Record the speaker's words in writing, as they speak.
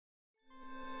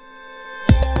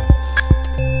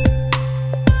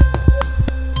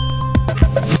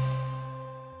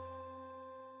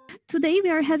today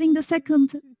we are having the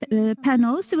second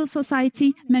panel, Civil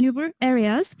Society Maneuver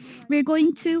Areas. We're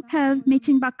going to have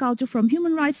Metin Bakkalcı from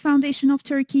Human Rights Foundation of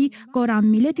Turkey, Goran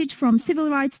Miletić from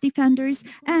Civil Rights Defenders,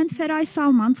 and Feray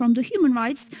Salman from the Human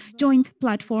Rights Joint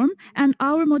Platform. And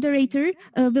our moderator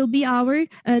will be our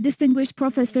distinguished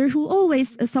professor who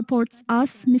always supports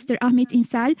us, Mr. Ahmet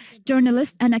İnsel,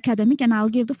 journalist and academic, and I'll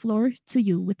give the floor to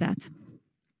you with that.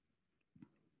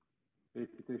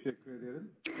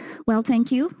 Well,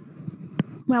 thank you.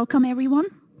 Welcome, everyone.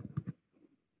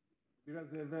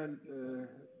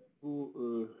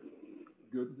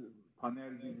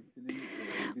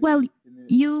 Well,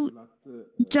 you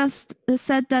just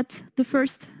said that the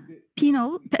first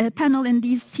panel in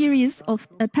these series of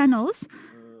panels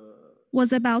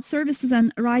was about services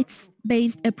and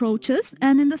rights-based approaches.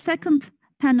 And in the second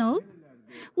panel,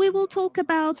 we will talk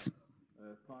about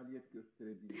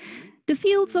the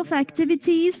fields of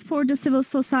activities for the civil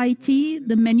society,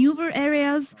 the maneuver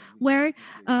areas where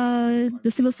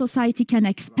the civil society can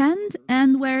expand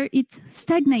and where it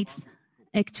stagnates,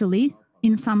 actually,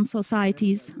 in some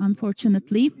societies,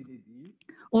 unfortunately,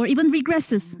 or even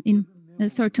regresses in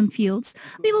certain fields.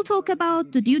 We will talk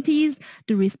about the duties,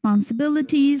 the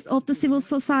responsibilities of the civil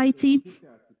society.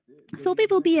 So we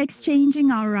will be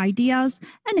exchanging our ideas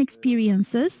and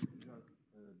experiences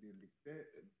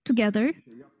together.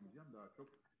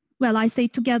 Well, I say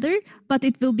together, but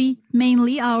it will be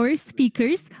mainly our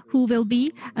speakers who will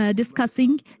be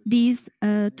discussing these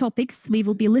topics. We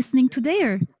will be listening to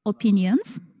their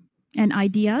opinions and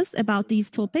ideas about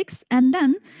these topics, and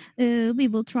then we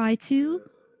will try to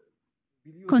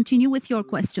continue with your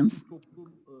questions.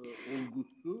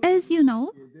 As you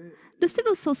know, the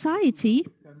civil society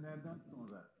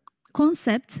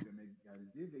concept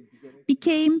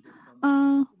became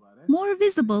more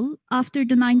visible after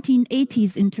the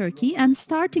 1980s in Turkey, and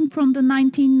starting from the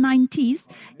 1990s,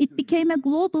 it became a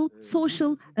global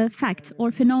social fact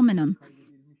or phenomenon.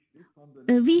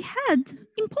 We had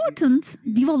important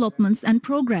developments and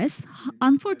progress.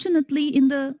 Unfortunately, in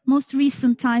the most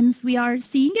recent times, we are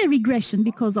seeing a regression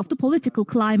because of the political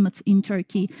climate in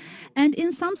Turkey. And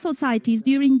in some societies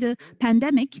during the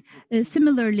pandemic,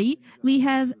 similarly, we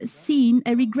have seen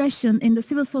a regression in the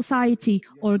civil society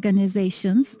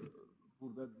organizations.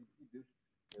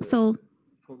 So,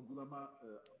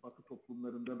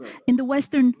 in the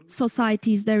Western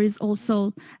societies, there is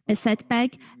also a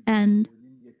setback, and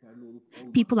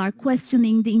people are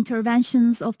questioning the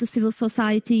interventions of the civil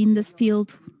society in this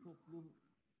field,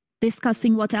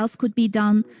 discussing what else could be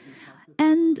done.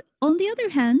 And on the other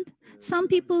hand, some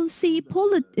people see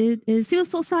civil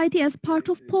society as part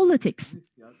of politics.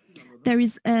 There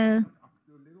is a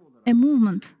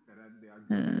movement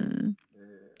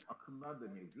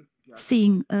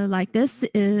seeing like this,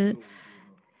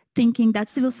 thinking that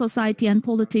civil society and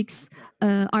politics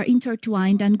are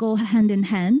intertwined and go hand in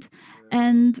hand.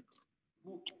 And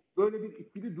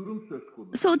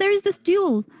so there is this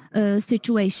dual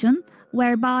situation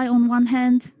whereby on one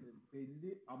hand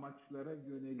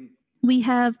we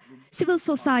have civil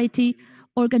society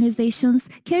organizations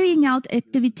carrying out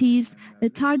activities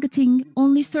targeting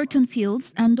only certain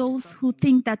fields and those who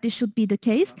think that this should be the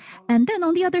case. And then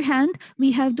on the other hand,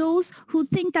 we have those who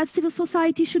think that civil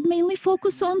society should mainly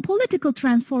focus on political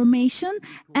transformation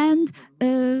and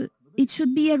it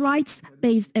should be a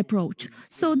rights-based approach.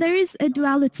 So there is a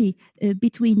duality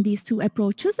between these two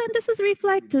approaches, and this is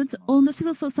reflected on the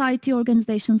civil society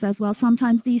organizations as well.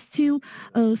 Sometimes these two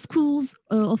schools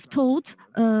of thought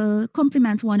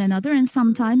complement one another, and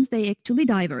sometimes they actually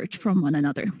diverge from one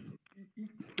another.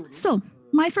 So,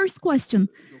 my first question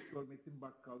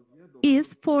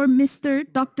is for Mr.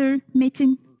 Dr.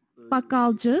 Metin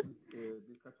Bakkalcı.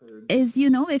 As you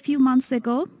know, a few months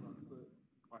ago,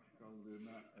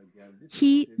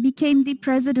 he became the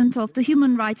president of the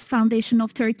Human Rights Foundation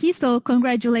of Turkey, so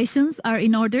congratulations are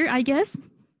in order, I guess.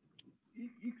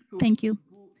 Thank you.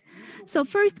 So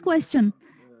first question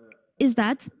is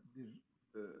that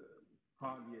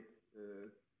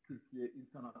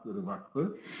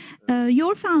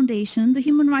your foundation, the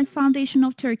Human Rights Foundation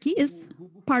of Turkey, is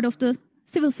part of the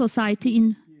civil society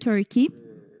in Turkey.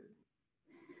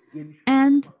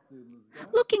 And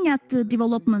looking at the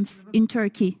developments in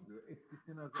Turkey,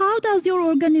 how does your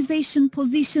organization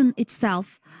position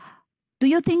itself? Do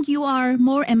you think you are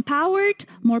more empowered,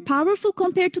 more powerful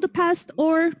compared to the past,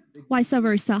 or vice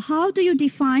versa? How do you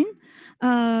define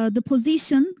the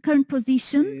position, current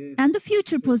position, and the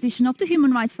future position of the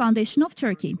Human Rights Foundation of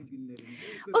Turkey?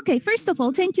 Okay, first of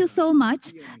all, thank you so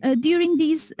much. During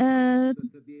these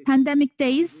pandemic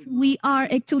days, we are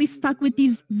actually stuck with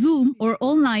these Zoom or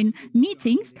online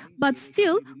meetings, but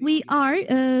still we are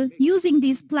using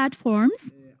these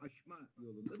platforms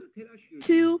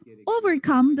to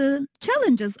overcome the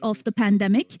challenges of the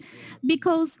pandemic,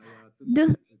 because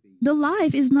the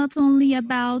life is not only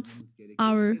about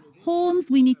our homes.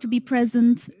 We need to be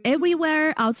present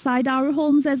everywhere outside our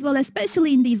homes as well,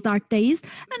 especially in these dark days.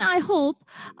 And I hope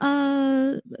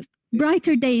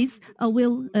brighter days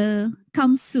will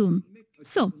come soon.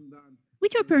 So,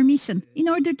 with your permission, in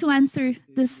order to answer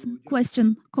this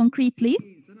question concretely,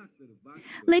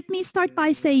 let me start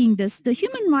by saying this. The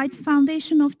Human Rights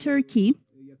Foundation of Turkey,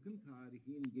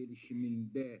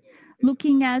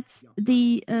 looking at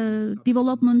the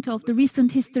development of the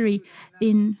recent history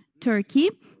in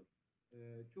Turkey,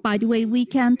 by the way, we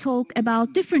can talk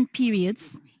about different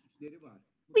periods.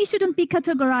 We shouldn't be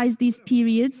categorized these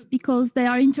periods because they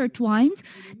are intertwined.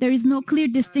 There is no clear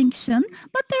distinction,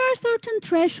 but there are certain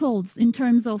thresholds in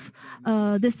terms of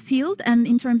this field and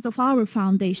in terms of our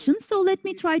foundation. So let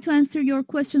me try to answer your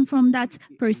question from that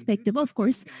perspective. Of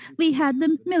course, we had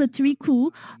the military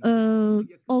coup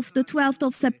of the 12th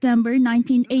of September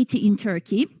 1980 in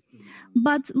Turkey.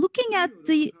 But looking at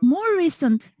the more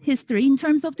recent history in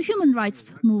terms of the human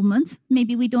rights movement,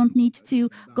 maybe we don't need to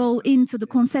go into the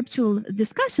conceptual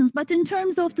discussions, but in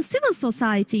terms of the civil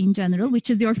society in general, which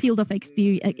is your field of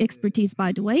expertise,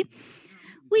 by the way,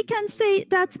 we can say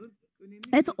that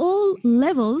at all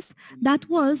levels, that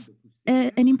was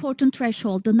an important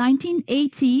threshold. The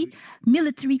 1980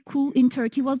 military coup in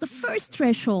Turkey was the first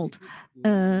threshold,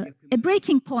 a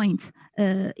breaking point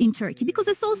in Turkey, because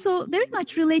it's also very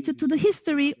much related to the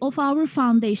history of our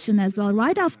foundation as well.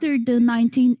 Right after the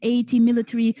 1980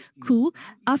 military coup,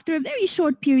 after a very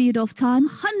short period of time,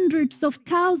 hundreds of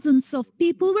thousands of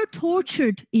people were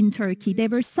tortured in Turkey. They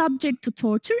were subject to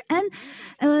torture, and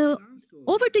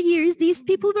over the years, these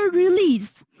people were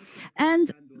released.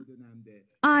 And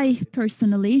I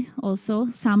personally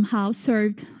also somehow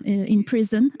served in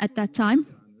prison at that time.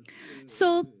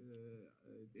 So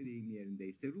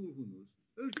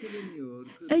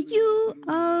you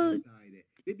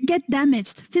get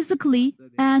damaged physically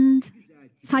and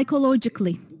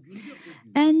psychologically.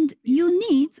 And you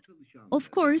need, of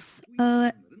course,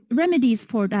 remedies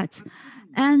for that.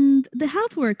 And the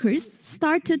health workers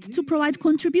started to provide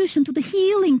contribution to the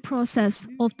healing process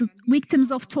of the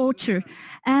victims of torture.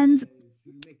 And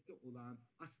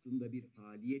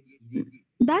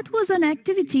that was an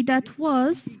activity that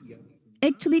was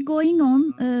actually going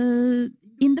on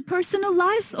in the personal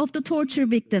lives of the torture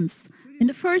victims in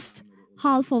the first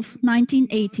half of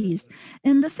 1980s.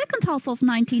 In the second half of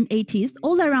 1980s,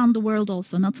 all around the world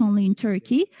also, not only in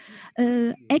Turkey,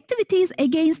 activities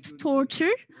against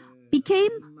torture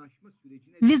became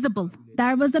visible.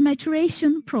 There was a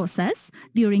maturation process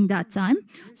during that time.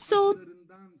 So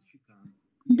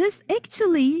this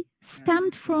actually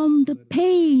stemmed from the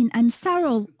pain and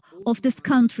sorrow of this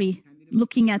country.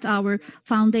 Looking at our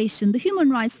foundation, the Human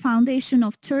Rights Foundation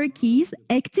of Turkey's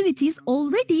activities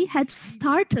already had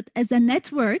started as a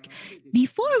network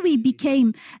before we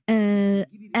became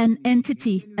an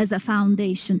entity as a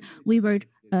foundation.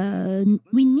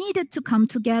 We needed to come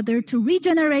together to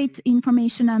regenerate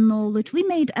information and knowledge. We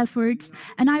made efforts,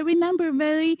 and I remember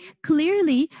very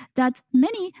clearly that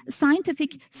many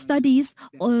scientific studies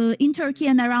in Turkey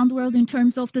and around the world in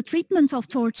terms of the treatment of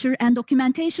torture and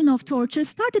documentation of torture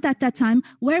started at that time,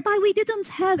 whereby we didn't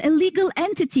have a legal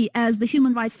entity as the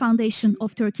Human Rights Foundation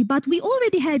of Turkey, but we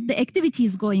already had the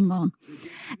activities going on.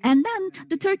 And then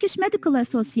the Turkish Medical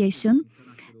Association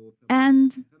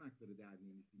and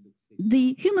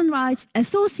the Human Rights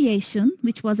Association,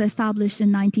 which was established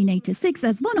in 1986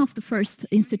 as one of the first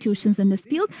institutions in this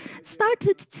field,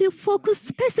 started to focus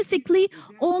specifically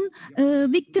on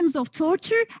victims of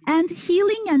torture and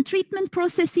healing and treatment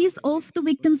processes of the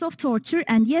victims of torture.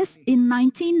 And yes, in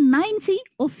 1990,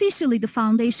 officially the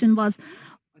foundation was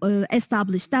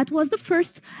established. That was the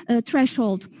first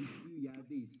threshold.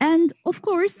 And of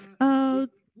course,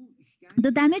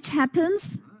 the damage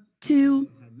happens to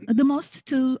the most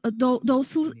to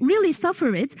those who really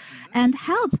suffer it, and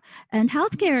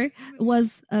healthcare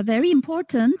was very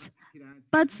important,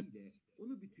 but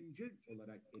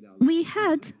we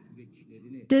had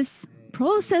this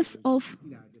process of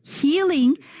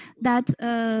healing that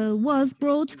was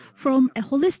brought from a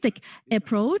holistic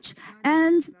approach.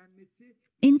 And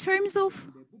in terms of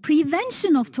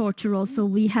prevention of torture also,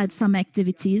 we had some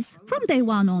activities from day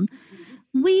one on.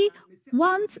 We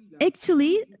want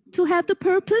actually to have the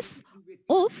purpose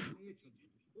of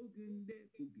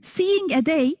seeing a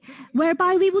day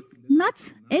whereby we would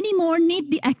not anymore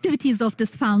need the activities of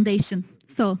this foundation,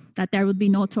 so that there would be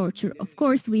no torture. Of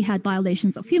course, we had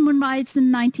violations of human rights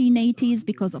in the 1980s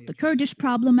because of the Kurdish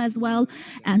problem as well,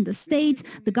 and the state,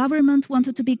 the government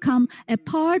wanted to become a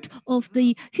part of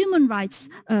the human rights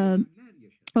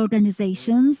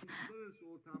organizations.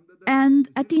 And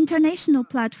at the international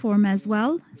platform as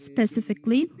well,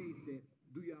 specifically,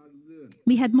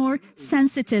 we had more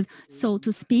sensitive, so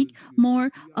to speak,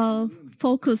 more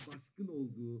focused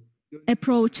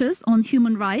approaches on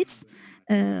human rights.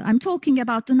 I'm talking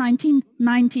about the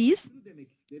 1990s.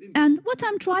 And what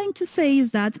I'm trying to say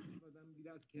is that,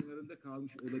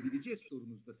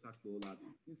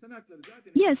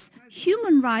 yes,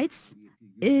 human rights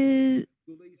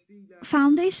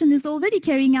foundation is already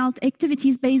carrying out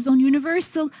activities based on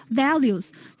universal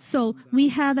values. So we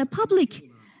have a public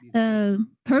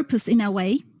purpose in a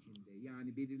way.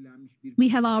 We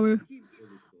have our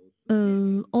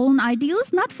own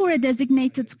ideals, not for a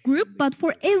designated group, but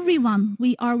for everyone.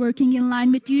 We are working in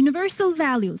line with universal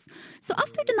values. So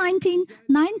after the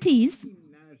 1990s,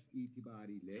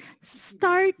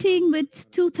 starting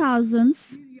with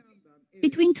 2000s,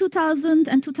 between 2000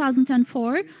 and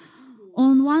 2004,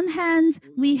 on one hand,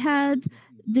 we had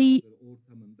the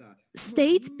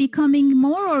state becoming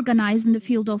more organized in the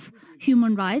field of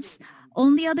human rights.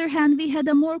 On the other hand, we had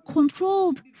a more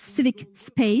controlled civic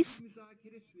space.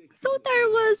 So there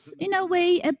was, in a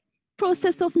way, a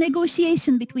process of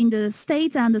negotiation between the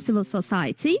state and the civil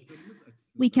society.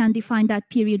 We can define that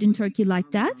period in Turkey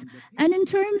like that. And in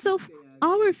terms of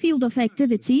our field of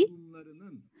activity,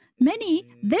 many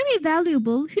very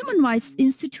valuable human rights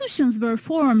institutions were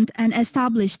formed and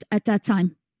established at that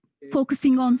time,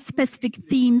 focusing on specific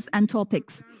themes and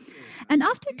topics. And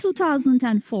after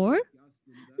 2004,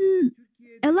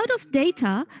 a lot of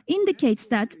data indicates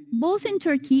that both in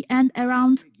Turkey and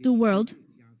around the world,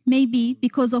 maybe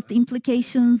because of the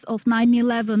implications of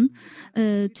 9/11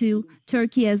 to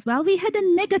Turkey as well, we had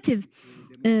a negative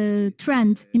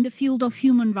trend in the field of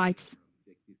human rights,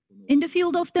 in the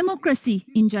field of democracy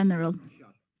in general.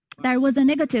 There was a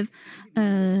negative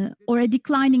or a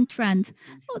declining trend.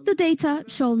 The data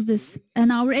shows this,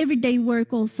 and our everyday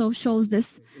work also shows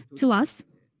this to us.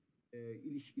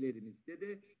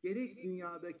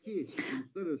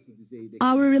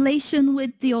 Our relation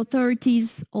with the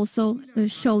authorities also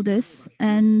show this,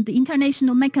 and the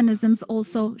international mechanisms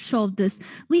also show this.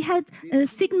 We had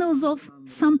signals of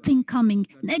something coming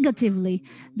negatively,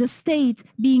 the state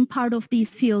being part of these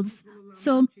fields.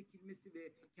 So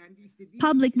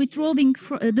public withdrawing,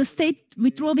 the state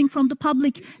withdrawing from the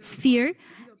public sphere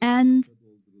and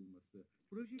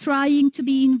trying to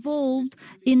be involved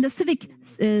in the civic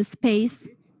space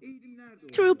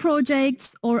through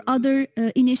projects or other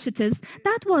initiatives.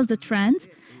 That was the trend.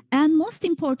 And most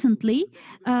importantly,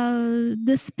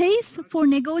 the space for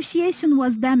negotiation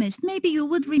was damaged. Maybe you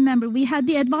would remember we had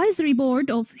the advisory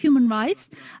board of human rights.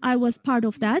 I was part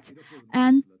of that.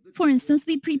 And for instance,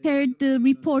 we prepared the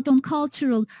report on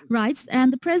cultural rights,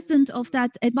 and the president of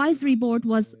that advisory board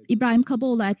was Ibrahim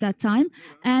Kaboğlu at that time,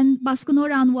 and Baskın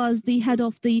Oran was the head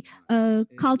of the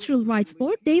cultural rights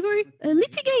board. They were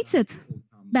litigated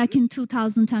back in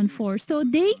 2004. So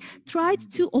they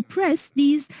tried to oppress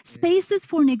these spaces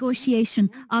for negotiation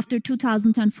after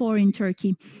 2004 in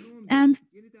Turkey. And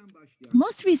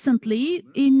most recently,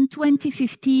 in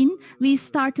 2015, we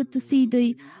started to see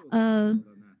the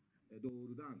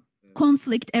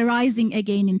conflict arising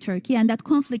again in Turkey, and that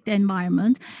conflict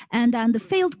environment, and then the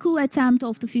failed coup attempt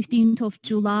of the 15th of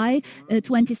July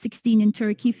 2016 in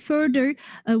Turkey further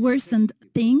worsened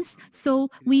things. So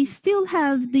we still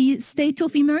have the state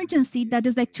of emergency that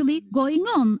is actually going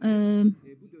on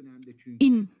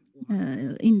in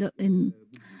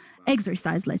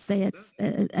exercise, let's say,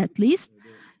 at least.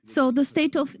 So the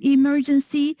state of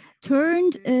emergency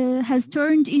has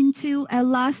turned into a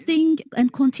lasting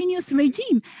and continuous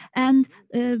regime. And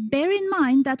bear in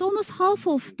mind that almost half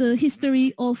of the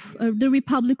history of the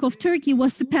Republic of Turkey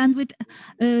was spent with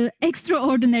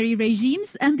extraordinary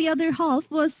regimes, and the other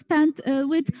half was spent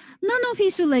with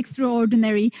non-official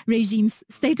extraordinary regimes,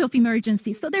 state of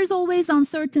emergency. So there's always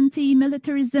uncertainty,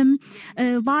 militarism,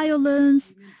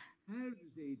 violence,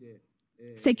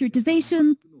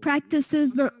 securitization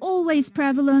practices were always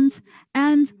prevalent,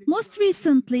 and most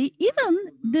recently, even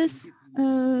this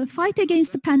fight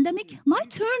against the pandemic might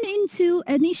turn into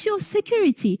an issue of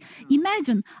security.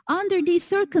 Imagine, under these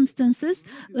circumstances,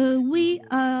 we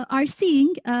are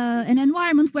seeing an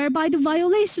environment whereby the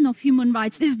violation of human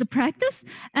rights is the practice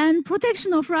and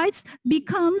protection of rights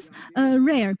becomes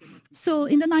rare. So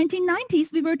in the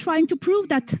 1990s, we were trying to prove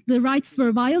that the rights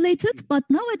were violated, but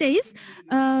nowadays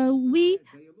we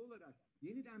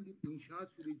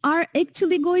are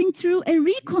actually going through a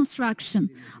reconstruction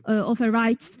of a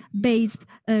rights-based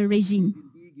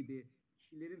regime.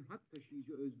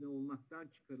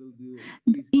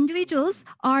 Individuals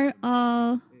are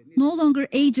no longer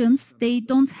agents. They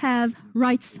don't have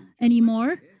rights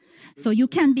anymore. So you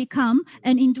can become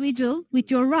an individual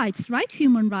with your rights, right?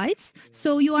 Human rights.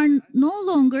 So you are no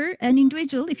longer an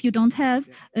individual if you don't have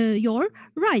your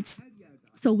rights.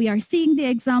 So we are seeing the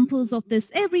examples of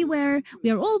this everywhere. We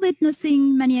are all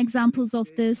witnessing many examples of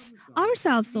this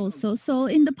ourselves also. So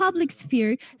in the public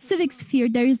sphere, civic sphere,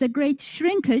 there is a great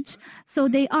shrinkage. So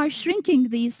they are shrinking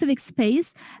the civic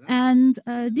space and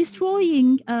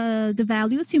destroying the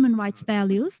values, human rights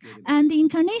values, and the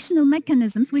international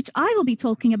mechanisms, which I will be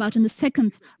talking about in the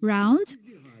second round.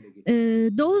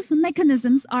 Those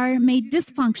mechanisms are made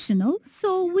dysfunctional.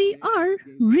 So we are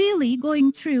really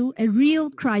going through a real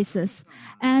crisis.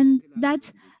 And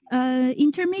that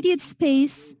intermediate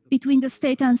space between the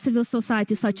state and civil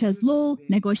society, such as law,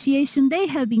 negotiation, they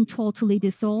have been totally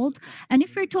dissolved. And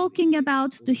if we're talking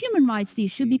about the human rights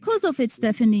issue, because of its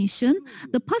definition,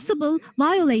 the possible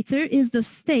violator is the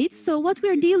state. So what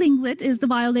we're dealing with is the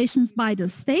violations by the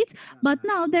state. But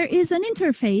now there is an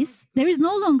interface. There is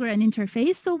no longer an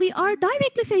interface. So we are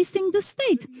directly facing the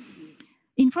state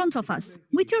in front of us.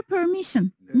 With your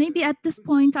permission, maybe at this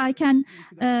point I can,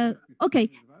 okay,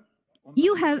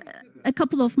 you have a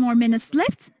couple of more minutes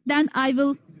left, then I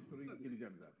will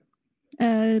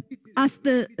ask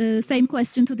the same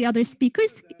question to the other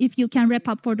speakers, if you can wrap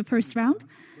up for the first round.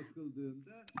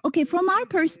 Okay, from our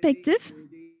perspective,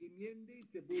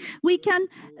 we can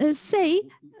say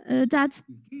that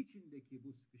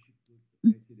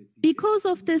because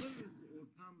of this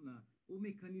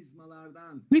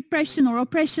repression or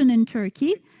oppression in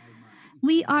Turkey,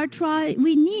 we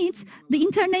need the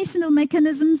international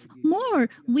mechanisms more.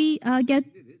 We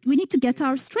need to get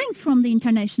our strength from the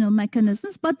international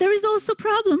mechanisms, but there is also a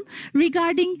problem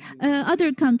regarding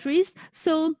other countries.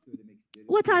 So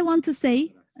what I want to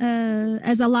say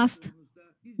as a last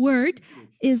word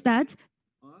is that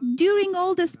during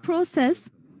all this process,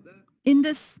 in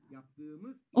this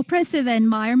oppressive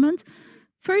environment,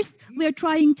 first, we are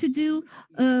trying to do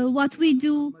what we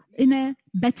do in a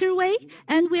better way,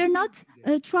 and we are not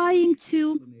trying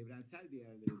to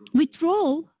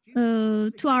withdraw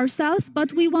to ourselves,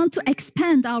 but we want to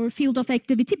expand our field of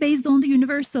activity based on the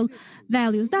universal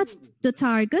values. That's the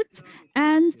target.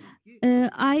 And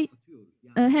I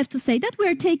have to say that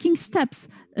we're taking steps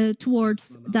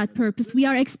towards that purpose. We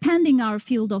are expanding our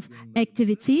field of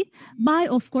activity by,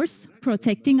 of course,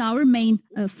 protecting our main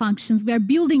functions. We are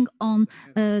building on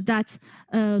that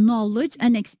knowledge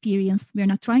and experience. We are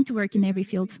not trying to work in every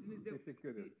field.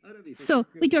 So,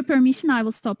 with your permission, I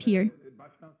will stop here.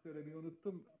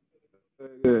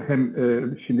 I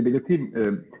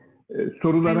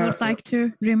would like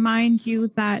to remind you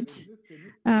that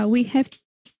we have to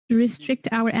restrict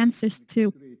our answers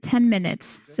to 10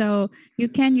 minutes. So you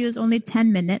can use only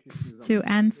 10 minutes to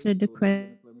answer the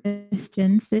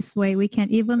questions. This way we can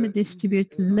evenly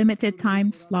distribute the limited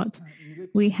time slot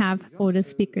we have for the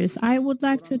speakers. I would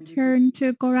like to turn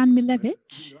to Goran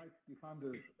Miletić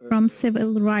from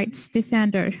Civil Rights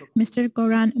Defender. Mr.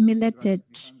 Goran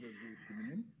Miletić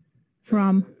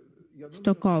from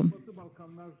Stockholm.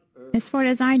 As far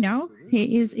as I know,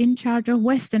 he is in charge of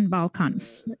Western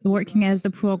Balkans, working as the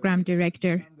program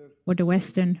director for the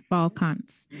Western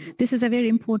Balkans. This is a very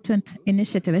important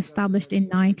initiative established in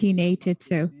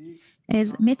 1982.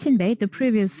 As Metin Bey, the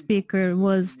previous speaker,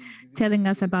 was telling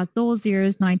us about those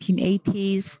years,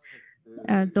 1980s,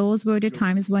 those were the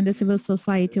times when the civil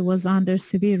society was under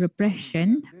severe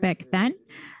repression back then.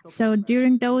 So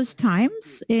during those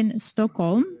times in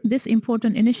Stockholm, this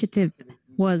important initiative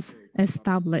was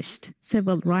established,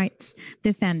 Civil Rights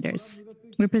Defenders,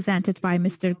 represented by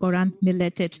Mr. Goran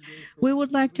Miletić. We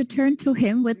would like to turn to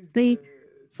him with the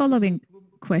following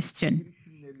question.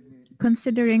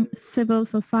 Considering civil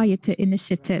society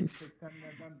initiatives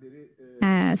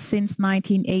since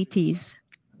 1980s,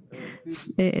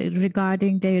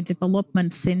 regarding their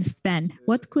development since then,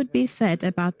 what could be said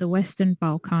about the Western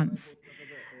Balkans?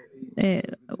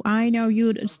 I know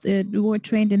you were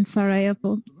trained in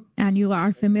Sarajevo and you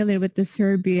are familiar with the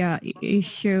Serbia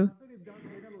issue.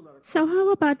 So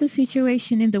how about the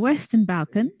situation in the Western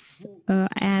Balkans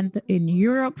and in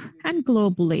Europe and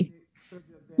globally?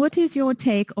 What is your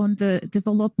take on the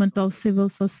development of civil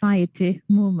society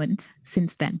movement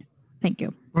since then? Thank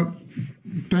you. Well,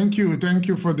 thank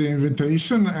you for the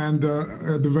invitation. And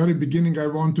at the very beginning, I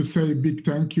want to say a big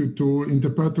thank you to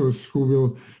interpreters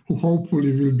who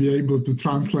hopefully will be able to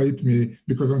translate me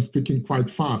because I'm speaking quite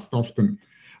fast often.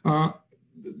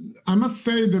 I must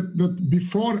say that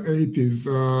before 80s,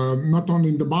 not only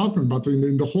in the Balkans, but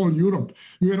in the whole Europe,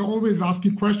 we were always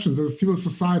asking questions as a civil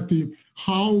society,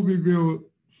 how we will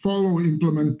follow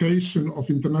implementation of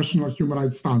international human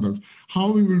rights standards,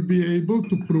 how we will be able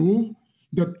to prove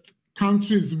that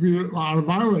countries are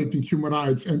violating human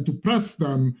rights and to press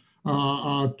them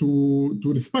to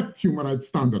respect human rights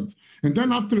standards. And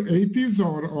then after 80s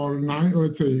or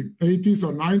let's say 80s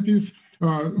or 90s,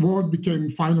 world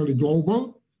became finally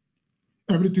global.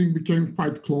 Everything became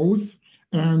quite close.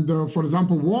 And for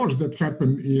example, wars that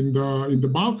happened in the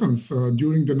Balkans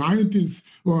during the 90s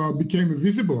became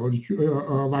visible.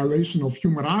 Violation of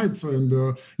human rights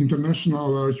and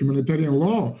international humanitarian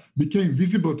law became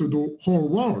visible to the whole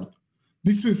world.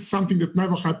 This was something that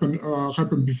never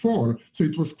happened before. So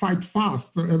it was quite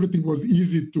fast. Everything was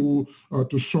easy to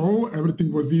show.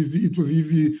 Everything was easy. It was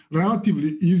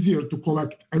relatively easier to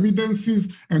collect evidences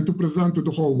and to present to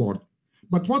the whole world.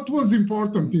 But what was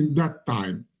important in that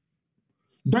time?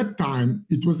 That time,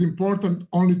 it was important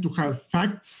only to have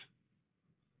facts,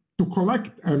 to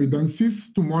collect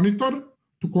evidences, to monitor,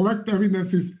 to collect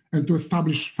evidences, and to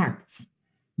establish facts.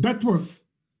 That was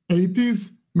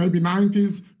 80s, maybe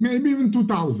 90s, maybe even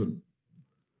 2000.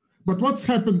 But what's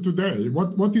happened today?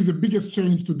 What is the biggest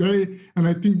change today? And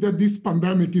I think that this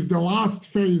pandemic is the last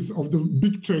phase of the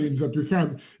big change that we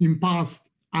have in past,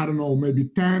 I don't know, maybe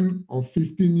 10 or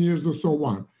 15 years or so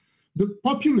on. The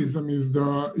populism is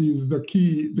the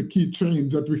key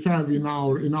change that we have in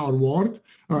our world.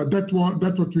 That's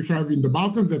what we have in the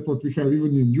Balkans. That's what we have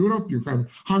even in Europe. You have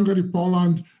Hungary,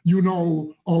 Poland. You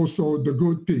know also the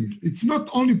good thing. It's not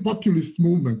only populist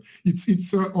movement.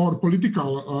 It's or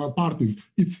political parties.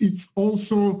 It's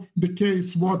also the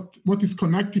case what is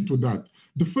connected to that.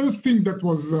 The first thing that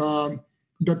was a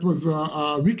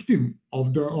victim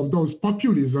of those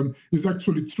populism is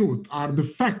actually truth. Are the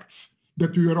facts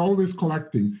that we were always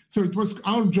collecting. So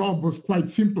our job was quite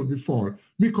simple before.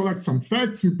 We collect some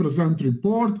facts, we present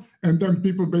report, and then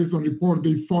people based on report,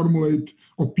 they formulate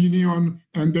opinion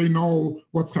and they know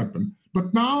what's happened.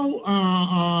 But now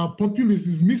populists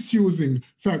is misusing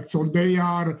facts, or they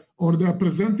are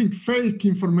presenting fake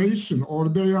information, or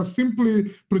they are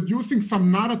simply producing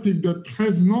some narrative that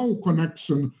has no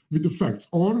connection with the facts,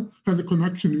 or has a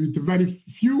connection with very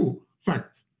few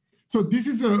facts. So this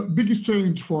is a biggest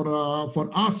change for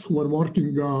us who are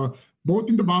working both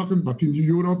in the Balkans, but in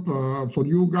Europe, for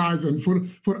you guys and for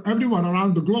everyone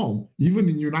around the globe, even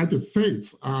in the United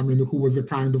States, who was a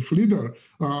kind of leader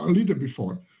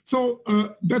before. So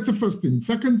that's the first thing.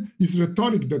 Second is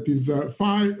rhetoric that is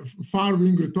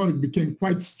far-wing rhetoric became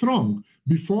quite strong.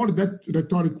 Before that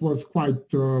rhetoric was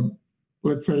quite,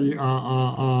 let's say,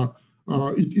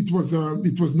 it was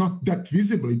not that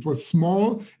visible. It was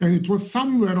small, and it was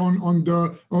somewhere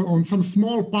on some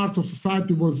small parts of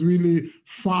society was really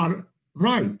far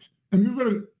right. And we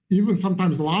were even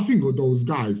sometimes laughing at those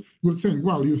guys. We were saying,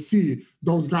 well, you see,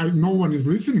 those guys, no one is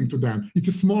listening to them. It's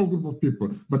a small group of people.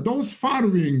 But those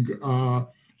far-wing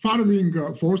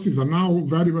forces are now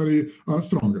very, very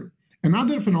stronger.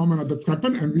 Another phenomenon that's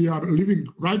happened, and we are living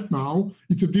right now,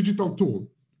 it's a digital tool.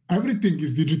 Everything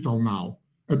is digital now.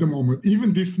 At the moment,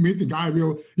 even this meeting,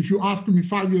 if you asked me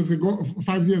 5 years ago,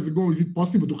 is it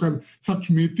possible to have such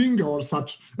meeting or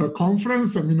such a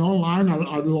conference, online,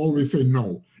 I will always say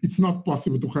no. It's not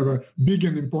possible to have a big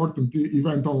and important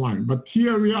event online. But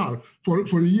here we are. For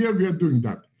a year, we are doing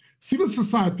that. Civil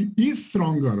society is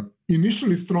stronger,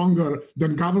 initially stronger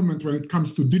than government when it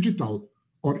comes to digital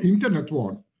or internet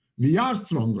world. We are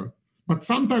stronger. But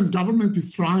sometimes government is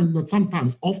trying, not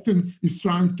sometimes, often is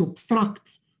trying to obstruct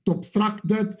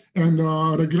that, and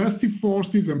regressive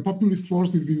forces and populist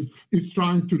forces is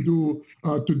trying to do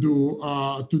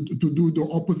the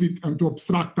opposite and to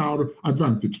obstruct our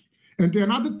advantage. And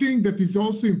another thing that is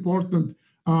also important,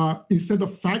 instead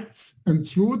of facts and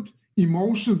truth,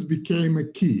 emotions became a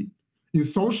key. In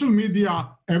social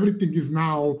media, everything is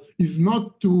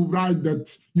not to write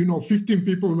that 15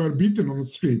 people were beaten on the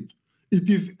street.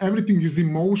 Everything is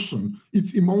emotion.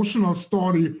 It's emotional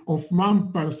story of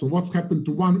one person, what's happened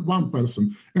to one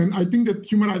person. And I think that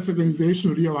human rights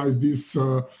organizations realize this.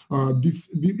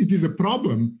 It is a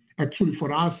problem actually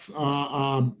for us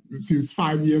since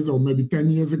 5 years or maybe 10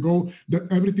 years ago, that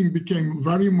everything became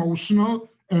very emotional,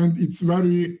 and it's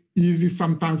very easy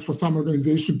sometimes for some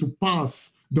organization to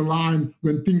pass the line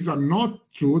when things are not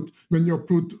truth, when you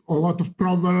put a lot of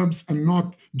proverbs and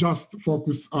not just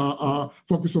focus on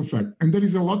fact. And there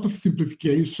is a lot of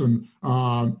simplification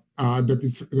that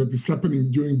is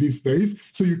happening during these days.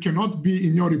 So you cannot be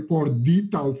in your report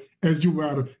detailed as you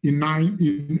were in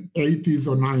 80s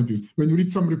or 90s. When you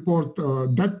read some report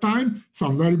that time,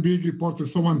 some very big reports and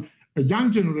so on,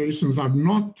 young generations are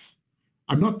not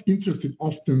interested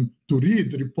often to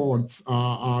read reports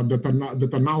that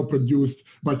are now produced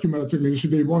by human rights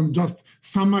organizations. They want just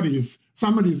summaries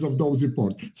of those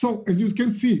reports. So as you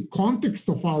can see, context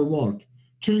of our work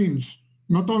change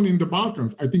not only in the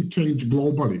Balkans, I think change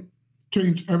globally,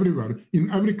 change everywhere. In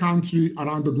every country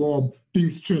around the globe,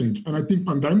 things change. And I think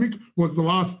pandemic was the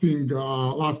last thing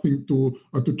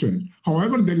to change.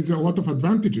 However, there is a lot of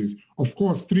advantages. Of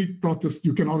course, street protests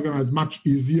you can organize much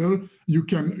easier. You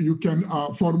can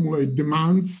formulate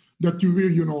demands that you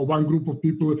will, one group of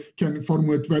people can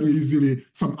formulate very easily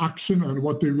some action and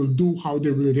what they will do, how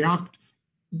they will react.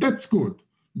 That's good.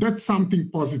 That's something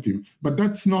positive, but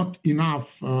that's not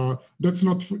enough. That's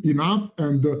not enough,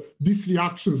 and these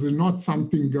reactions are not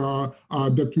something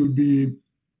that will be,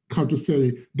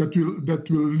 that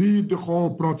will lead the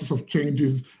whole process of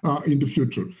changes in the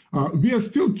future. We are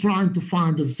still trying to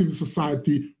find as a civil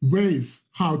society ways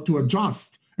how to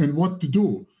adjust and what to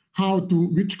do,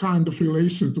 which kind of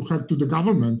relation to have to the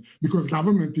government, because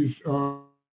government is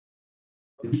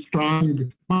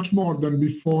trying much more than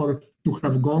before to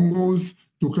have gongos,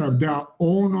 to have their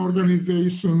own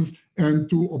organizations, and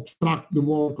to obstruct the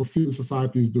work of civil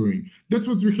society is doing. That's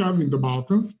what we have in the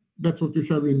Balkans. That's what we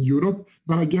have in Europe.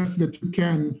 But I guess that you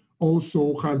can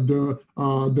also have the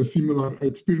similar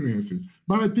experiences.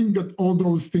 But I think that all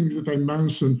those things that I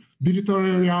mentioned, digital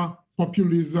area,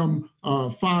 populism,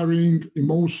 firing,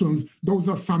 emotions, those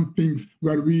are some things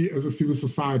where we as a civil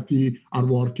society are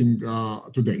working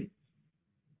today.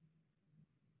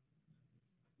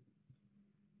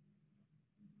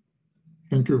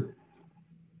 Thank you.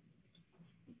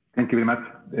 Thank you very much.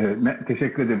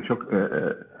 Teşekkür ederim çok.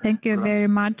 Thank you very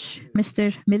much,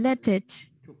 Mr. Miletić.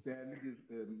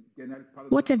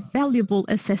 What a valuable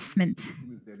assessment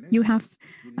you have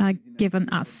given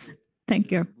us.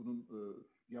 Thank you.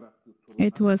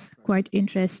 It was quite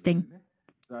interesting.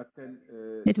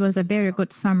 It was a very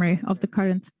good summary of the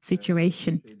current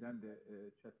situation.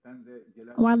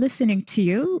 While listening to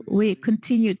you, we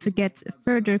continue to get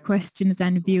further questions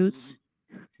and views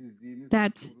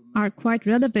that are quite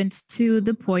relevant to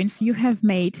the points you have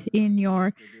made in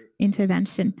your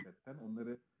intervention.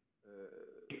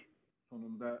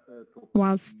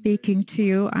 While speaking to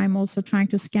you, I'm also trying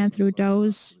to scan through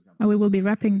those. We will be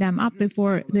wrapping them up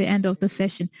before the end of the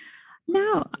session.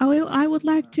 Now, I would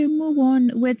like to move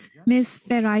on with Ms.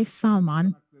 Feray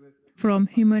Salman from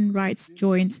Human Rights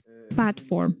Joint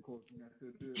Platform.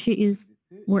 She is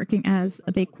working as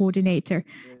the coordinator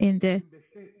in the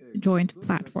joint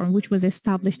platform, which was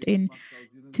established in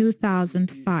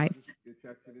 2005.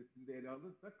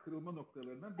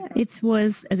 It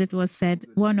was, as it was said,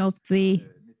 one of the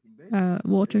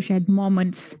watershed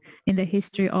moments in the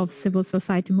history of civil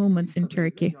society movements in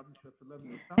Turkey.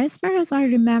 As far as I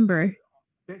remember,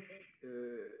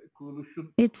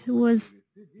 it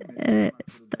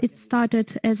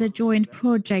started as a joint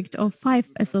project of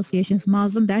 5 associations: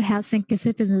 Mazlum Der, Helsinki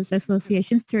Citizens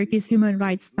Associations, Turkey's Human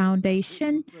Rights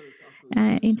Foundation,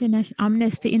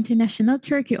 Amnesty International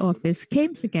Turkey office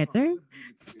came together,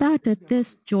 started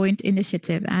this joint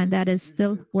initiative, and that is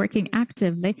still working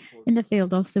actively in the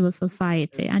field of civil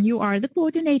society. And you are the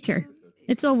coordinator.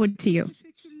 It's over to you.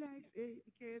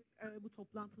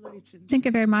 Thank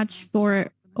you very much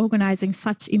for organizing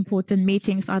such important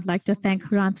meetings. I'd like to thank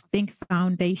Hrant Dink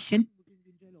Foundation.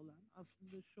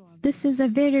 This is a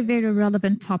very, very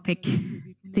relevant topic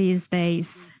these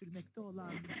days.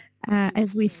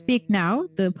 As we speak now,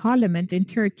 the parliament in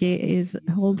Turkey is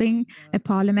holding a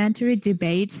parliamentary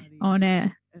debate on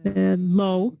a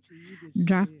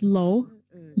draft law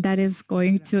that is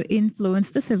going to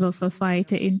influence the civil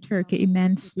society in Turkey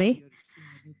immensely.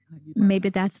 Maybe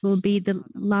that will be the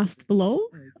last blow,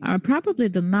 or probably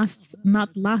the not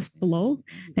last blow.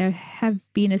 There have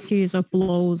been a series of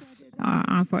blows,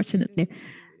 unfortunately.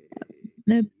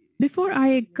 Before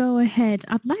I go ahead,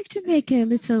 I'd like to make a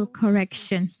little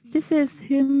correction. This is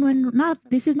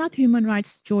not Human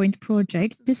Rights Joint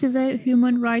Project. This is a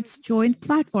Human Rights Joint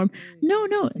Platform.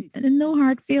 No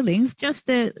hard feelings, just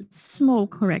a small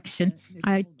correction.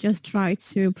 I just try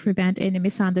to prevent any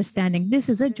misunderstanding. This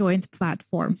is a joint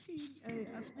platform.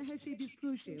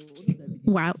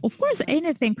 Well, of course,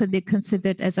 anything could be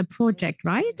considered as a project,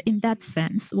 right? In that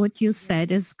sense, what you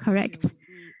said is correct.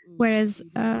 Whereas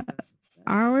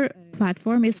Our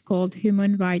platform is called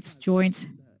Human Rights Joint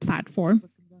Platform.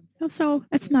 So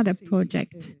it's not a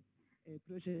project.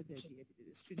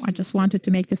 I just wanted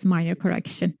to make this minor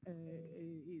correction.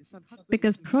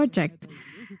 Because project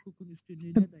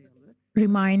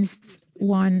reminds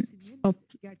one of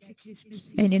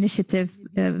an initiative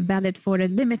valid for a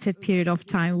limited period of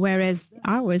time, whereas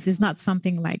ours is not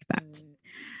something like that.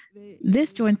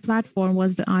 This joint platform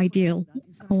was the ideal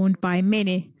owned by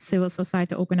many civil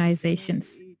society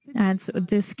organizations, and so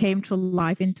this came to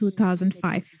life in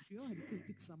 2005.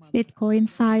 It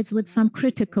coincides with some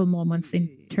critical moments in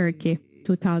Turkey,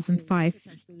 2005.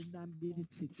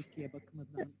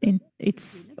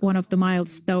 It's one of the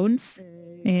milestones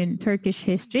in Turkish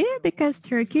history because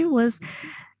Turkey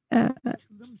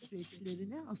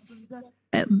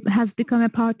has become a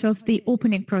part of the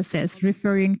opening process,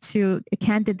 referring to a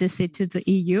candidacy to the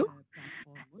EU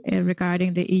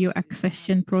regarding the EU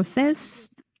accession process.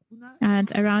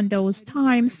 And around those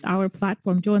times, our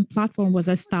platform, joint platform, was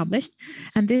established,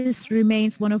 and this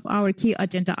remains one of our key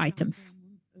agenda items.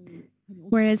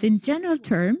 Whereas in general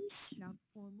terms,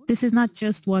 this is not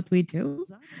just what we do.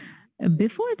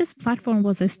 Before this platform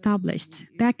was established,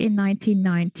 back in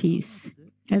 1990s,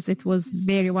 as it was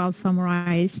very well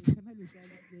summarized,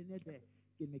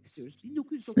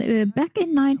 back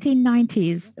in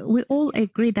 1990s, we all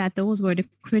agreed that those were the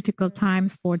critical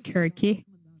times for Turkey,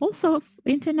 also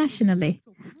internationally,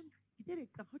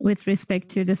 with respect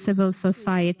to the civil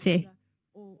society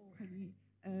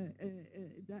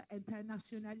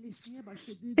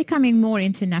becoming more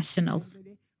international,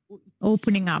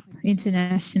 opening up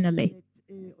internationally.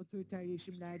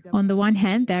 On the one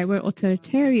hand, there were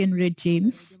authoritarian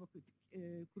regimes.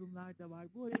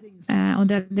 On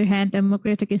the other hand,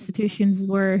 democratic institutions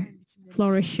were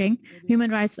flourishing.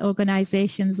 Human rights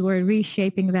organizations were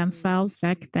reshaping themselves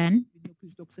back then.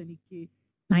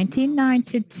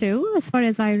 1992, as far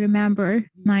as I remember,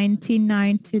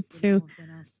 1992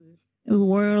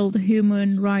 World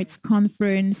Human Rights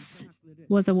Conference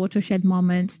was a watershed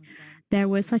moment. There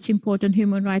were such important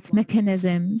human rights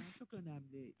mechanisms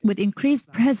with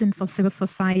increased presence of civil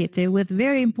society with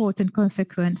very important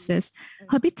consequences.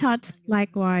 Habitat,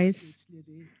 likewise,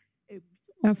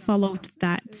 followed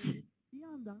that.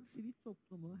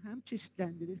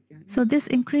 So this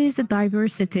increased the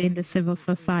diversity in the civil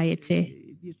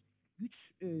society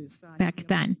back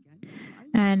then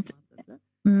and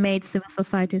made civil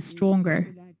society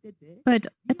stronger. But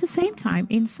at the same time,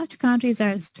 in such countries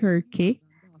as Turkey,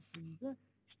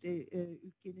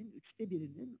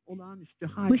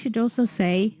 we should also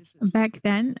say back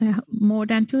then more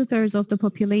than 2/3 of the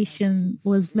population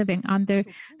was living under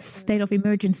state of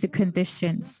emergency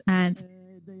conditions, and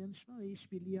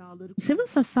civil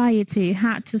society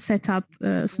had to set up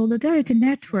solidarity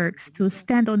networks to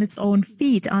stand on its own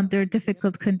feet under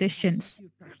difficult conditions.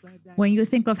 When you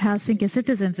think of Helsinki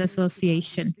Citizens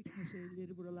Association,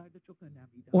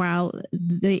 while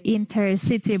the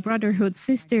intercity brotherhood,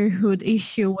 sisterhood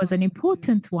issue was an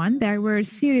important one, there were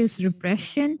serious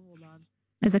repression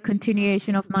as a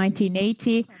continuation of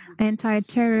 1980.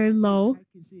 Anti-terror law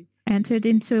entered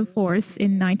into force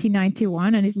in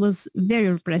 1991, and it was very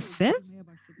repressive.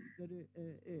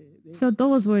 So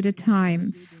those were the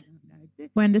times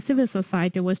when the civil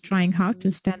society was trying hard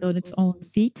to stand on its own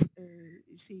feet,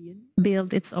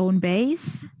 build its own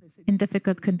base in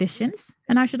difficult conditions.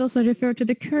 And I should also refer to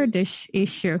the Kurdish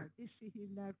issue.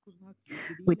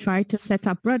 We tried to set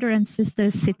up brother and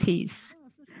sister cities.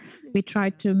 We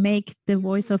tried to make the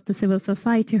voice of the civil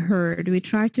society heard. We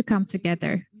tried to come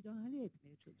together.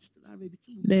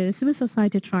 The civil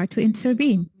society tried to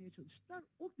intervene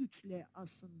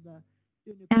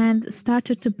and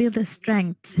started to build a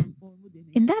strength.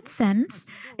 In that sense,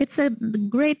 it's a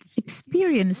great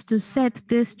experience to set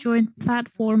this joint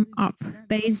platform up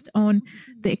based on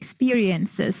the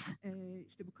experiences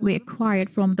we acquired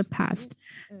from the past.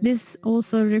 This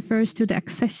also refers to the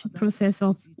accession process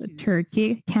of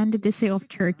Turkey, candidacy of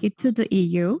Turkey to the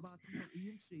EU,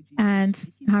 and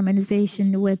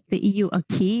harmonization with the EU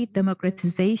acquis,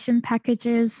 democratization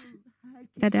packages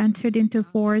that entered into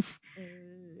force.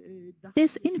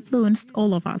 This influenced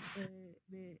all of us.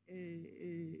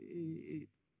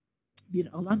 We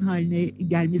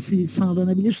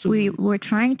were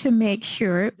trying to make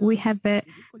sure we have a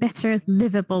better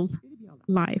livable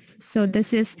life. So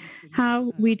this is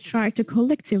how we try to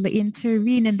collectively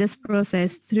intervene in this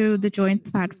process through the joint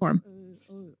platform.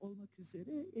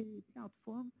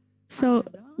 So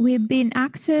we've been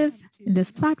active in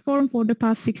this platform for the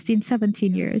past 16,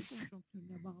 17 years.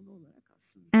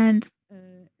 And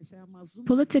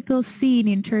political scene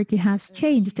in Turkey has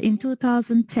changed. In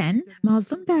 2010,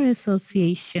 Mazlum Bar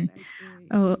Association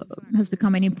has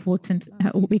become an important,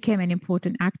 became an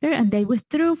important actor, and they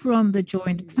withdrew from the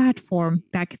joint platform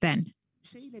back then.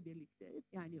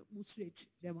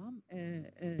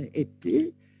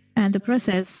 And the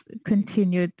process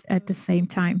continued at the same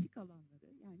time.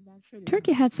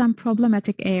 Turkey had some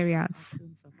problematic areas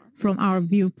from our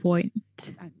viewpoint.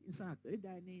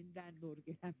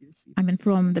 I mean,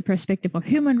 from the perspective of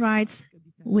human rights,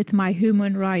 with my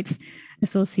Human Rights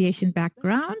Association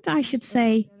background, I should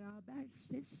say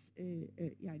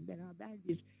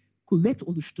kuvvet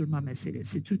oluşturma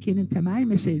meselesi, Türkiye'nin temel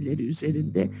meseleleri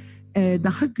üzerinde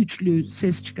daha güçlü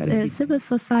ses çıkarabilmek. Civil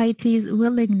society's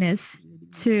willingness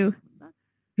to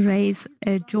raise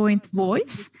a joint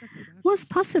voice was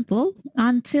possible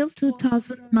until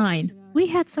 2009. We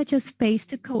had such a space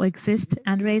to coexist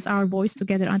and raise our voice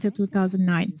together until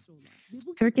 2009.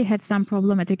 Turkey had some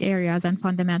problematic areas and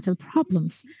fundamental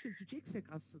problems.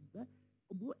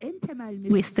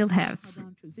 We still have.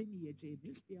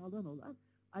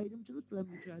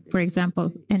 For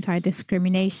example,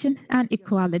 anti-discrimination and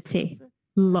equality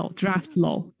law, draft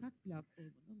law.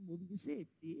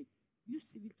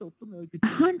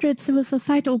 100 civil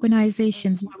society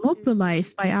organizations were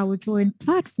mobilized by our joint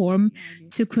platform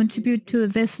to contribute to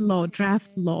this law,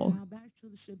 draft law.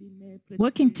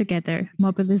 Working together,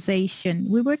 mobilization,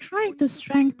 we were trying to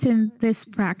strengthen this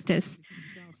practice.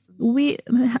 We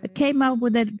came up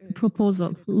with a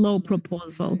proposal, law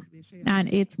proposal, and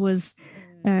it was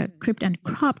cribbed and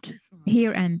cropped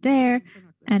here and there,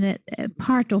 and a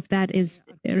part of that is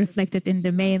reflected in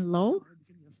the main law.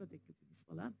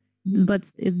 But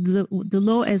the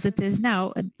law as it is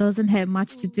now, it doesn't have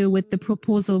much to do with the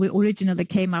proposal we originally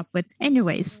came up with.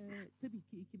 Anyways,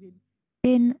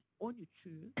 in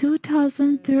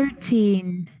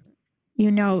 2013,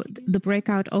 you know, the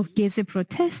breakout of Gezi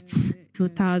protests,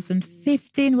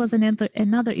 2015 was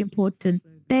another important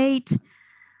date.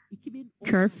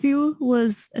 Curfew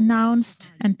was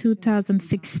announced, and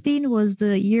 2016 was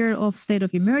the year of state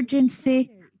of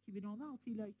emergency.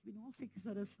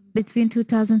 Between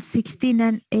 2016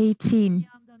 and 18,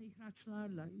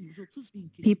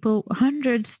 people,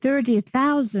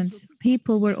 130,000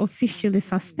 people were officially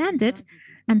suspended,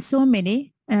 and so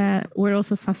many were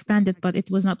also suspended, but it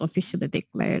was not officially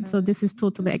declared. So this is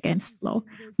totally against law.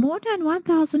 More than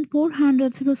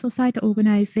 1,400 civil society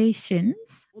organizations.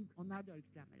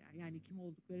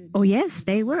 Oh yes,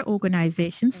 they were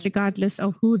organizations, regardless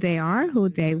of who they are, who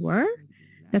they were.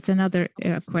 That's another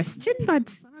question,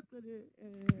 but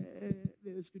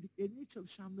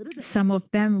some of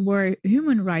them were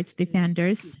human rights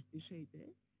defenders.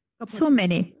 So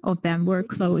many of them were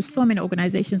closed. So many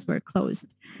organizations were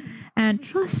closed. And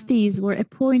trustees were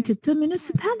appointed to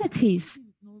municipalities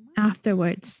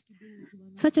afterwards.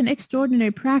 Such an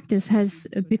extraordinary practice has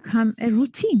become a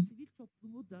routine.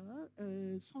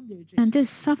 And this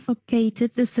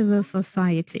suffocated the civil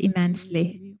society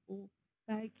immensely.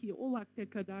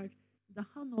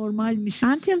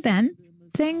 Until then,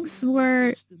 things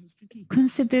were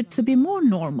considered to be more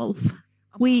normal.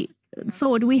 We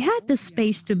thought we had the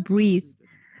space to breathe,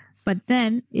 but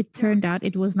then it turned out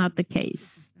it was not the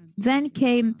case. Then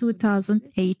came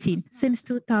 2018. Since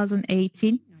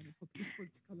 2018,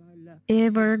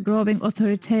 ever-growing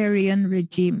authoritarian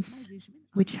regimes,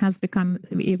 which has become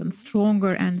even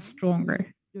stronger and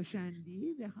stronger.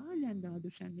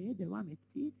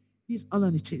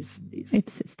 It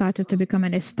started to become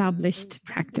an established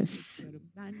practice.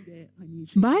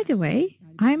 By the way,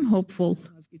 I'm hopeful.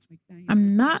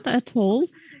 I'm not at all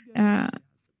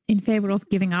in favor of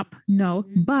giving up, no,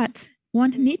 but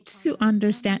one needs to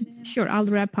understand. Sure, I'll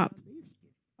wrap up.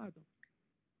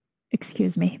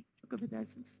 Excuse me.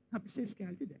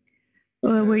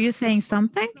 Were you saying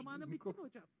something?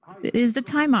 Is the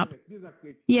time up?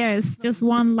 Yes, just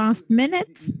one last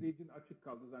minute.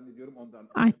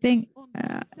 I think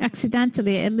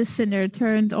accidentally a listener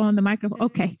turned on the microphone.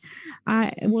 Okay,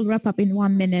 I will wrap up in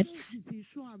 1 minute.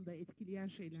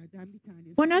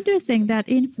 One other thing that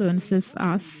influences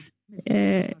us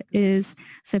is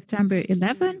September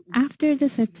 11. After the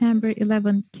September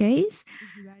 11 case,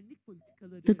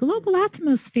 the global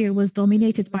atmosphere was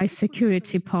dominated by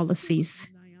security policies.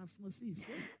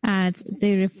 And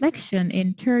the reflection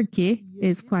in Turkey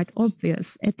is quite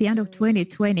obvious. At the end of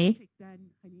 2020,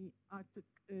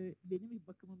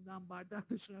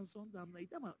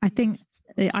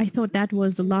 I thought that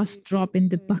was the last drop in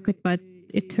the bucket, but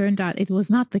it turned out it was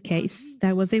not the case.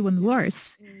 That was even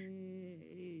worse.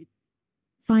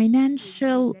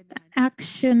 Financial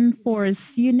action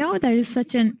force. You know, there is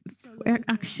such an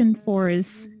action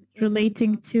force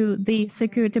relating to the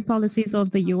security policies of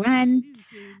the UN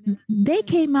They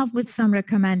came up with some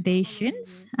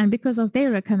recommendations, and because of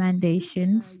their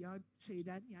recommendations,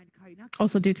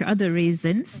 also due to other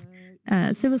reasons,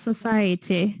 civil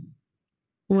society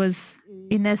was,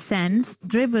 in a sense,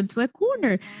 driven to a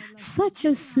corner. Such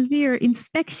a severe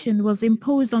inspection was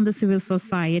imposed on the civil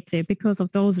society because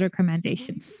of those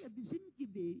recommendations.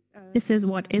 This is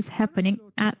what is happening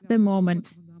at the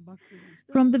moment.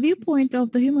 From the viewpoint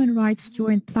of the Human Rights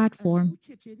Joint Platform,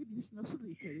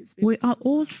 we are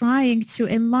all trying to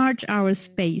enlarge our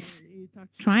space,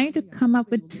 trying to come up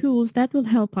with tools that will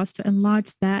help us to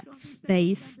enlarge that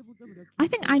space. I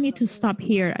think I need to stop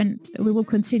here and we will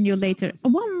continue later.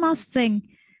 One last thing,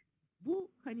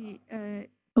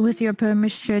 with your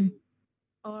permission.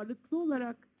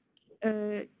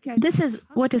 This is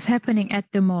what is happening at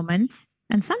the moment.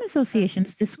 And some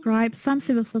associations describe, some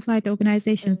civil society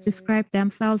organizations describe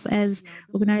themselves as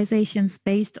organizations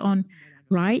based on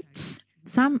rights.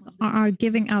 Some are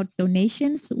giving out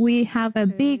donations. We have a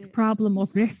big problem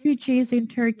of refugees in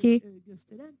Turkey.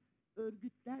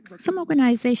 Some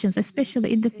organizations,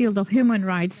 especially in the field of human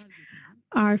rights,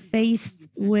 are faced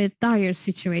with dire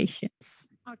situations.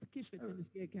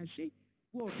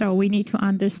 So we need to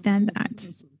understand that.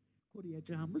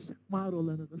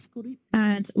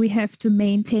 And we have to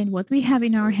maintain what we have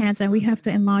in our hands, and we have to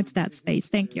enlarge that space.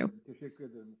 Thank you.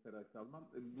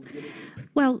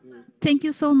 Well, thank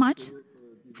you so much,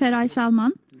 Feray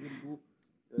Salman.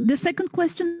 The second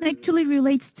question actually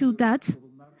relates to that.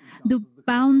 The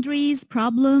boundaries,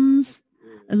 problems,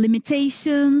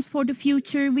 limitations for the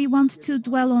future, we want to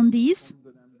dwell on these.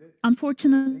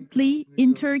 Unfortunately,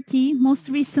 in Turkey, most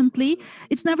recently,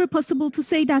 it's never possible to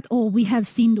say that, oh, we have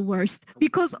seen the worst,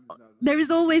 because there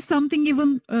is always something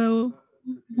even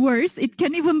worse. It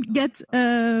can even get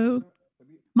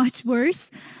much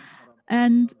worse.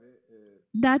 And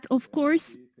that, of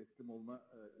course,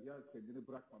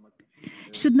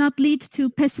 should not lead to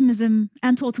pessimism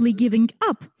and totally giving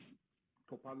up.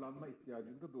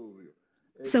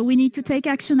 So we need to take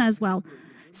action as well.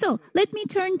 So let me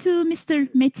turn to Mr.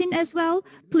 Metin as well.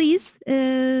 Please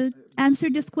answer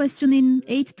this question in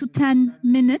 8 to 10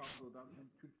 minutes.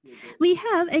 We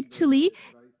have actually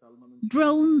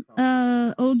drawn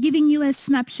or giving you a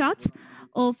snapshot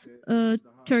of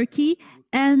Turkey,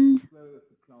 and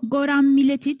Goran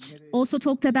Miletic also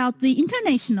talked about the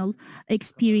international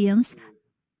experience,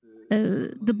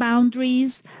 the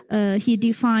boundaries he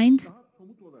defined.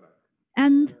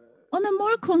 And on a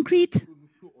more concrete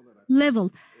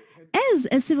level, as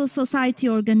a civil society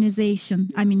organization,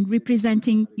 I mean,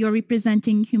 you're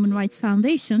representing Human Rights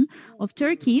Foundation of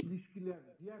Turkey,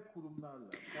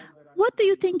 what do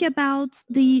you think about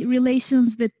the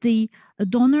relations with the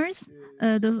donors,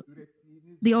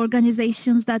 the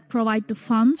organizations that provide the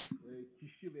funds,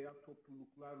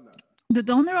 the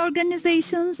donor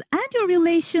organizations, and your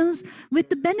relations with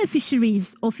the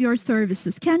beneficiaries of your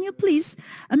services? Can you please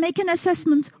make an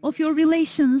assessment of your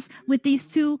relations with these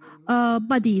two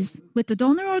bodies, with the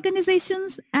donor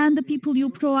organizations and the people you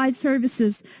provide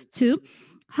services to?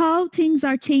 How things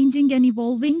are changing and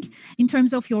evolving in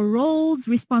terms of your roles,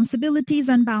 responsibilities,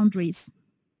 and boundaries?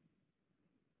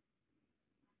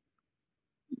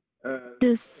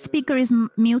 The speaker is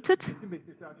muted.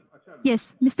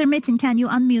 Yes, Mr. Metin, can you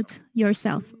unmute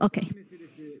yourself? Okay.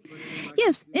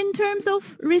 Yes, in terms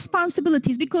of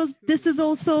responsibilities, because this is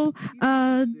also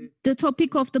the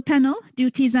topic of the panel,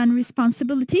 duties and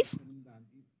responsibilities.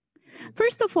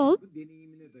 First of all,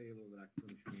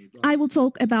 I will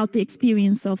talk about the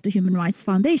experience of the Human Rights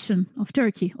Foundation of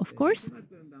Turkey, of course.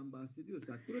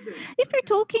 If we're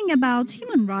talking about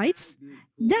human rights,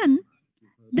 then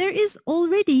there is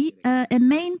already a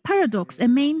main paradox, a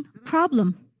main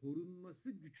problem.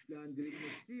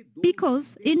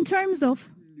 Because in terms of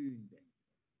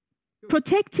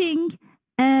protecting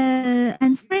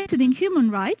and strengthening human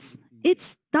rights,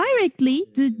 it's directly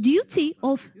the duty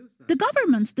of the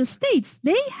governments, the states.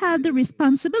 They have the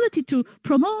responsibility to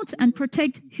promote and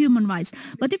protect human rights.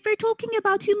 But if we're talking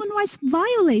about human rights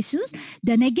violations,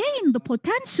 then again, the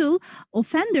potential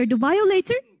offender, the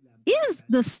violator, is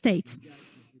the state,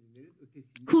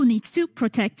 who needs to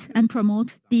protect and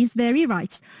promote these very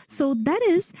rights. So that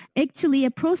is actually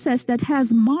a process that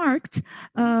has marked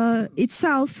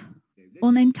itself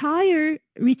on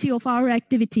entirety of our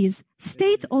activities.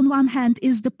 State, on one hand,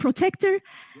 is the protector,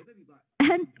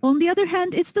 and on the other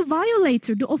hand, it's the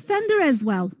violator, the offender as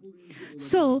well.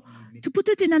 So, to put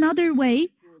it in another way,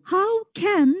 how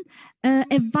can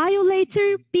a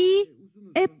violator be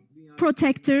a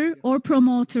protector or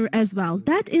promoter as well.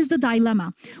 That is the dilemma.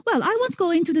 Well, I won't go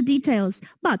into the details,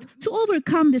 but to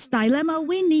overcome this dilemma,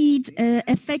 we need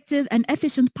effective and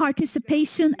efficient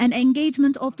participation and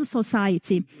engagement of the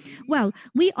society. Well,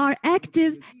 we are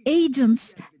active agents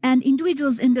and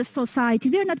individuals in this society.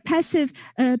 We are not passive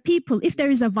people. If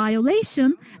there is a violation,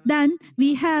 then we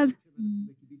have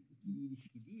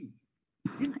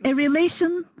a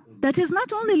relation that is not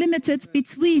only limited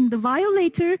between the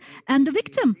violator and the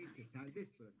victim.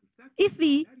 If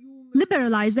we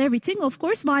liberalize everything, of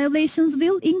course, violations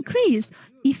will increase.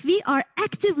 If we are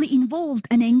actively involved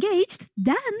and engaged,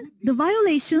 then the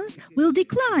violations will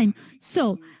decline. So,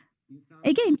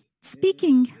 again,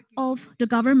 speaking of the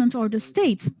government or the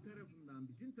state,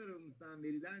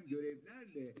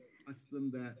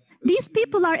 these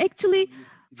people are actually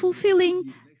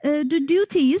fulfilling the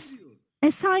duties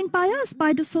assigned by us,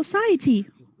 by the society.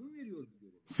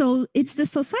 So it's the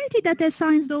society that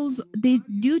assigns the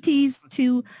duties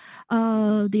to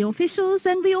the officials,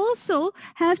 and we also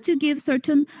have to give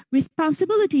certain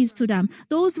responsibilities to them.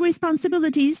 Those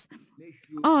responsibilities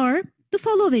are the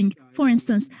following. For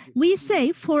instance, we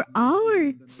say for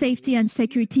our safety and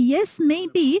security, yes,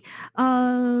 maybe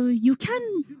you can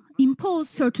impose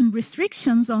certain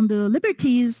restrictions on the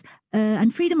liberties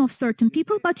and freedom of certain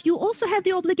people, but you also have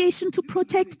the obligation to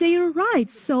protect their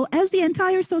rights. So as the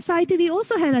entire society, we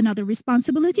also have another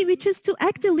responsibility, which is to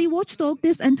actively watchdog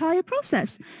this entire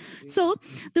process. So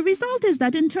the result is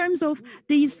that in terms of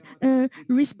these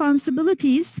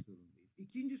responsibilities,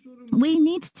 we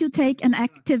need to take an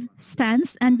active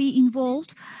stance and be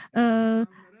involved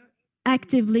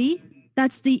actively.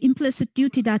 That's the implicit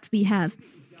duty that we have.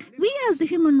 We as the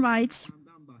human rights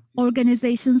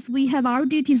organizations, we have our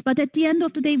duties, but at the end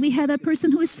of the day, we have a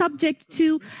person who is subject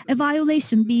to a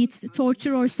violation, be it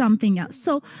torture or something else.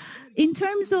 So in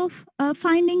terms of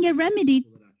finding a remedy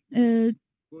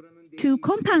to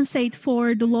compensate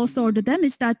for the loss or the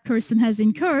damage that person has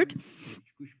incurred,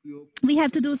 we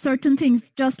have to do certain things,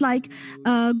 just like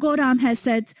Goran has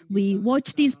said. We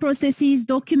watch these processes,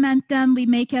 document them, we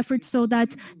make efforts so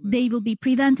that they will be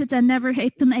prevented and never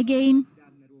happen again.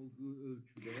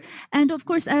 And of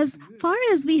course, as far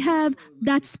as we have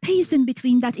that space in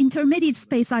between, that intermediate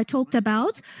space I talked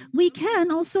about, we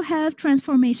can also have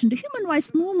transformation. The human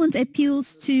rights movement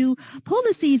appeals to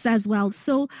policies as well.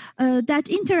 So that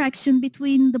interaction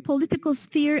between the political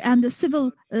sphere and the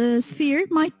civil sphere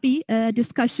might be a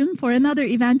discussion for another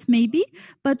event maybe,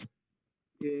 but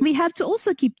we have to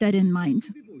also keep that in mind.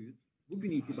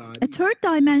 A third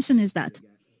dimension is that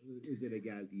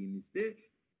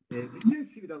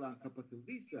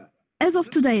as of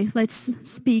today, let's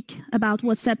speak about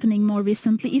what's happening more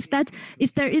recently.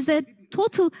 If there is a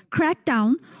total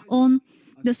crackdown on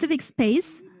the civic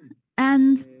space,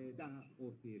 and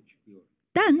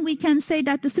then we can say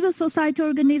that the civil society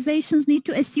organizations need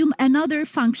to assume another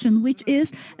function, which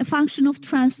is a function of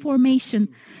transformation.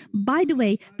 By the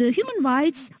way, the human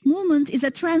rights movement is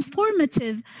a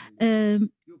transformative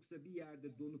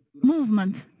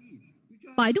movement.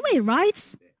 By the way,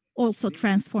 rights also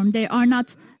transform. They are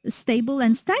not stable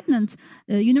and stagnant.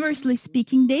 Universally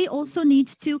speaking, they also need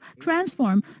to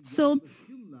transform. So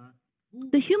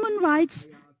the human rights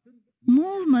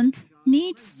movement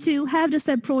needs to have this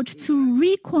approach to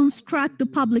reconstruct the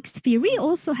public sphere. We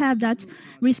also have that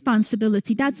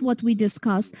responsibility. That's what we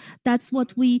discuss. That's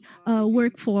what we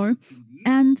work for.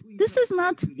 And this is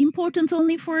not important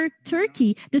only for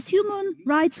Turkey. This human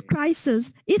rights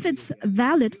crisis, if it's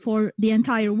valid for the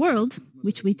entire world,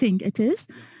 which we think it is,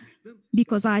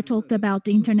 because I talked about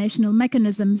the international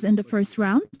mechanisms in the first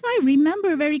round. I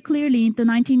remember very clearly in the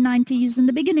 1990s and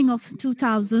the beginning of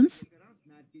 2000s,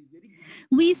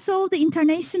 we saw the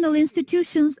international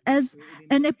institutions as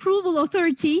an approval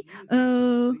authority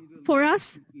for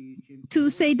us to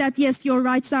say that, yes, your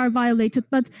rights are violated.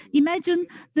 But imagine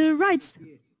the rights,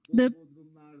 the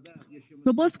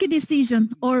Roboski decision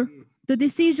or the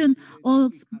decision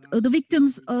of the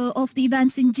victims of the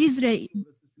events in Cizre.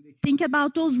 Think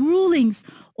about those rulings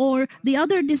or the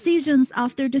other decisions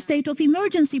after the state of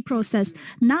emergency process.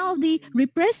 Now the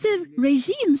repressive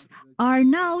regimes are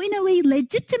now in a way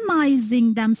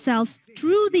legitimizing themselves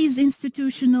through these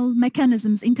institutional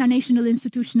mechanisms, international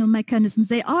institutional mechanisms.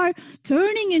 They are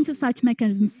turning into such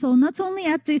mechanisms. So not only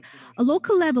at the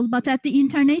local level, but at the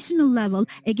international level,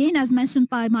 again, as mentioned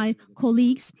by my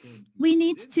colleagues, we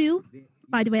need to,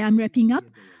 by the way, I'm wrapping up,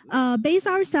 base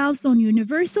ourselves on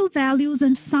universal values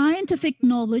and scientific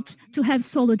knowledge to have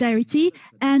solidarity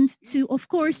and to, of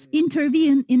course,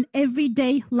 intervene in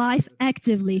everyday life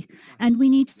actively. And we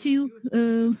need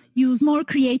to use more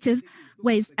creative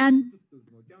ways. And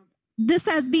this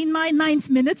has been my 9th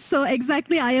minute, so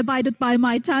exactly I abided by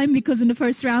my time because in the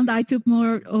first round I took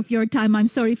more of your time. I'm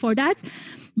sorry for that.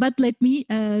 But let me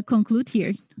conclude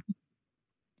here.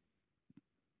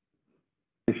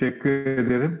 Teşekkür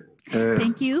ederim.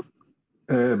 Thank you.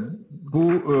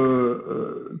 Bu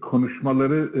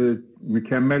konuşmaları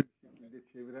mükemmel şekilde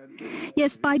çeviren...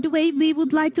 Yes, by the way, we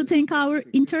would like to thank our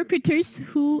interpreters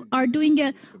who are doing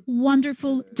a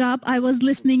wonderful job. I was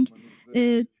listening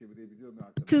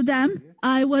to them.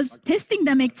 I was testing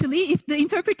them actually if the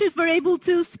interpreters were able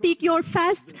to speak your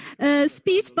fast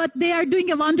speech, but they are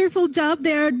doing a wonderful job.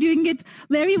 They are doing it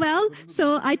very well.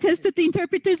 So I tested the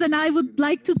interpreters and I would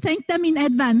like to thank them in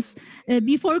advance.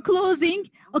 Before closing,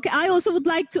 okay, I also would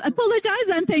like to apologize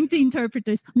and thank the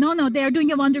interpreters. No, they are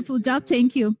doing a wonderful job.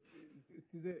 Thank you.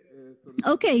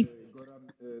 Okay,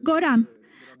 Goran,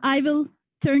 I will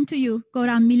turn to you,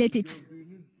 Goran Miletić.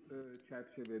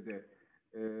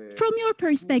 From your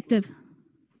perspective,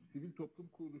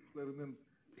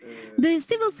 the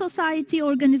civil society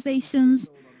organizations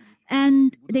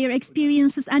and their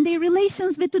experiences and their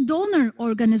relations with the donor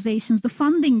organizations, the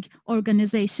funding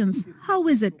organizations, how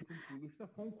is it?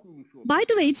 By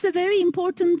the way, it's a very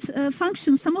important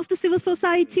function. Some of the civil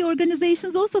society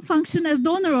organizations also function as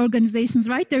donor organizations,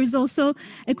 right? There is also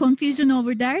a confusion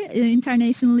over there,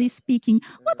 internationally speaking.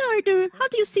 How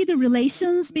do you see the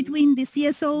relations between the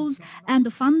CSOs and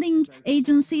the funding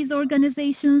agencies,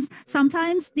 organizations?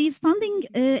 Sometimes these funding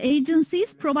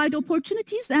agencies provide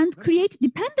opportunities and create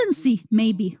dependency,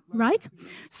 maybe, right?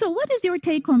 So what is your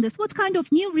take on this? What kind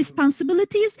of new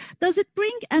responsibilities does it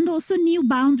bring, and also new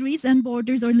boundaries and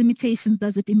borders or limitations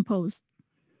does it impose?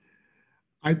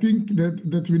 I think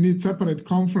that we need separate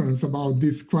conference about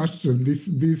this question.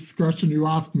 This question you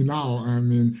asked me now. I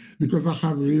mean, because I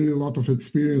have really a lot of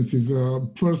experiences.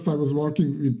 First, I was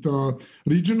working with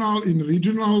regional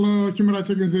human rights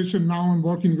organization. Now I'm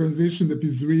working in an organization that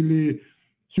is really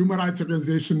human rights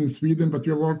organization in Sweden, but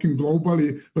we are working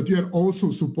globally. But we are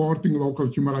also supporting local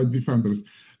human rights defenders.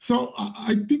 So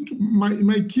I think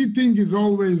my key thing is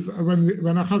always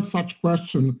when I have such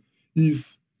question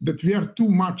is that we are too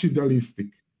much idealistic.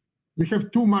 We have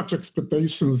too much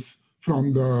expectations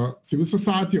from the civil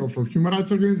society or from human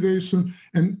rights organization,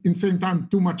 and in the same time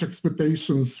too much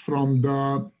expectations from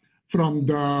the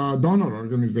donor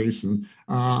organizations.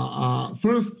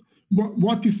 First,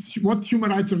 what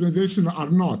human rights organizations are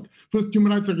not? First,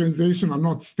 human rights organizations are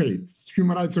not states.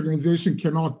 Human rights organizations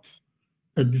cannot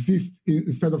exist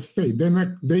instead of state.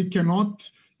 They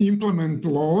cannot implement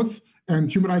laws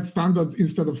and human rights standards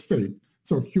instead of state.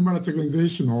 So human rights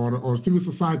organization or civil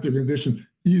society organization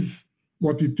is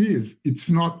what it is. It's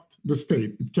not the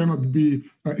state. It cannot be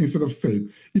instead of state.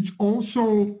 It's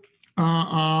also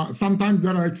sometimes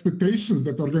there are expectations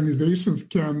that organizations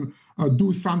can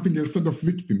do something instead of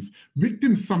victims.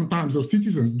 Victims sometimes or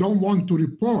citizens don't want to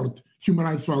report human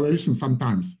rights violations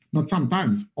sometimes. Not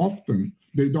sometimes, often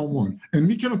they don't want. And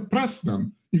we cannot press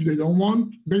them. If they don't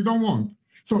want, they don't want.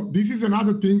 So this is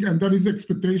another thing, and there is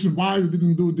expectation, why you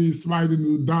didn't do this, why you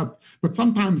didn't do that. But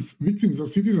sometimes victims or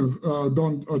citizens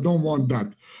don't want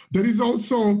that. There is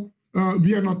also,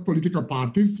 we are not political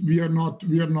parties. We are not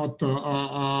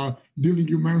dealing,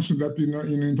 you mentioned that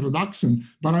in introduction,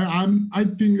 but I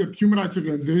think that human rights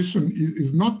organization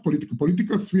is not political.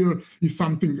 Political sphere is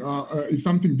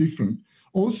something different.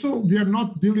 Also, we are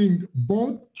not dealing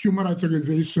both human rights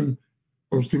organization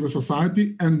or civil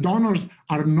society and donors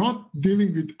are not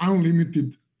dealing with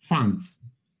unlimited funds.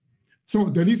 So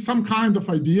there is some kind of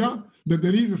idea that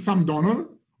there is some donor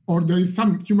or there is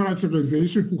some human rights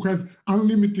organization who has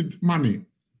unlimited money.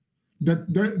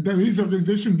 That there is an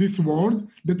organization in this world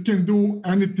that can do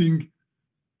anything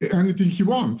he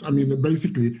wants. I mean,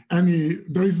 basically,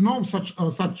 there is no such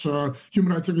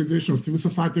human rights organization or civil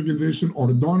society organization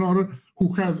or donor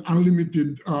who has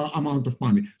unlimited amount of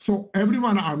money. So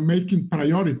everyone are making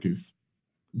priorities.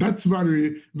 That's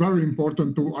very, very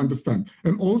important to understand.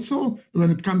 And also,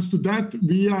 when it comes to that,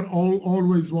 we are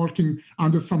always working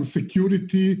under some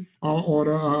security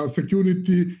or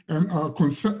security and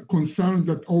concerns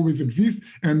that always exist.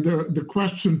 And the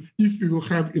question, if we will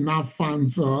have enough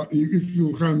funds, if we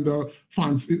will have the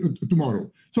funds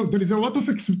tomorrow. So there is a lot of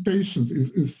expectations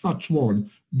in such world,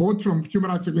 both from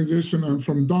human rights organization and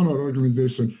from donor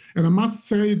organization. And I must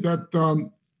say that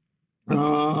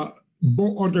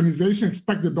both organizations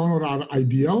expect the donors are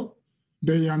ideal.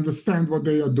 They understand what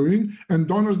they are doing, and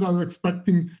donors are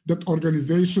expecting that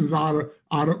organizations are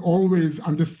always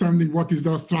understanding what is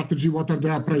their strategy, what are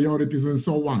their priorities, and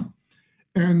so on.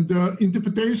 And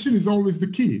interpretation is always the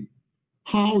key.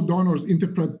 How donors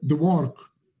interpret the work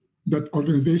that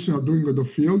organizations are doing in the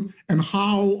field and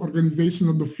how organizations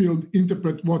in the field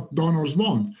interpret what donors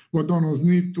want, what donors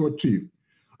need to achieve.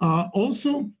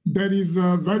 Also, there is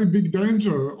a very big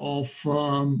danger of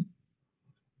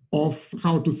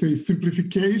how to say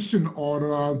simplification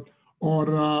or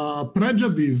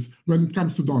prejudice when it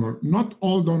comes to donor. Not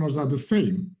all donors are the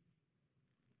same.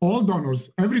 All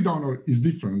donors, every donor is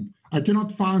different. I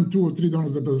cannot find 2 or 3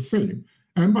 donors that are the same.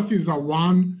 Embassies are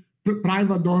one,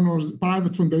 private donors,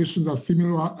 private foundations are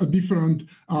similar, different.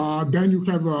 Then you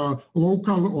have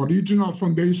local or regional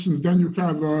foundations. Then you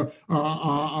have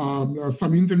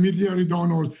some intermediary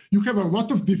donors. You have a lot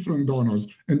of different donors,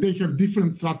 and they have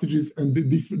different strategies and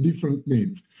different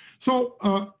needs. So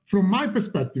from my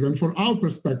perspective and from our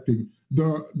perspective,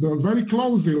 the very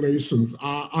close relations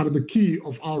are the key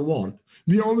of our work.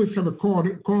 We always have a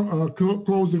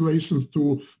close relations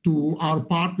to our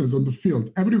partners on the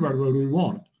field, everywhere where we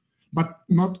work, but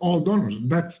not all donors.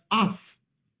 That's us.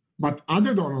 But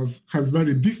other donors have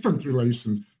very distant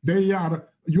relations.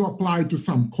 You apply to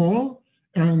some call,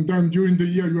 and then during the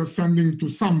year you are sending to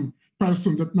some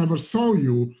person that never saw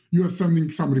you, you are sending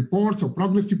some reports or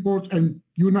progress reports, and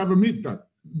you never meet that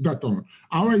donor.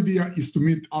 Our idea is to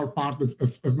meet our partners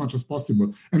as much as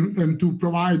possible and to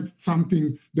provide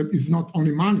something that is not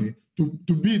only money,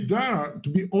 to be there, to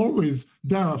be always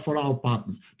there for our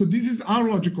partners. So this is our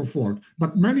logic of work.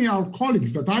 But many of our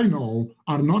colleagues that I know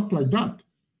are not like that.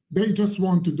 They just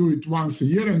want to do it once a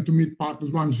year and to meet partners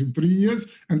once in 3 years,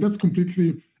 and that's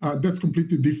completely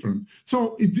different.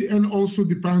 So and also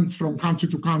depends from country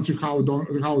to country how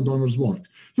donors work.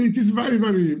 So it is very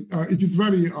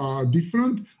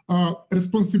different.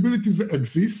 Responsibilities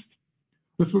exist.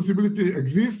 Responsibility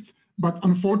exists, but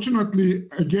unfortunately,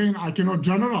 again, I cannot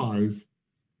generalize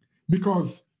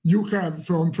because you have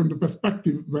from the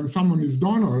perspective when someone is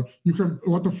donor, you have a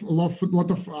lot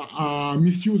of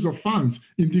misuse of funds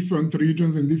in different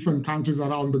regions in different countries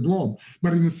around the globe.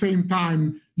 But in the same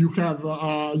time, you have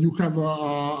a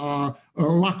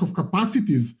lack of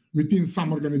capacities within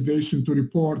some organization to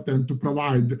report and to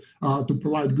provide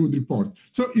good report.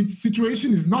 So its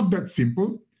situation is not that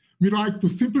simple. We like to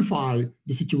simplify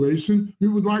the situation. We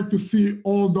would like to see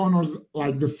all donors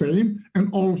like the same and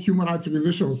all human rights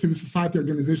organizations or civil society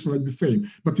organizations like the same.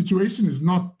 But the situation is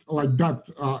not like that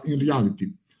in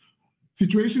reality.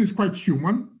 Situation is quite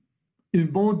human. In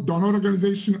both donor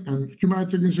organization and human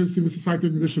rights organization, civil society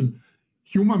organization,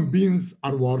 human beings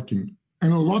are working,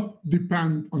 and a lot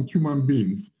depend on human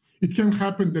beings. It can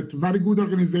happen that very good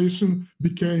organization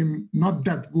became not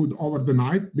that good over the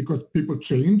night because people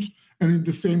change, and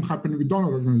the same happened with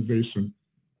donor organization.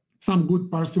 Some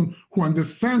good person who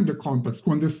understand the context,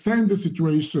 who understand the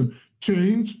situation,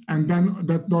 change, and then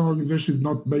that donor organization is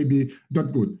not maybe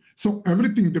that good. So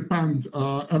everything depends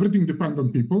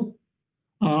on people.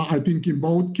 I think in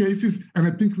both cases, and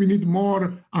I think we need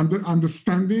more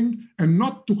understanding and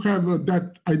not to have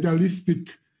that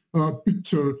idealistic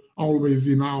picture always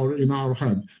in our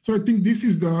head. So I think this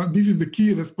is the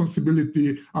key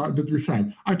responsibility that we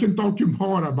have. I can talk you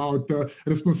more about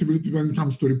responsibility when it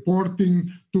comes to reporting,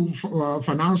 to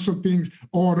financial things,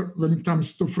 or when it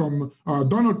comes to from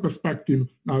donor perspective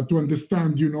to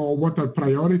understand, what are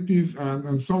priorities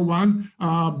and so on.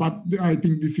 But I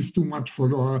think this is too much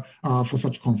for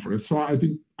such conference. So I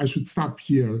think I should stop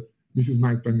here. This is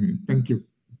my 10 minutes. Thank you.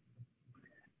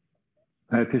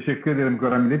 Teşekkür ederim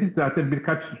Goran Miletić. Zaten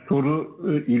birkaç soru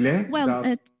ile...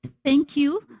 Thank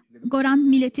you, Goran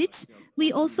Miletić.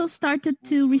 We also started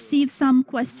to receive some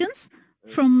questions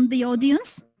from the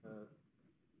audience.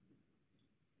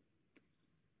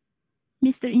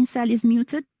 Mr. İnsel is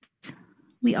muted.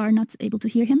 We are not able to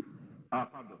hear him.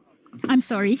 I'm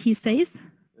sorry, he says.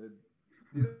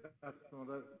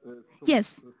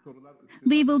 Yes,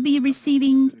 we will be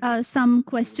receiving some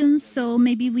questions, so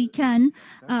maybe we can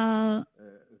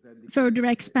further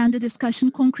expand the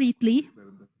discussion concretely.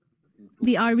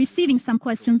 We are receiving some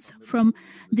questions from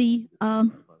the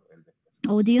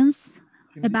audience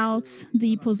about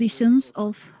the positions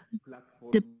of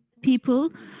the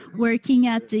people working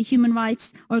at the human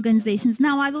rights organizations.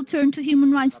 Now I will turn to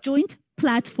Human Rights Joint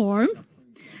Platform.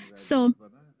 So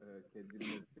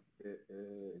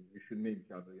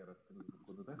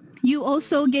you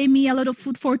also gave me a lot of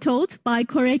food for thought by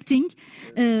correcting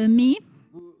me.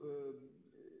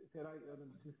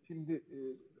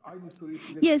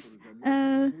 Yes,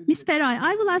 Ms. Feray,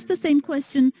 I will ask the same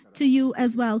question to you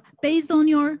as well, based on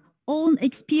your own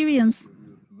experience,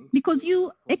 because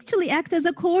you actually act as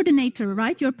a coordinator,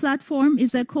 right? Your platform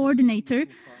is a coordinator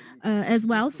as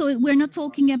well. So we're not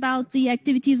talking about the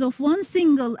activities of one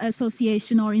single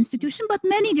association or institution, but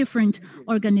many different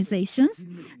organizations,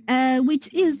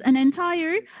 which is an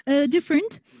entire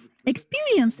different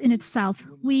experience in itself.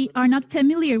 We are not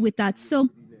familiar with that. So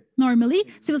normally,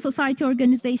 civil society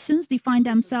organizations define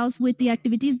themselves with the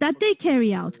activities that they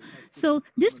carry out. So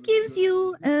this gives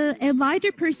you a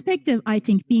wider perspective, I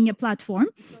think, being a platform.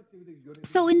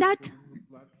 So in that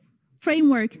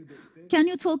framework, can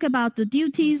you talk about the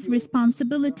duties,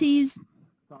 responsibilities,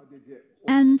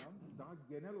 and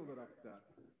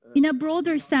in a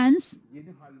broader sense,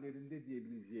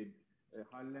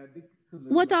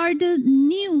 what are the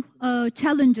new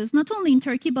challenges, not only in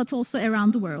Turkey, but also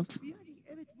around the world?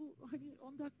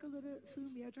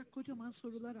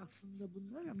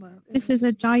 This is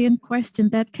a giant question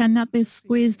that cannot be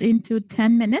squeezed into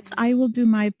 10 minutes. I will do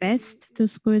my best to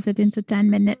squeeze it into 10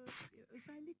 minutes.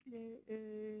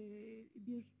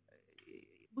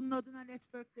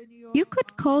 You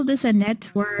could call this a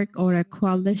network or a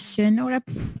coalition or a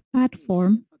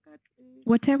platform,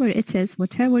 whatever it is,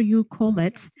 whatever you call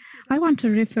it. I want to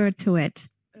refer to it.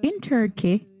 In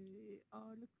Turkey,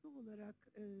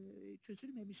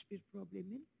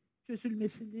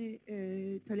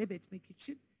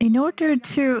 in order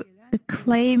to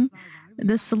claim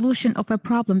the solution of a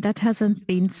problem that hasn't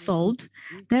been solved,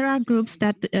 there are groups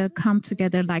that come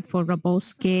together, like for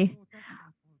Roboski,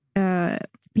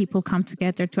 people come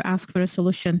together to ask for a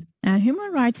solution. And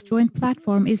Human Rights Joint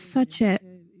Platform is such an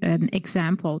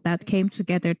example that came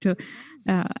together to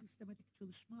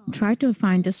try to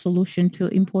find a solution to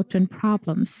important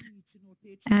problems.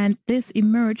 And this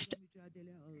emerged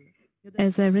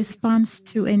as a response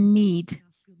to a need,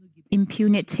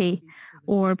 impunity,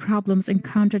 or problems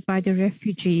encountered by the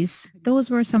refugees. Those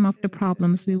were some of the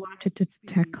problems we wanted to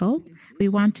tackle. We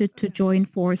wanted to join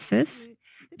forces.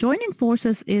 Joining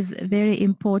forces is very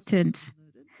important.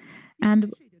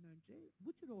 And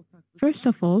first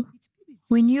of all,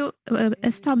 when you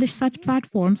establish such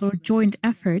platforms or joint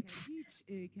efforts,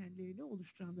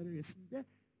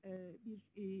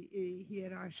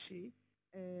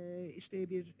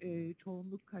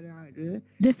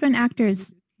 different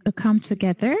actors come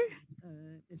together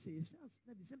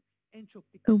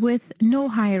with no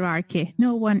hierarchy.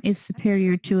 No one is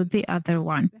superior to the other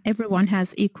one. Everyone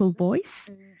has equal voice,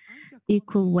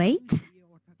 equal weight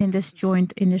in this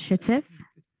joint initiative.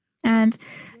 And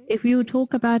if you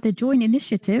talk about a joint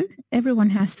initiative, everyone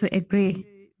has to agree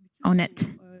on it.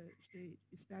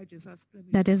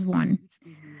 That is one.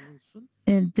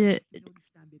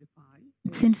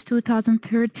 Since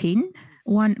 2013,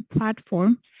 one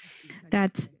platform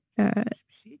that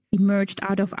emerged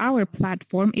out of our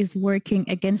platform is working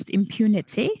against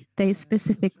impunity. They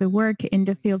specifically work in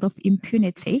the field of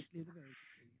impunity.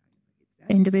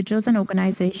 Individuals and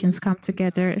organizations come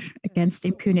together against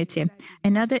impunity.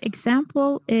 Another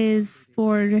example is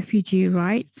for refugee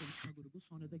rights.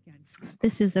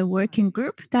 This is a working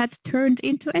group that turned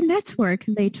into a network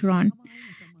later on.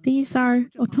 These are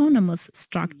autonomous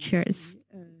structures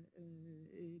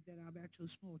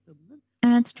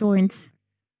and joint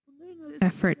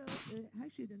efforts.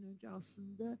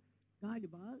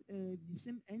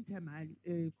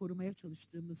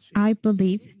 I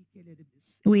believe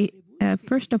we,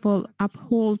 first of all,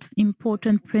 uphold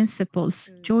important principles,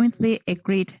 jointly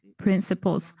agreed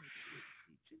principles.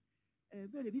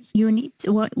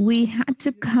 We had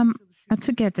to come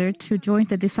together to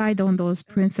jointly decide on those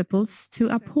principles to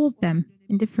uphold them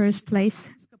in the first place.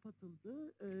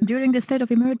 During the state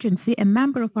of emergency, a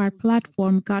member of our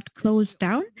platform got closed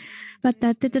down, but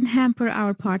that didn't hamper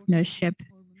our partnership.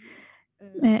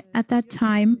 At that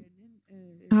time,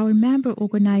 our member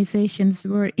organizations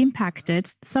were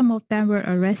impacted. Some of them were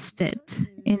arrested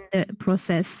in the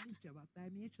process.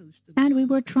 And we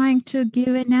were trying to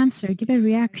give an answer, give a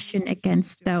reaction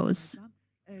against those.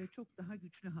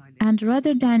 And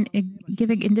rather than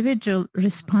giving individual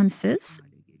responses,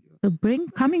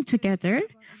 coming together,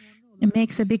 it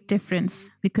makes a big difference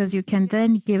because you can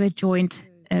then give a joint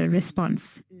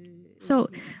response. So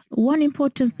one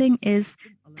important thing is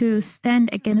to stand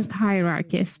against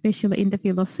hierarchy, especially in the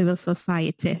field of civil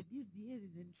society.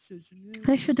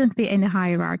 There shouldn't be any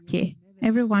hierarchy.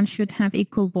 Everyone should have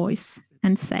equal voice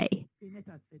and say.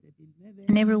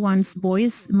 And everyone's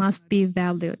voice must be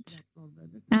valued.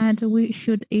 And we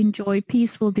should enjoy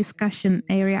peaceful discussion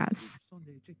areas.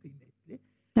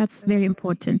 That's very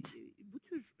important.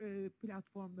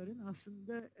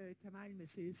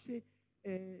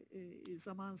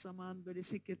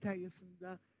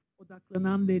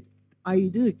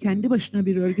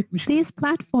 These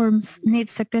platforms need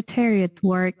secretariat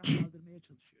work,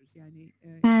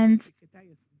 and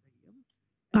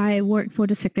I work for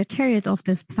the secretariat of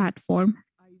this platform.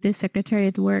 The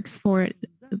secretariat works for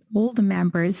all the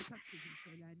members.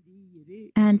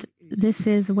 And this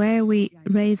is where we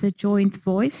raise a joint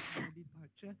voice,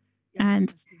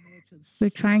 and we're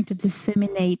trying to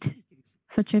disseminate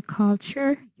such a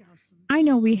culture. I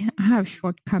know we have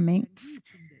shortcomings,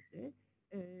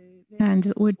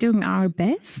 and we're doing our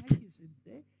best.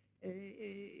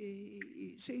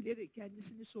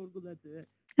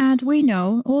 And we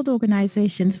know all the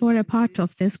organizations who are a part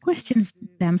of this questions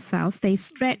themselves. They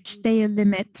stretch their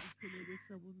limits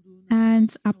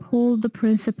and uphold the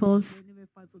principles,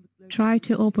 try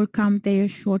to overcome their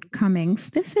shortcomings.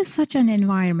 This is such an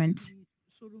environment.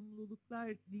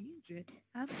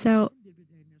 So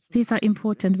these are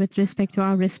important with respect to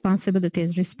our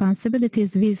responsibilities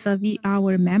vis-a-vis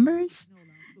our members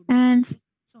and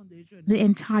the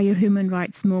entire human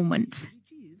rights movement.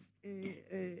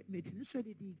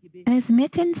 As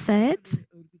Metin said,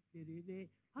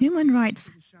 human rights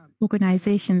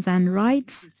organizations and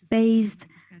rights-based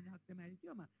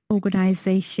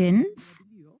organizations,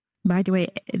 by the way,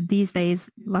 these days,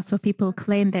 lots of people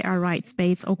claim they are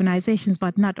rights-based organizations,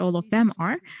 but not all of them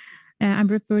are. I'm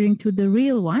referring to the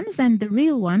real ones, and the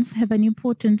real ones have an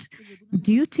important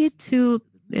duty to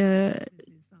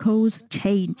cause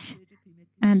change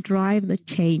and drive the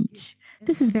change.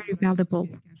 This is very valuable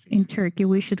in Turkey.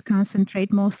 We should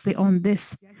concentrate mostly on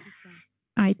this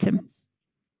item.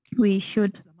 We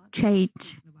should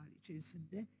change.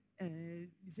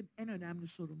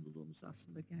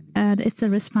 And it's a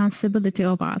responsibility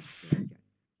of us.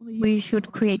 We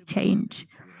should create change.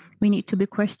 We need to be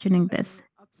questioning this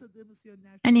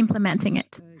and implementing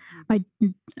it. I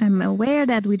am aware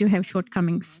that we do have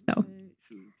shortcomings, though.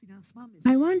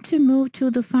 I want to move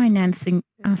to the financing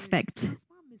aspect.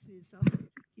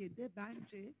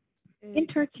 In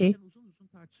Turkey,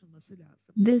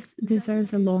 this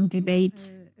deserves a long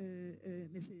debate.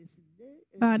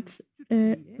 But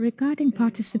regarding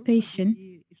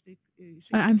participation,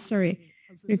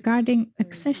 regarding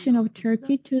accession of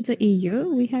Turkey to the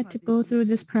EU, we had to go through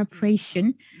this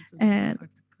preparation. And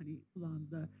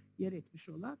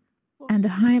the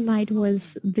highlight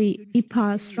was the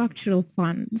IPA structural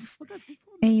funds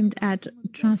aimed at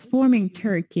transforming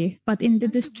Turkey. But in the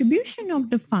distribution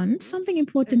of the funds, something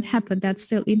important happened that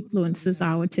still influences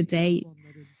our today.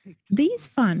 These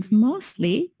funds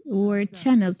mostly were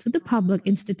channeled to the public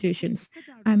institutions.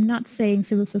 I'm not saying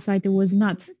civil society was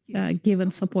not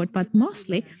given support, but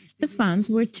mostly the funds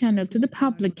were channeled to the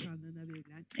public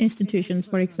institutions.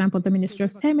 For example, the Ministry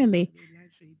of Family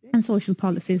and Social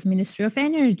Policies, Ministry of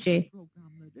Energy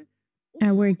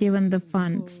were given the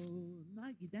funds.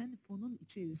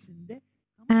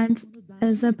 And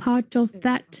as a part of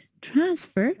that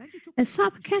transfer, a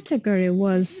subcategory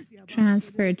was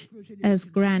transferred as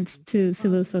grants to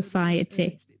civil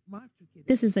society.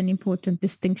 This is an important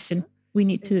distinction. We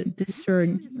need to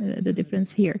discern the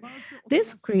difference here.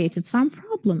 This created some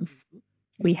problems.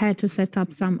 We had to set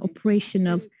up some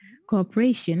operational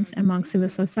cooperations among civil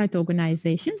society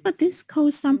organizations, but this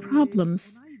caused some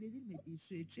problems.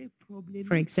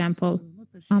 For example,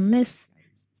 unless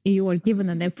you are given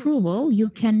an approval, you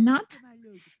cannot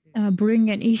bring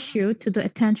an issue to the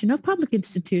attention of public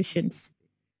institutions.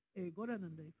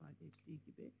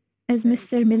 As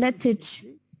Mr. Miletić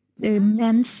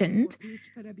mentioned,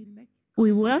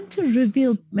 we want to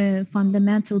reveal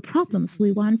fundamental problems.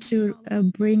 We want to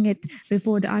bring it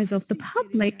before the eyes of the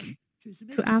public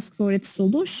to ask for its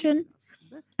solution.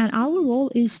 And our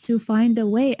role is to find a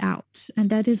way out. And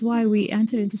that is why we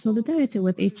enter into solidarity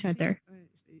with each other.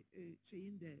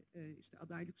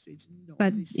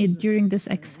 But during this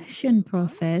accession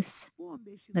process,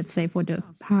 let's say for the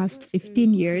past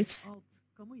 15 years,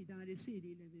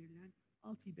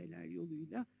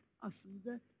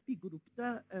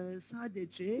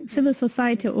 civil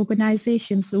society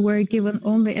organizations were given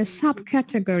only a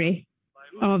subcategory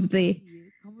of the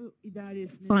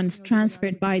funds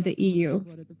transferred by the EU.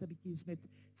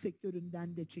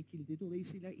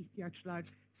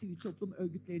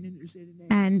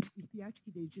 And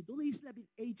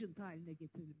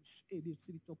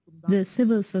the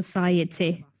civil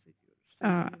society,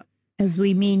 as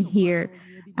we mean here,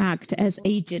 act as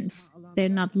agents. They're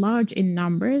not large in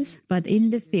numbers, but in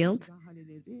the field,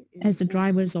 as the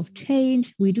drivers of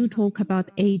change, we do talk about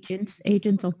agents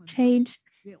of change,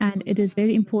 and it is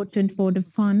very important for the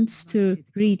funds to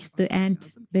reach the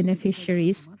end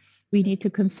beneficiaries. We need to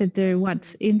consider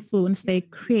what influence they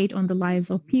create on the lives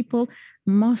of people.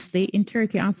 Mostly in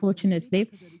Turkey,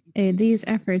 unfortunately, these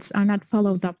efforts are not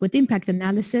followed up with impact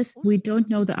analysis. We don't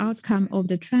know the outcome of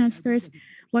the transfers.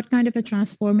 what kind of a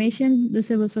transformation the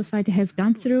civil society has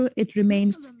gone through, it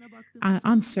remains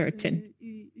uncertain.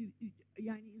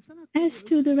 As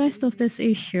to the rest of this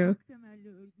issue,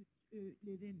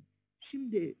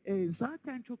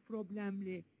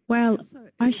 well,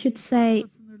 I should say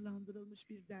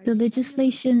the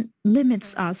legislation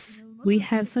limits us. We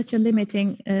have such a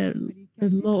limiting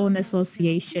law on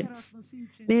associations,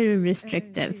 very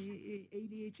restrictive.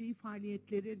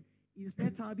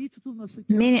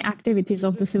 Many activities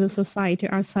of the civil society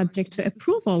are subject to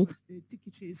approval.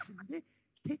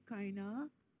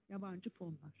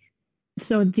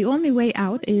 So the only way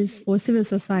out is for civil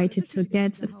society to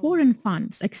get foreign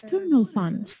funds, external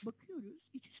funds.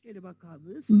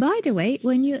 By the way,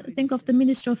 when you think of the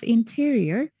Ministry of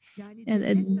Interior,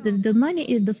 the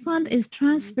money, the fund is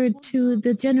transferred to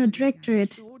the General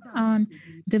Directorate on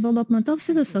Development of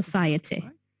Civil Society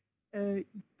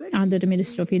under the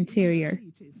Ministry of Interior.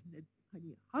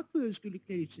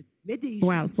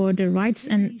 Well, for the rights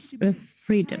and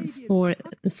freedoms, for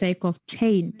the sake of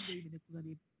change.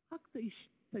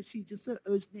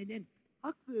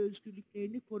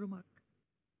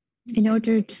 In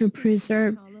order to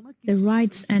preserve the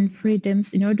rights and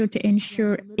freedoms, in order to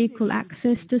ensure equal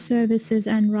access to services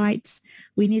and rights,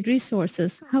 we need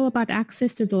resources. How about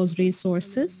access to those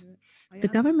resources? The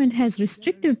government has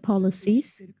restrictive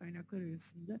policies,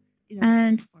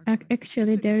 and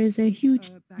actually there is a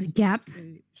huge gap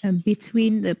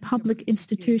between the public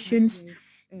institutions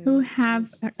who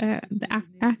have the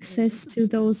access to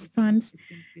those funds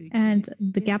and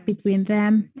the gap between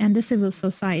them and the civil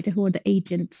society who are the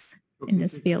agents in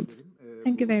this field.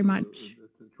 Thank you very much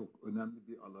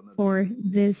for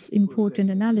this important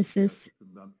analysis.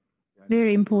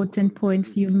 Very important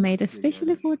points you've made,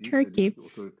 especially for Turkey,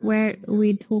 where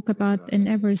we talk about an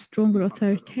ever stronger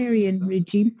authoritarian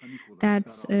regime that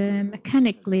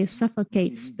mechanically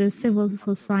suffocates the civil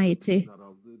society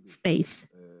space.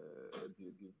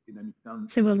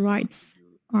 Civil rights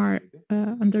are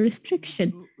under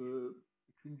restriction.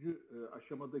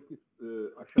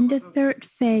 In the third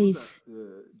phase,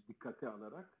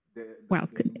 well,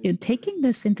 taking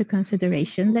this into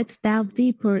consideration, let's delve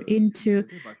deeper into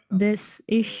this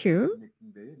issue.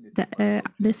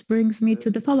 This brings me to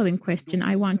the following question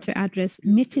I want to address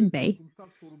Metin Bey.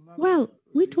 Well,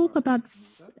 we talk about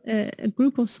a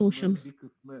group of social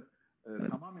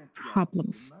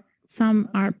problems. Some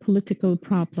are political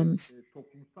problems.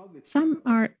 Some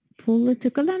are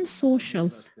political and social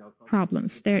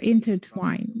problems. They're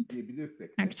intertwined,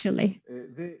 actually.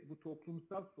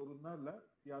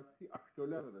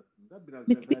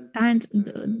 And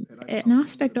an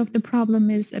aspect of the problem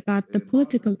is about the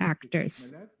political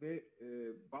actors.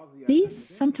 These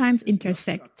sometimes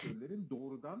intersect.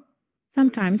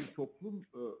 Sometimes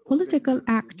political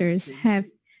actors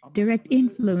have direct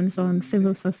influence on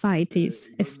civil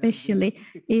societies, especially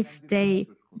if they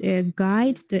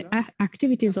guide the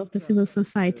activities of the civil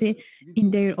society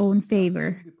in their own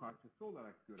favor.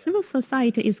 Civil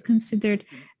society is considered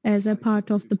as a part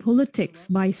of the politics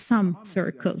by some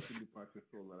circles.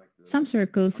 Some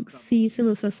circles see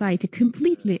civil society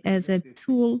completely as a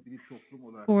tool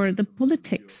for the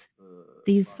politics.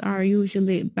 These are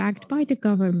usually backed by the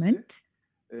government.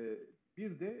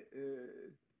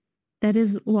 That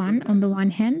is one, on the one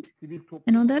hand.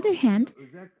 And on the other hand,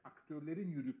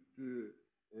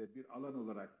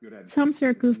 some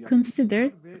circles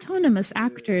consider autonomous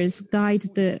actors guide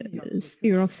the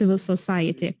sphere of civil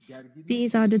society.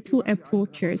 These are the two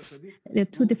approaches, the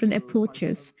two different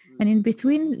approaches. And in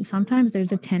between, sometimes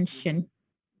there's a tension.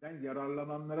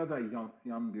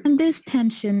 And this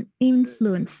tension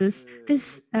influences,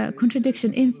 this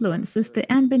contradiction influences the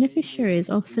end beneficiaries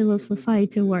of civil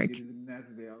society work.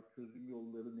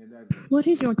 What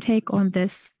is your take on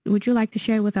this? Would you like to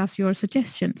share with us your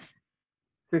suggestions?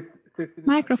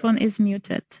 Microphone is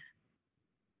muted.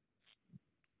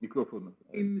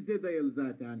 Elimize dayalı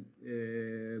zaten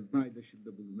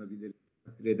paylaşımda bulunabilir.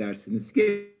 Edersiniz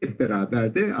ki hep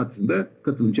beraber de aslında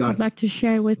katılımcı. I'd like to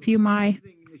share with you my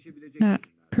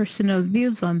personal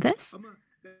views on this.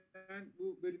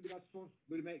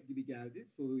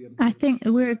 I think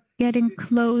we're getting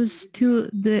close to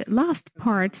the last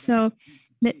part, so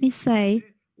let me say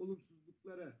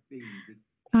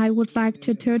I would like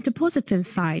to turn to positive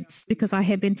sides because I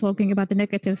have been talking about the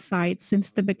negative sides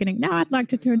since the beginning. Now I'd like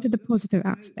to turn to the positive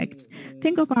aspects.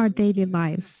 Think of our daily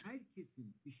lives.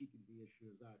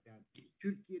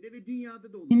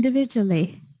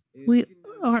 Individually, we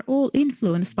are all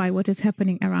influenced by what is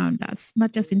happening around us,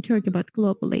 not just in Turkey, but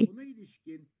globally.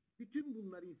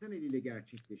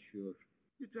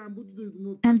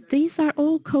 And these are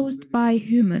all caused by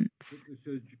humans.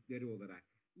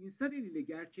 insan eliyle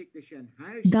gerçekleşen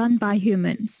her done by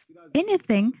humans.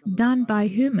 Anything done by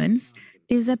humans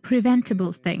is a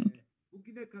preventable thing.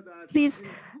 bugüne kadar Please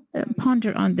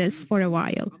ponder on this for a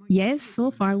while. Yes,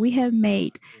 so far we have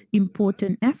made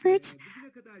important efforts,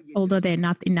 although they're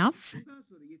not enough.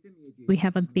 We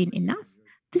haven't been enough.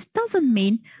 This doesn't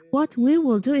mean what we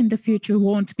will do in the future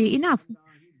won't be enough.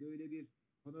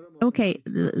 Okay,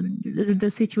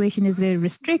 the situation is very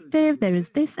restrictive, there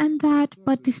is this and that,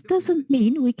 but this doesn't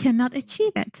mean we cannot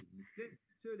achieve it.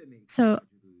 So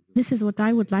this is what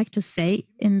I would like to say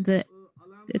in the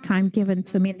time given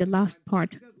to me in the last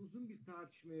part.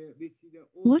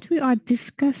 What we are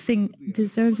discussing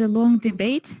deserves a long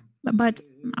debate, but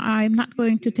I'm not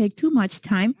going to take too much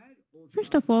time.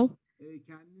 First of all,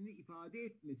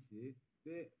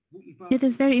 it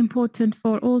is very important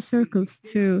for all circles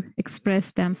to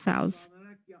express themselves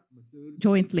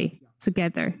jointly,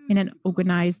 together, in an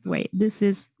organized way. This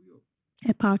is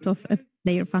a part of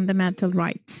their fundamental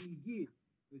rights.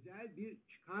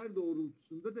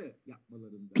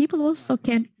 People also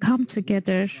can come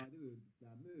together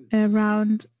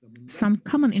around some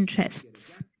common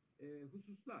interests.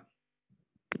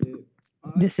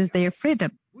 This is their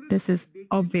freedom. This is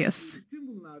obvious.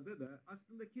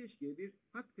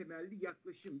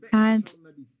 And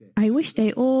I wish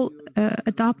they all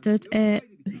adopted a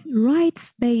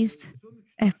rights-based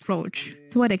approach.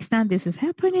 To what extent this is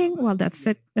happening, well, that's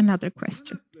another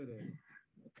question.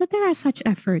 So there are such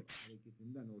efforts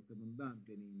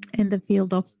in the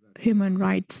field of human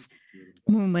rights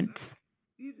movements.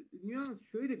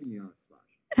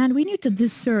 And we need to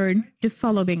discern the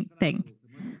following thing.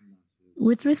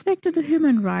 With respect to the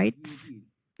human rights,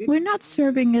 we're not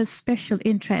serving a special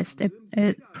interest,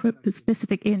 a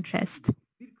specific interest.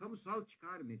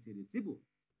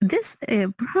 This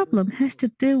problem has to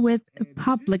do with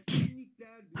public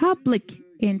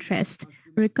interest,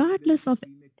 regardless of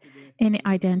any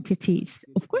identities.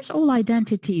 Of course, all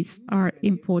identities are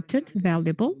important,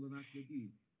 valuable,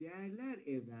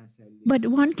 but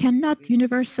one cannot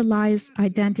universalize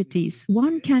identities.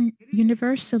 One can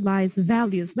universalize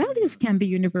values. Values can be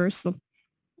universal.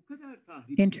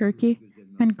 In Turkey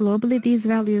and globally, these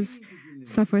values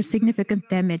suffer significant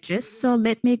damages. So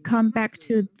let me come back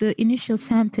to the initial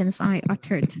sentence I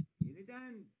uttered.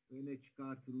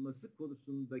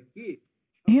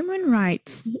 Human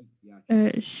rights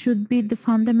should be the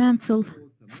fundamental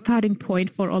starting point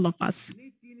for all of us.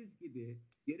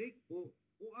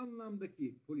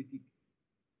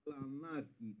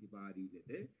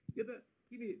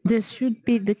 This should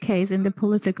be the case in the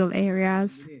political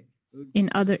areas, in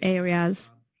other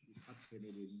areas.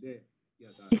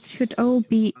 It should all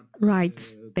be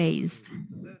rights-based.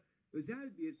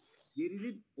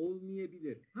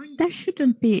 There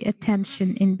shouldn't be a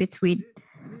tension in between.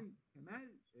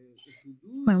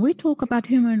 When we talk about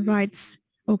human rights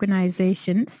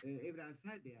organizations,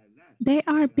 they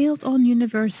are built on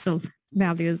universal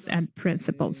values and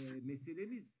principles.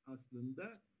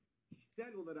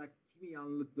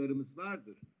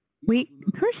 We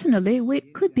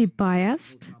could be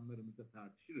biased.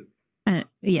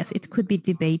 Yes, it could be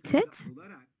debated.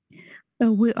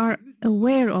 We are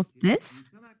aware of this.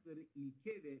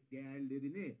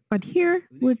 But here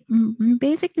we're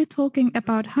basically talking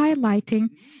about highlighting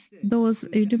those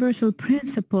universal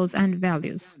principles and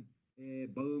values.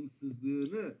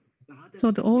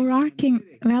 So the overarching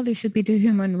value should be the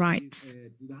human rights.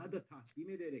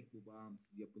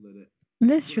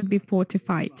 This should be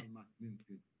fortified.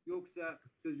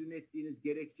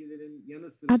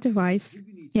 Otherwise,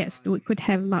 yes, we could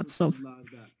have lots of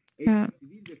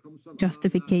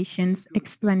justifications,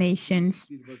 explanations.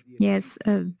 Yes,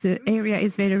 the area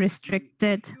is very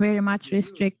restricted, very much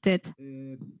restricted.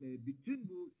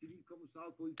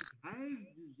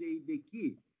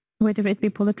 Whether it be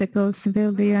political,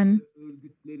 civilian,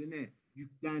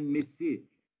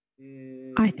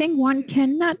 I think one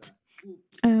cannot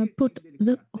put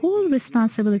the whole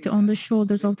responsibility on the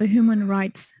shoulders of the human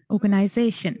rights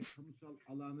organizations.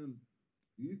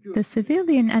 The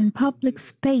civilian and public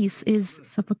space is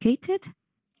suffocated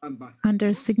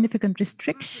under significant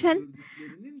restriction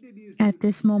at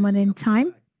this moment in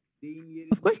time.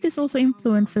 Of course, this also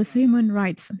influences human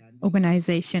rights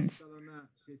organizations.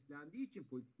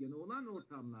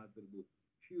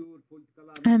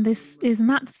 And this is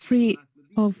not free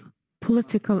of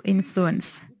political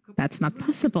influence. That's not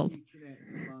possible.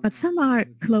 But some are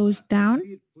closed down,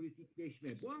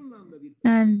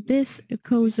 and this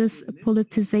causes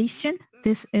politicization.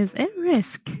 This is a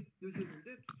risk,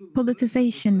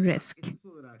 politicization risk.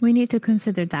 We need to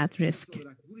consider that risk.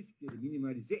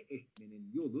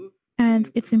 And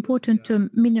it's important to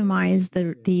minimize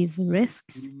these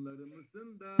risks.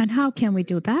 And how can we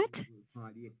do that?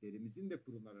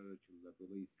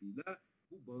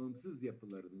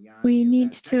 We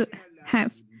need to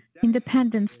have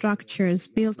independent structures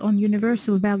built on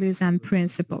universal values and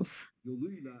principles.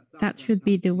 That should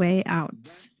be the way out.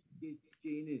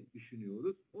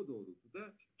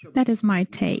 That is my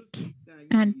take,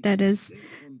 and that is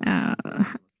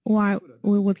why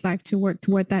we would like to work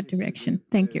toward that direction.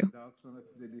 Thank you.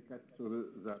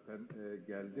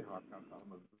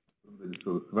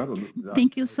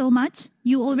 Thank you so much.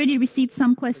 You already received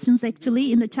some questions actually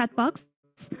in the chat box.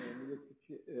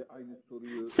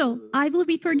 So I will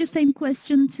refer the same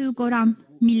question to Goran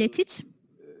Miletić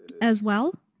as well.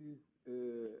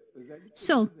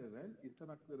 So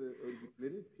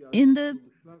in the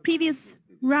previous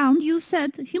round, you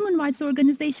said human rights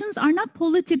organizations are not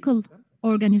political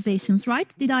organizations, right?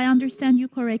 Did I understand you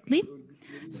correctly?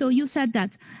 So you said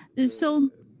that. So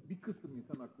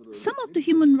some of the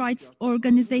human rights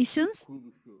organizations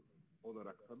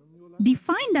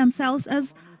define themselves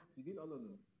as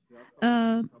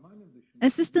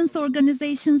assistance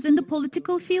organizations in the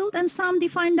political field, and some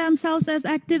define themselves as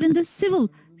active in the civil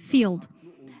field.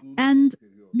 And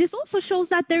this also shows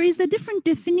that there is a different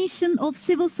definition of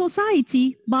civil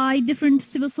society by different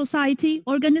civil society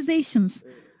organizations.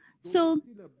 So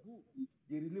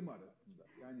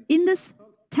in this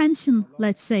tension,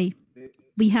 let's say,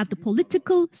 we have the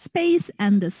political space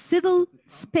and the civil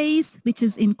space, which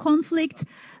is in conflict,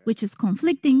 which is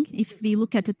conflicting, if we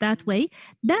look at it that way.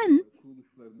 Then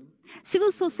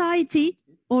civil society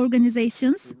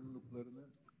organizations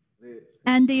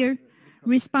and their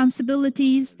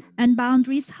responsibilities and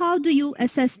boundaries, how do you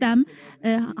assess them?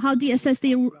 How do you assess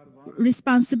their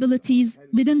responsibilities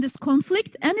within this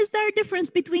conflict? And is there a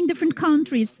difference between different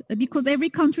countries? Because every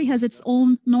country has its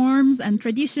own norms and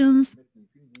traditions.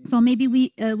 So maybe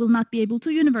we will not be able to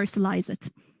universalize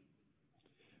it.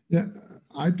 Yeah,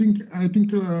 I think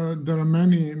there are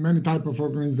many type of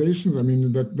organizations, I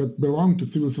mean, that belong to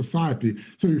civil society.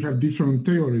 So you have different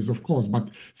theories, of course,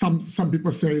 but some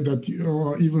people say that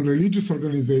even religious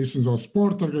organizations or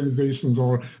sport organizations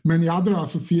or many other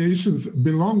associations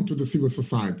belong to the civil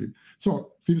society.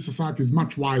 So civil society is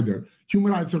much wider.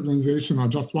 Human rights organizations are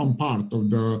just one part of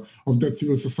that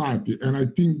civil society, and I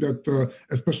think that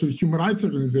especially human rights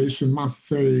organization must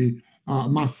stay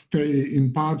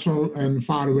impartial and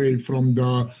far away from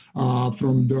the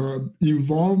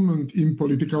involvement in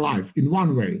political life in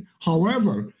one way.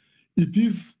 However, it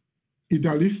is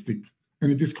idealistic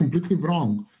and it is completely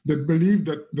wrong that believe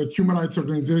that human rights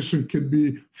organization can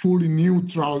be fully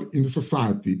neutral in the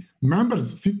society.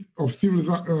 Members of civil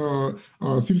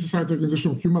society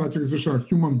organization, human rights organization are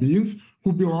human beings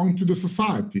who belong to the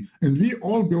society, and we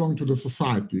all belong to the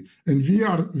society, and we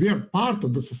are part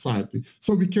of the society.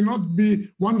 So we cannot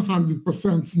be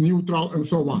 100% neutral and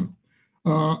so on.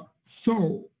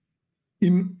 So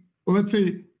in, let's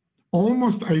say,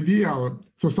 almost ideal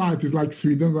societies like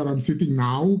Sweden, where I'm sitting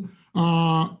now,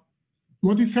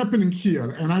 what is happening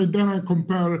here? And then I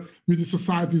compare with the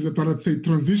societies that are, let's say,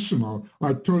 transitional,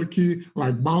 like Turkey,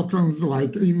 like Balkans,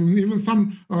 like even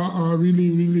some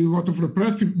really a lot of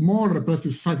more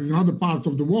repressive societies in other parts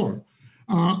of the world.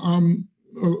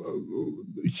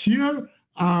 Here,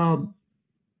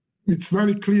 it's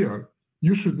very clear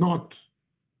you should not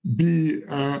be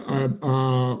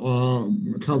how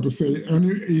to say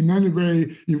in any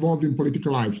way involved in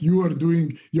political life. You are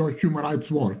doing your human rights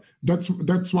work. That's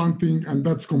one thing, and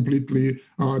that's completely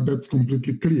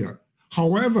clear.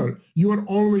 However, you are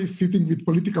always sitting with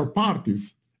political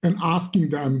parties and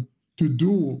asking them to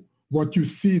do what you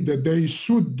see that they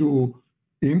should do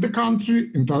in the country,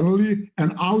 internally,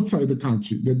 and outside the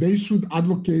country, that they should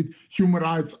advocate human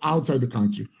rights outside the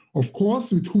country. Of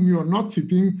course, with whom you are not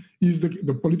sitting is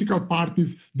the political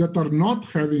parties that are not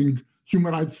having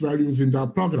human rights values in their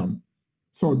program.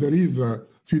 So there is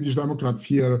Swedish Democrats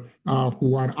here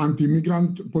who are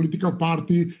anti-immigrant political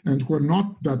party and who are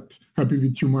not that happy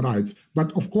with human rights.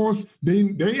 But of course,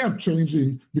 they are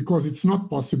changing because it's not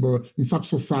possible in such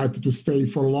society to stay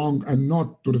for long and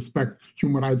not to respect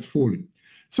human rights fully.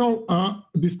 So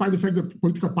despite the fact that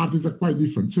political parties are quite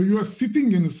different. So you are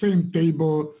sitting in the same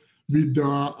table with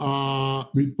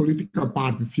political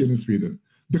parties here in Sweden.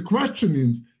 The question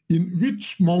is, in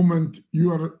which moment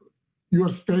you are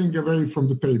staying away from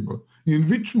the table? In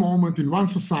which moment in one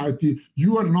society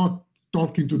you are not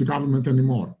talking to the government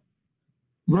anymore?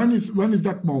 When is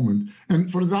that moment?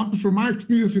 And for example, from my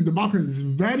experience in the Balkans, it's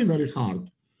very, very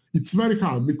hard. It's very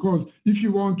hard because if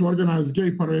you want to organize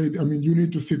gay parade, I mean, you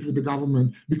need to sit with the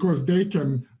government because they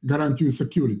can guarantee you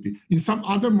security. In some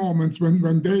other moments,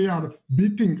 when they are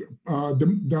beating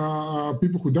the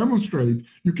people who demonstrate,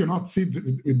 you cannot sit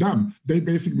with them. They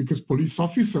basically, because police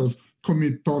officers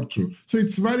commit torture. So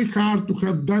it's very hard to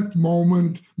have that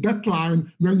moment, that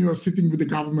line when you are sitting with the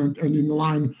government, and in the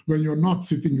line when you're not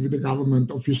sitting with the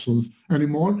government officials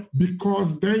anymore,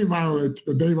 because they violate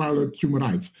human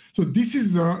rights. So this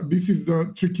is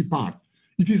the tricky part.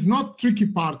 It is not tricky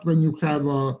part when you have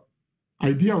an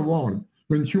ideal world,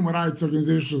 when human rights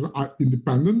organizations are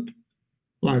independent,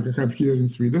 like I have here in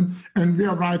Sweden, and we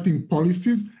are writing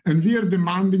policies, and we are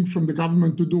demanding from the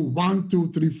government to do 1,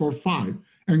 2, 3, 4, 5.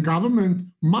 And government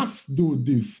must do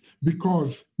this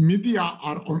because media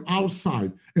are on our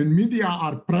side, and media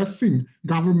are pressing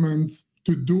governments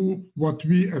to do what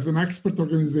we as an expert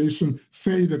organization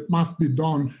say that must be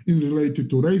done in relation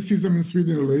to racism in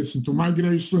Sweden, in relation to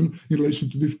migration, in relation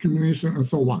to discrimination, and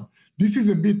so on. This is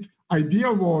a bit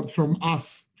ideal world from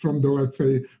us, from the, let's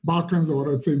say, Balkans, or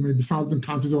let's say maybe southern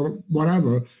countries, or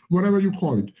whatever you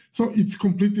call it. So it's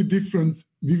completely different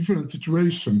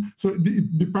situation. So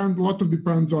it depends, a lot of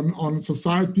depends on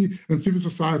society, and civil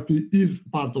society is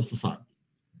part of society.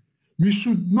 We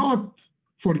should not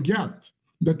forget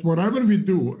that whatever we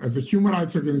do as a human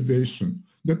rights organization,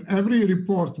 that every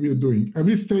report we are doing,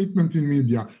 every statement in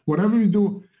media, whatever we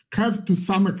do, have to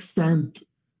some extent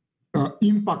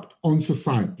impact on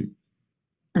society,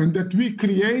 and that we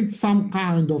create some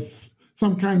kind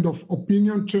of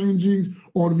opinion changing,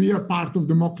 or we are part of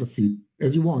democracy,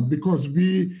 as you want, because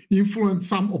we influence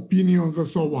some opinions and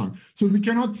so on. So we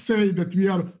cannot say that we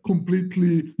are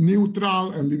completely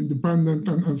neutral and independent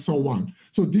and so on.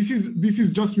 So this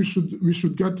is just, we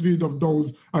should get rid of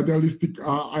those idealistic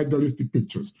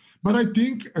pictures. But I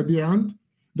think at the end,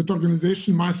 that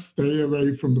organization must stay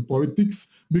away from the politics,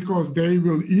 because they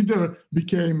will either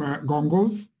become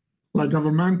gongos, like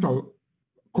governmental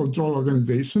control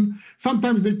organization.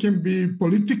 Sometimes they can be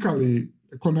politically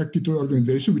connected to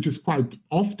organization, which is quite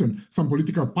often. Some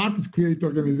political parties create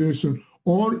organization,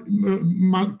 or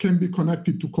can be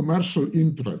connected to commercial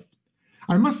interest.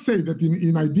 I must say that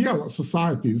in ideal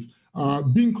societies,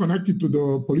 being connected to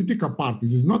the political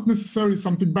parties is not necessarily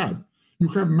something bad. You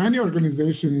have many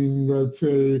organizations, let's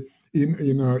say,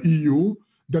 in EU,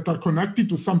 that are connected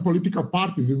to some political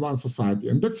parties in one society,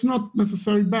 and that's not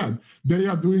necessarily bad. They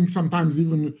are doing sometimes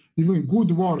even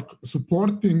good work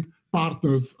supporting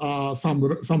partners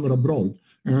somewhere abroad,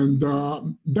 and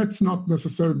that's not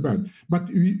necessarily bad. But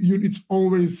we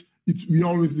always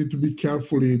need to be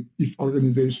careful if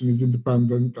organization is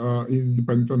independent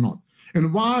or not.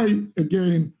 And why,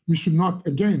 again, we should not,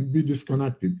 again, be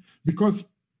disconnected, because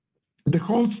the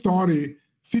whole story,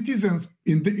 citizens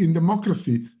in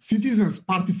democracy, citizens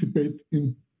participate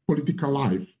in political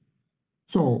life.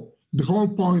 So the whole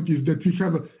point is that we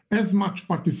have as much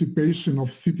participation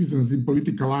of citizens in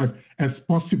political life as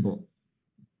possible.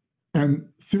 And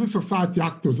civil society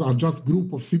actors are just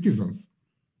group of citizens,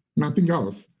 nothing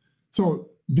else. So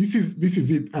this is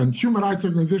it. And human rights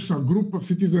organizations are a group of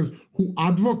citizens who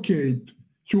advocate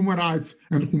human rights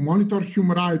and who monitor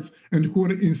human rights and who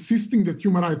are insisting that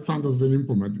human rights standards are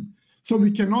implemented. So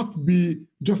we cannot be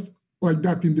just like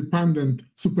that independent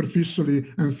superficially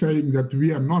and saying that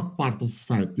we are not part of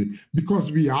society,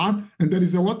 because we are, and there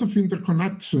is a lot of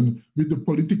interconnection with the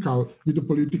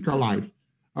political life.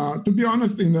 To be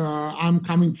honest, I'm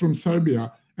coming from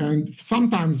Serbia, and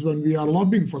sometimes when we are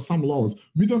lobbying for some laws,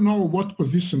 we don't know what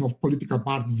position of political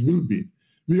parties will be.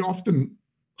 We often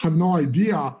have no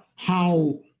idea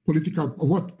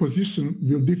what position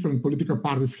will different political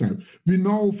parties have. We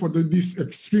know for this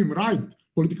extreme right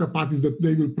political parties that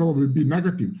they will probably be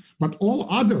negative, but all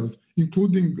others,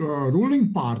 including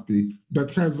ruling party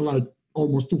that has like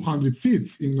almost 200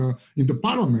 seats in the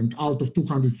parliament out of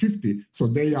 250, so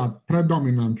they are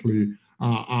predominantly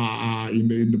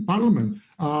in the parliament.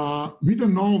 We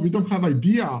don't know, we don't have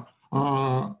idea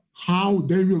how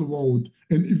they will vote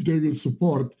and if they will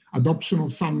support adoption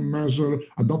of some measure,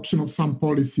 adoption of some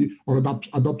policy, or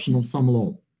adoption of some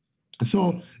law.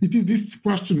 So this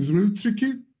question is really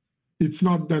tricky. It's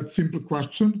not that simple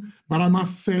question, but I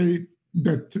must say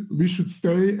that we should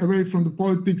stay away from the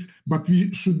politics, but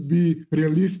we should be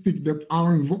realistic that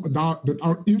our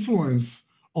influence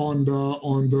on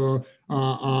the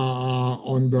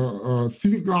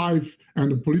civic life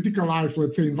and the political life,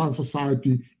 let's say, in one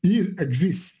society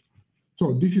exists.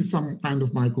 So this is some kind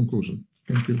of my conclusion.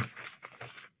 Thank you.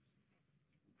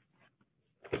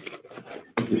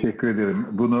 Teşekkür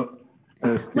ederim.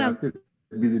 Well,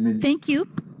 thank you.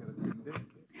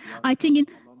 I think in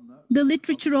the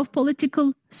literature of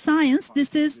political science,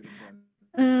 this is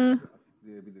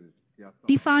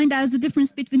defined as the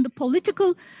difference between the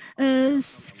political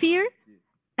sphere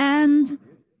and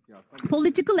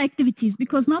political activities,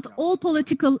 because not all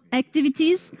political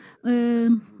activities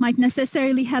might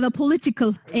necessarily have a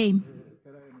political aim.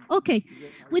 Okay,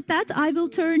 with that, I will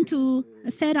turn to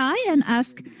Feray and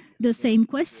ask the same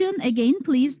question. Again,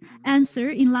 please answer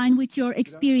in line with your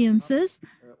experiences.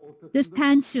 This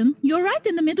tension, you're right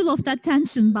in the middle of that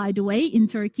tension, by the way, in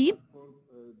Turkey,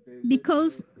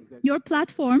 because your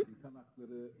platform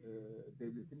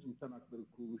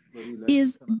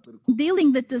is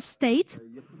dealing with the state,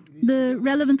 the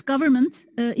relevant government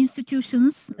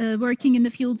institutions working in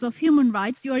the fields of human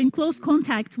rights. You are in close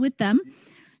contact with them.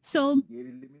 So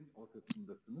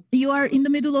you are in the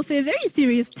middle of a very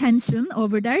serious tension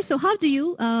over there. So how do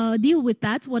you deal with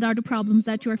that? What are the problems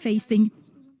that you're facing?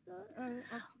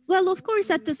 Well, of course,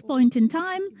 at this point in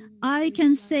time, I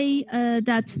can say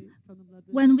that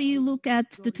when we look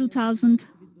at the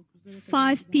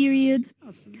 2005 period,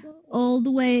 all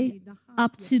the way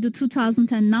up to the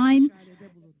 2009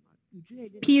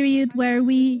 period, where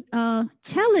we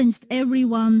challenged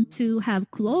everyone to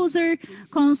have closer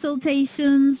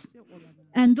consultations,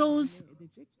 and those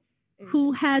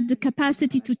who had the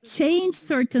capacity to change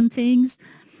certain things,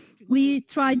 we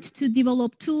tried to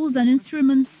develop tools and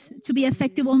instruments to be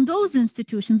effective on those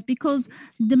institutions, because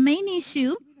the main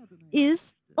issue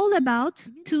is all about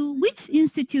to which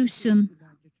institution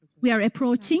we are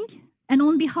approaching and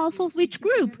on behalf of which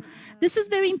group. This is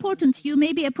very important. You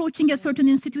may be approaching a certain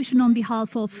institution on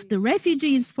behalf of the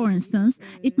refugees, for instance.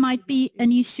 It might be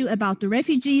an issue about the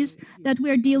refugees that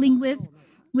we're dealing with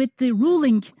the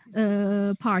ruling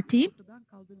party,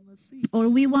 or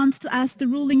we want to ask the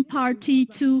ruling party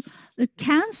to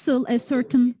cancel a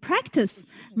certain practice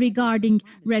regarding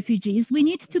refugees. We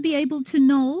need to be able to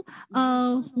know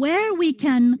where we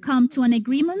can come to an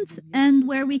agreement and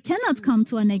where we cannot come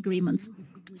to an agreement.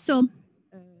 So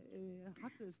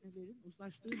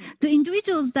the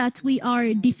individuals that we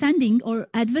are defending or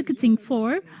advocating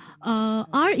for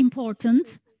are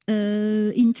important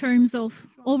in terms of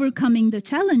overcoming the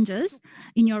challenges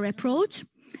in your approach.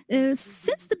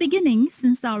 Since the beginning,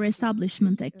 since our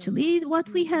establishment, actually, what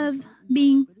we have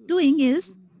been doing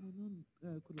is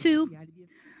to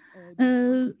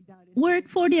work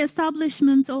for the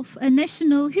establishment of a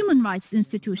national human rights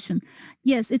institution.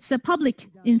 Yes, it's a public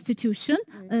institution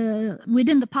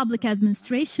within the public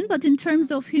administration, but in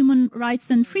terms of human rights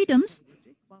and freedoms,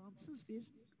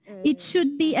 it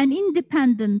should be an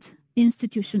independent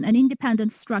institution, an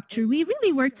independent structure. We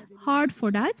really worked hard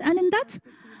for that, and in that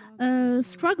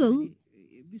struggle,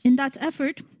 in that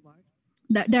effort,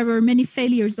 there were many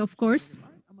failures, of course,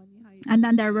 and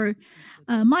then there were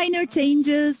minor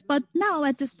changes, but now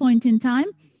at this point in time,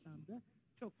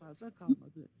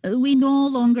 we no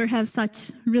longer have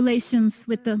such relations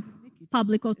with the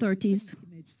public authorities.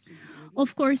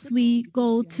 Of course, we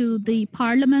go to the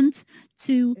parliament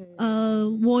to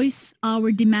voice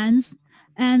our demands,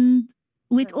 and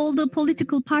with all the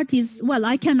political parties, well,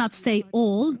 I cannot say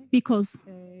all, because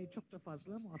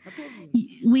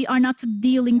we are not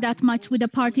dealing that much with a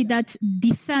party that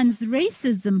defends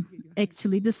racism,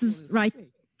 actually. This is right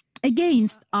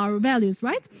against our values,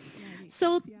 right?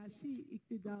 So,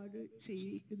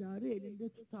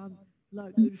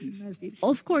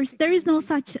 of course, there is no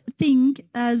such thing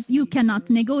as you cannot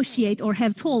negotiate or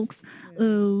have talks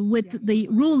with the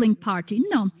ruling party.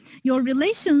 No, your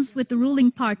relations with the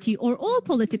ruling party or all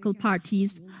political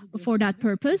parties for that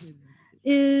purpose,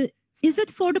 is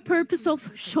it for the purpose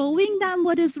of showing them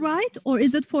what is right, or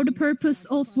is it for the purpose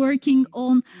of working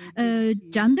on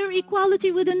gender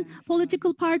equality within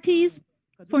political parties?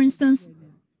 For instance,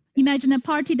 imagine a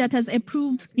party that has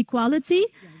approved equality,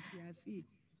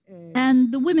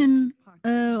 and the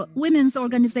women's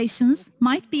organizations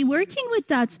might be working with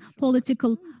that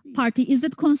political party. Is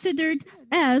it considered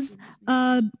as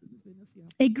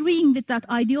agreeing with that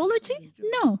ideology?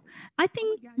 No. I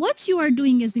think what you are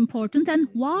doing is important, and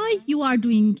why you are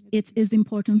doing it is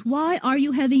important. Why are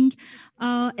you having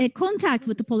a contact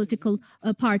with the political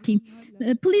party?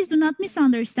 Please do not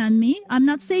misunderstand me. I'm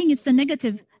not saying it's a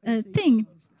negative thing.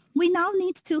 We now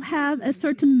need to have a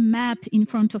certain map in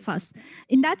front of us.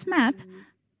 In that map,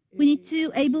 we need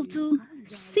to be able to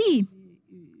see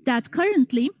that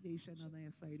currently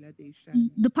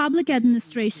the public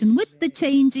administration, with the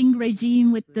changing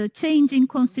regime, with the changing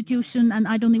constitution, and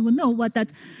I don't even know what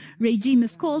that regime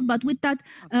is called, but with that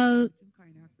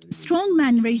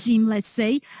strongman regime, let's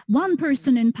say, one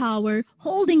person in power,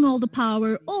 holding all the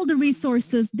power, all the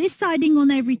resources, deciding on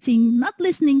everything, not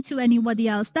listening to anybody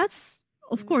else. That's,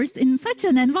 of course, in such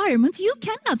an environment, you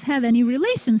cannot have any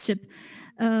relationship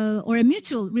or a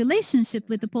mutual relationship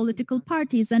with the political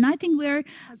parties. And I think we're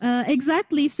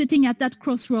exactly sitting at that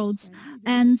crossroads.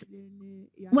 And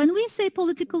when we say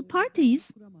political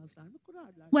parties,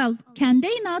 well, can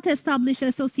they not establish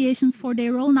associations for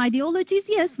their own ideologies?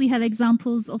 Yes, we have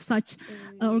examples of such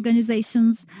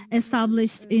organizations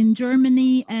established in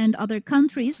Germany and other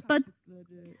countries. But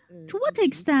to what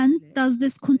extent does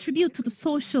this contribute to the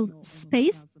social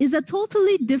space is a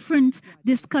totally different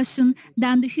discussion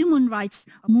than the human rights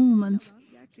movement.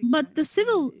 But the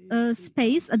civil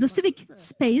space, the civic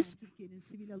space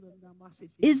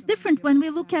is different. When we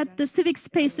look at the civic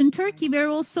space in Turkey, we're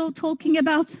also talking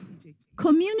about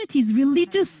communities,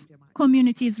 religious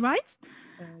communities, right?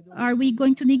 Are we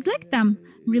going to neglect them,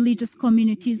 religious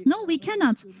communities? No, we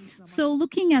cannot. So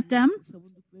looking at them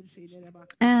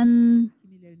and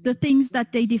the things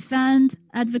that they defend,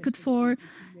 advocate for,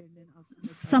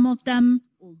 some of them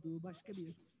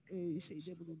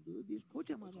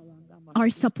are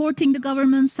supporting the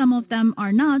government, some of them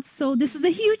are not. So this is a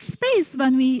huge space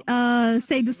when we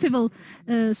say the civil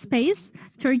space.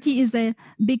 Turkey is a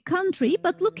big country,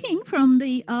 but looking from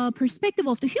the perspective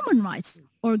of the human rights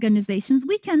organizations,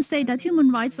 we can say that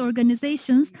human rights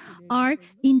organizations are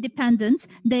independent.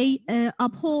 They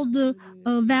uphold the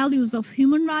values of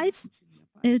human rights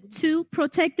to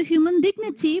protect the human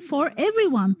dignity for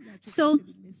everyone. So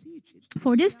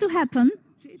for this to happen,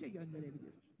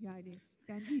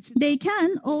 they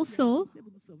can also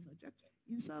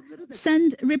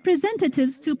send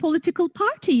representatives to political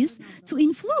parties to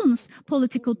influence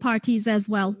political parties as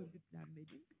well.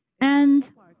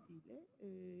 And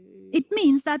it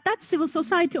means that that civil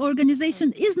society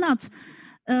organization is not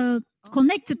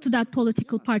connected to that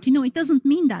political party. No, it doesn't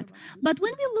mean that. But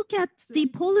when we look at the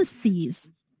policies,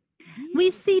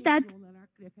 we see that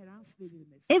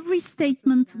every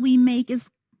statement we make is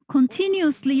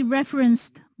continuously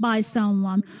referenced by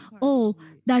someone. Oh,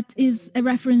 that is a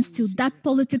reference to that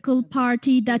political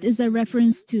party, that is a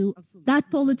reference to that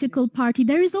political party.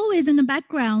 There is always in the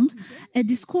background a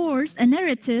discourse, a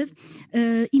narrative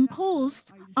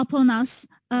imposed upon us,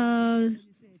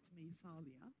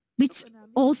 which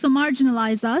also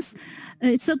marginalize us.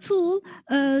 It's a tool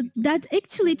that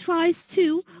actually tries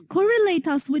to correlate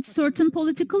us with certain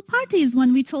political parties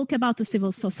when we talk about the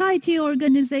civil society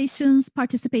organizations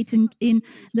participating in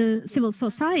the civil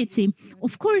society.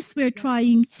 Of course, we're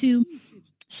trying to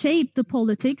shape the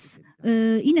politics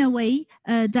in a way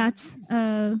that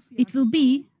it will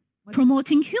be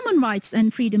promoting human rights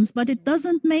and freedoms, but it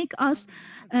doesn't make us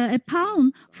a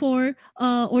pawn for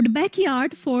or the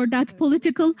backyard for that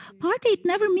political party. It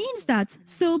never means that.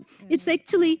 So it's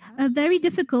actually very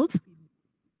difficult.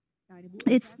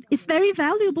 It's very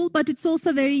valuable, but it's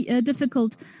also very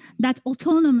difficult. That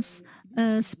autonomous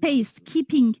space,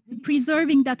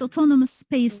 preserving that autonomous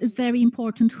space is very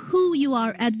important. Who you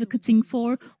are advocating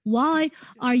for, why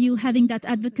are you having that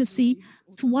advocacy,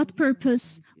 to what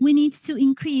purpose? We need to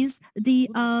increase the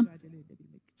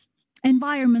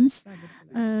environments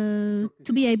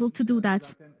to be able to do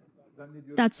that.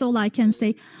 That's all I can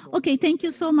say. Okay, thank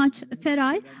you so much,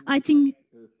 Feray. I think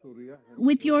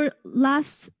with your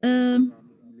last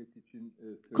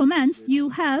comments, you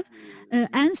have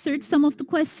answered some of the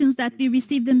questions that we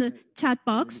received in the chat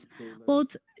box.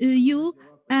 Both you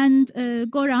and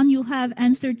Goran, you have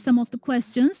answered some of the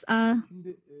questions.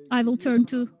 I will turn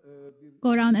to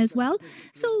Goran as well.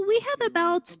 So we have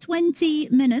about 20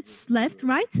 minutes left,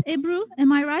 right, Ebru?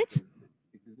 Am I right?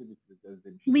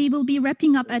 We will be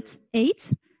wrapping up at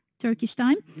 8 Turkish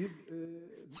time.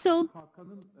 So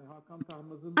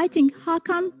I think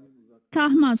Hakan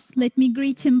Tahmaz, let me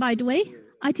greet him by the way.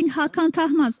 I think Hakan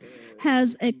Tahmaz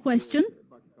has a question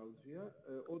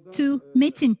to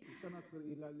Metin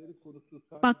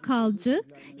Bakkalcı.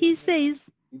 He says,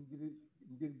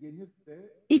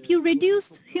 if you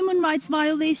reduce human rights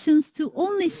violations to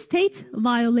only state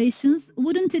violations,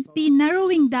 wouldn't it be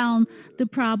narrowing down the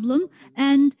problem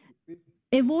and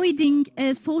avoiding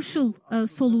a social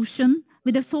solution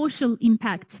with a social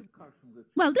impact?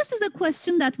 Well, this is a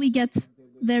question that we get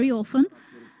very often.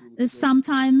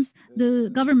 Sometimes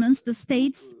the governments, the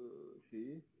states,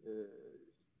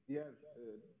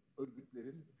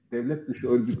 devlet dışı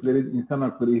örgütlerin insan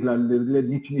hakları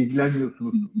ihlalleriyle niçin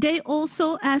ilgilenmiyorsunuz? They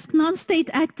also ask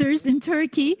non-state actors in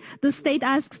Turkey. The state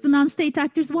asks the non-state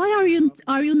actors, why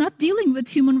are you not dealing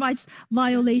with human rights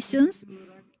violations?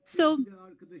 So,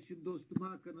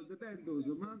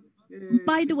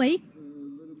 by the way,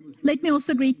 let me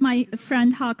also greet my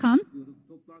friend Hakan.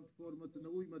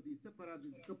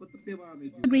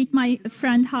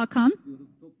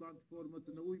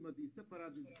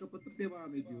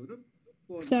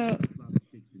 So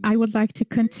I would like to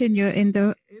continue in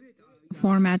the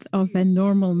format of a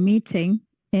normal meeting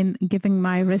in giving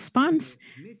my response.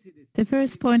 The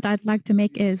first point I'd like to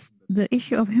make is the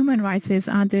issue of human rights is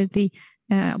under the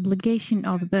obligation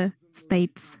of the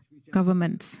states,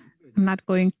 governments. I'm not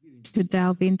going to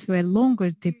delve into a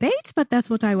longer debate, but that's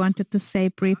what I wanted to say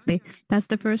briefly. That's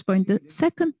the first point. The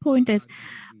second point is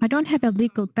I don't have a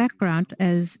legal background,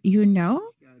 as you know.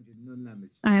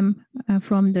 I'm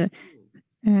from the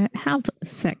health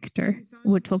sector.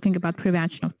 We're talking about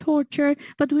prevention of torture,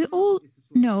 but we all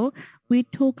know we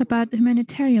talk about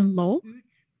humanitarian law.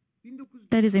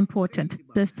 That is important.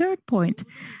 The third point,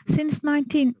 since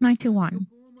 1991,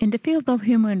 in the field of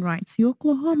human rights, the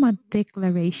Oklahoma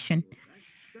Declaration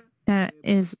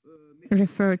is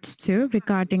referred to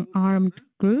regarding armed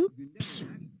groups,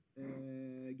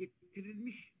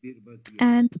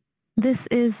 and this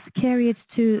is carried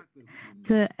to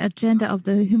the agenda of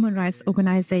the human rights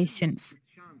organizations.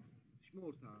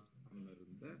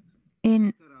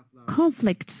 In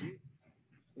conflict,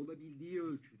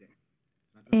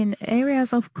 in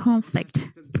areas of conflict,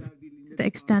 to the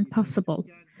extent possible,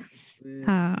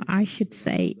 I should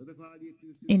say,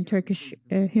 in Turkish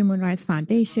Human Rights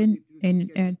Foundation,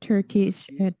 in Turkish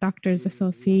Doctors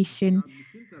Association,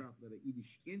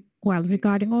 well,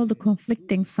 regarding all the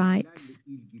conflicting sides,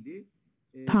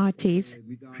 parties,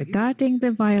 regarding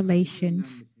the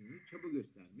violations,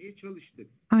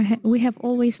 we have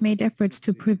always made efforts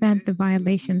to prevent the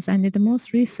violations, and in the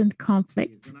most recent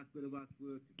conflict,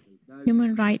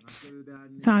 Human Rights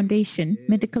Foundation,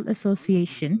 Medical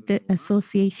Association, the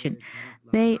association,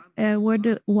 they were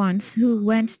the ones who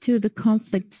went to the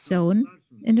conflict zone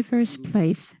in the first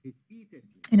place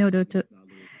in order to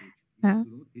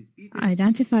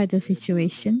identify the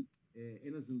situation,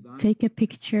 take a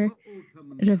picture,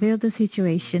 reveal the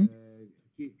situation,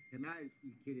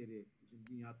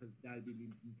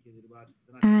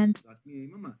 and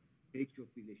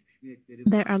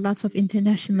there are lots of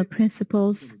international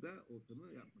principles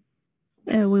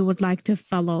we would like to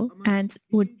follow, and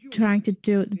we're trying to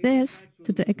do this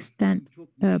to the extent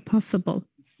possible.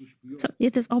 So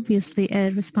it is obviously a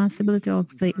responsibility of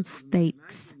the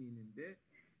states.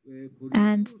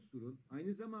 And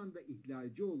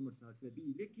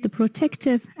the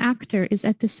protective actor is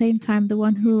at the same time the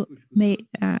one who may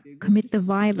commit the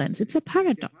violence. It's a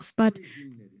paradox, but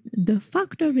de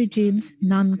facto regimes,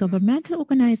 non-governmental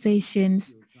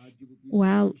organizations,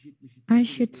 well, I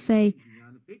should say,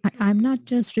 I'm not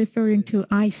just referring to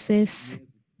ISIS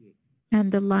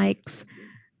and the likes.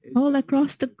 All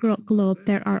across the globe,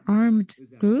 there are armed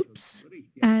groups,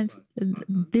 and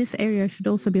this area should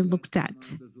also be looked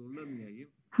at.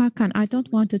 Hakan, I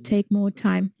don't want to take more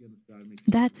time.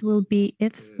 That will be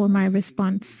it for my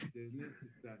response.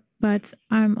 But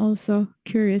I'm also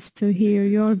curious to hear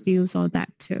your views on that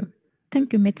too.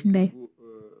 Thank you, Metin Bey.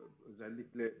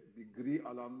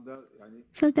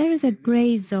 So there is a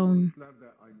gray zone.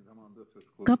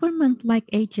 Government-like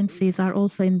agencies are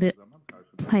also in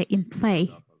play,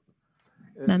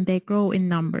 and they grow in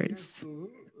numbers.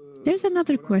 There's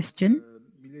another question.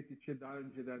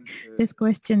 This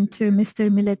question to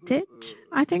Mr. Miletic.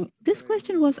 I think this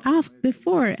question was asked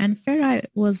before, and Feray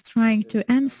was trying to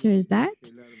answer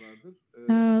that.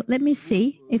 Let me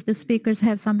see if the speakers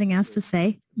have something else to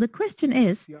say. The question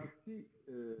is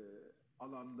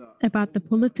about the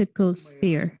political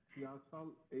sphere.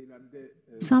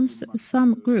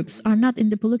 Some groups are not in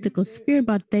the political sphere,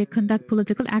 but they conduct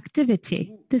political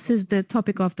activity. This is the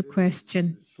topic of the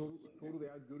question.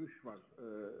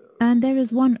 And there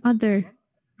is one other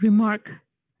remark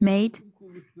made.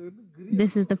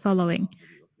 This is the following.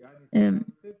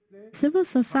 Civil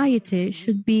society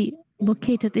should be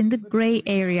located in the gray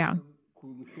area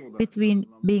between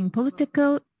being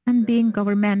political and being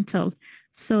governmental.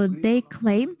 So they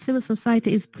claim civil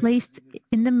society is placed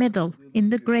in the middle, in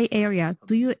the gray area.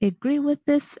 Do you agree with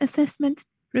this assessment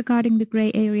regarding the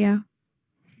gray area?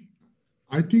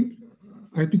 I think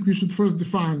we should first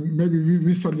define, maybe we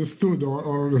misunderstood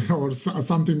or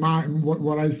something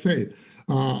what I say.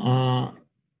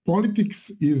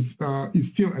 Politics is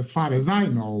still, as far as I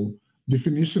know,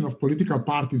 definition of political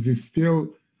parties is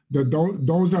still that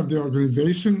those are the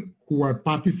organizations who are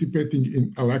participating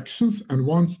in elections and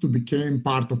want to become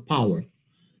part of power.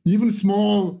 Even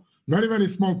small, very, very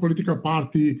small political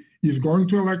party is going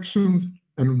to elections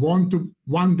and want to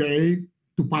one day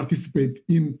to participate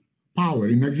in power,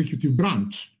 in executive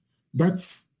branch.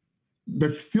 That's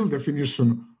the still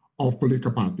definition of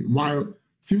political party. While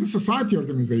Civil society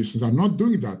organizations are not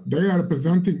doing that. They are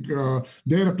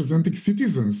representing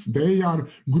citizens. They are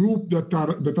groups that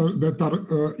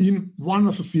are in one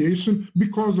association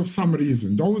because of some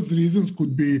reason. Those reasons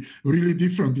could be really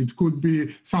different. It could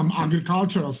be some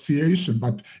agricultural association,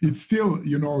 but it's still,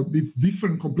 it's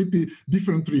different, completely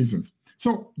different reasons.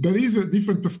 So there is a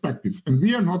different perspectives, and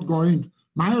we are not going.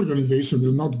 My organization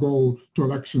will not go to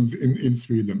elections in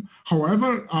Sweden.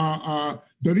 However,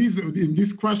 there is in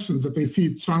these questions that I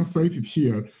see translated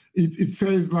here, it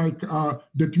says like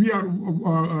that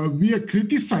we are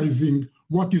criticizing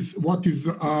what is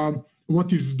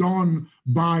done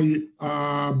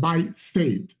by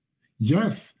state.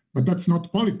 Yes, but that's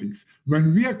not politics.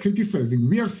 When we are criticizing,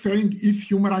 we are saying if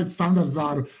human rights standards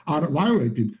are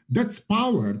violated, that's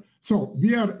power. So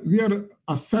we are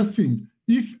assessing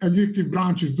if executive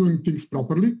branch is doing things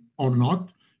properly or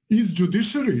not, is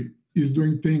judiciary is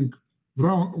doing things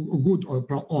wrong, good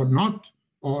or not,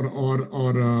 or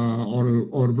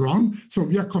wrong. So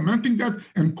we are commenting that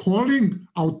and calling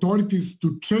authorities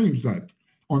to change that.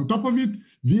 On top of it,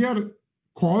 we are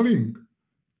calling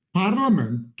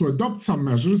Parliament to adopt some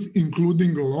measures,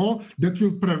 including a law that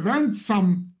will prevent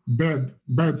some bad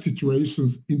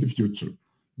situations in the future.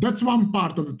 That's one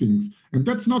part of the things. And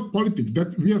that's not politics.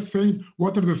 That we are saying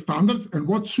what are the standards and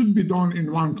what should be done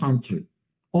in one country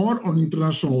or on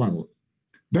international level.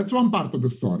 That's one part of the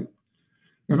story.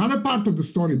 Another part of the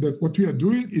story that what we are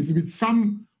doing is with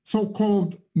some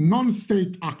so-called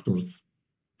non-state actors.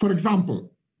 For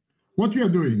example, what we are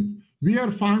doing, we are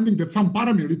finding that some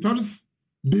paramilitaries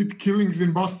did killings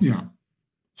in Bosnia.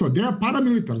 So they are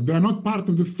paramilitaries, they are not part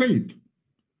of the state.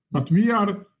 But we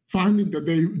are finding that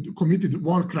they committed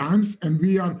war crimes, and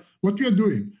what we are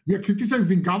doing, we are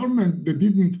criticizing government that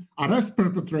didn't arrest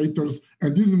perpetrators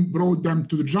and didn't bring them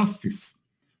to the justice.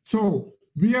 So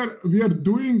we are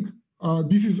doing,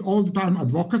 this is all the time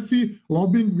advocacy,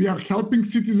 lobbying, we are helping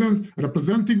citizens,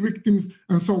 representing victims,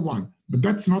 and so on. But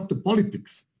that's not the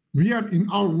politics. We are in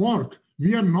our work,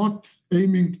 we are not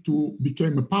aiming to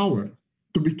become a power,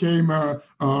 to become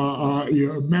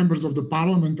members of the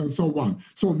parliament and so on.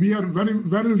 So we are very,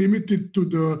 very limited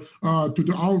to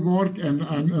our work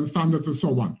and standards and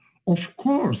so on. Of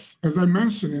course, as I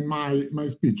mentioned in my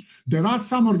speech, there are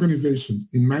some organizations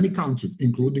in many countries,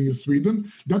 including in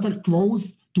Sweden, that are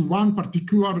close to one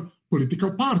particular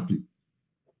political party.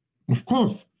 Of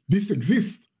course, this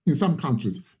exists in some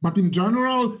countries, but in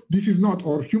general, this is not,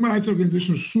 or human rights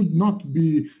organizations should not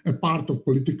be a part of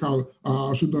political,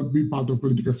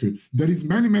 sphere. There is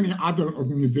many other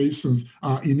organizations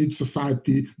in each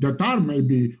society that are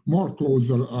maybe more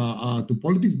closer to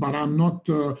politics, but I'm not,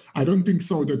 I don't think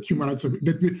so that human rights,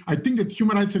 I think that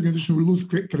human rights organizations will lose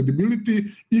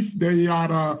credibility if they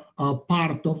are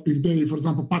part of, if they, for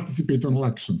example, participate in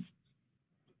elections.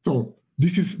 So,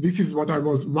 this is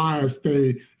why I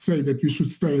say that we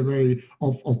should stay away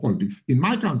of politics. In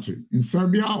my country, in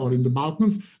Serbia or in the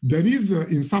Balkans, there is,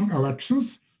 in some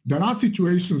elections, there are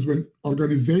situations when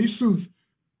organizations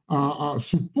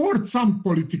support some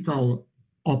political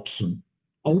option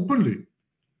openly,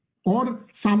 or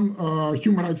some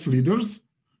human rights leaders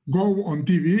go on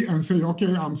TV and say,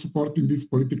 okay, I'm supporting these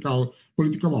political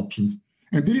options.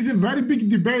 And there is a very big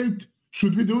debate,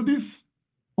 should we do this?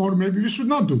 Or maybe we should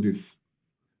not do this.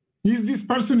 Is this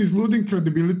person is losing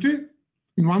credibility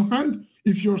in one hand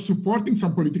if you're supporting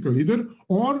some political leader,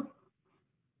 or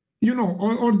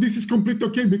or this is completely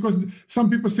okay because some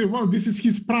people say, well, this is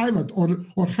his private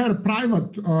or her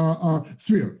private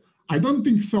sphere. I don't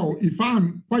think so. If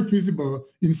I'm quite visible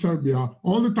in Serbia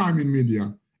all the time in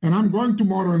media, and I'm going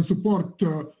tomorrow and support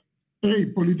any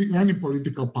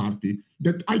political party,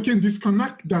 that I can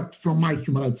disconnect that from my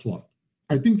human rights work.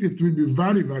 I think it will be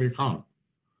very, very hard.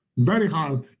 Very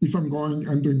hard if I'm going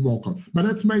and doing vocal. But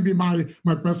that's maybe my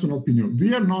personal opinion.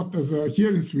 We are not, as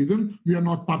here in Sweden, we are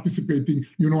not participating,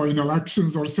 in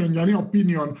elections or saying any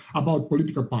opinion about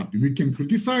political party. We can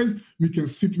criticize, we can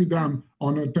sit with them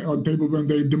on a table when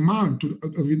they demand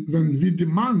when we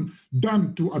demand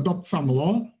them to adopt some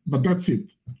law, but that's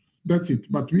it. That's it.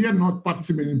 But we are not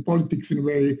participating in politics in a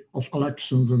way of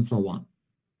elections and so on.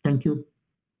 Thank you.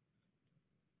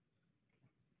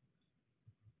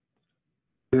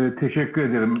 Teşekkür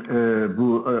ederim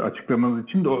bu açıklamanız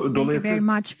için. Thank you very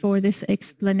much for this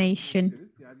explanation.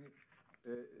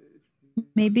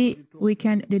 Maybe we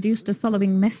can deduce the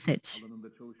following message.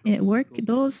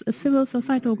 Those civil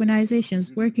society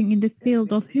organizations working in the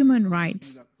field of human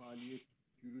rights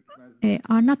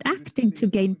are not acting to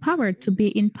gain power, to be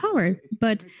in power,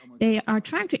 but they are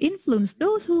trying to influence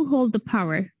those who hold the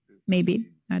power, maybe.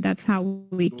 That's how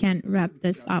we can wrap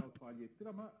this up.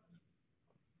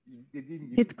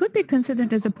 It could be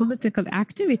considered as a political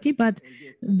activity, but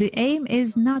the aim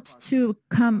is not to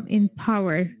come in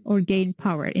power or gain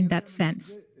power in that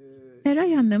sense.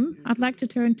 Feray Hanım, I'd like to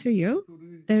turn to you.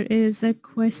 There is a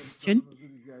question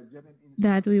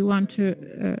that we want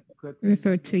to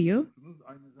refer to you.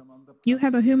 You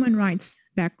have a human rights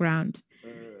background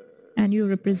and you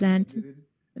represent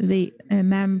the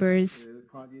members,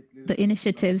 the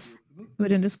initiatives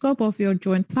within the scope of your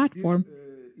joint platform.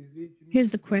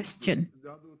 Here's the question.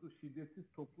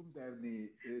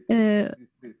 The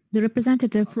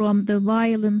representative from the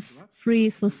Violence Free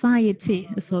Society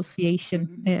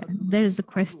Association, there is the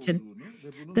question.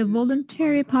 The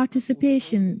voluntary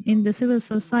participation in the civil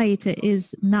society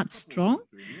is not strong,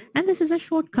 and this is a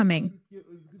shortcoming.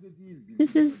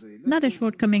 This is not a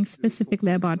shortcoming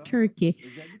specifically about Turkey.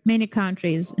 Many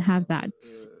countries have that,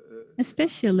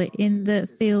 especially in the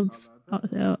field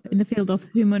of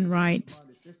human rights.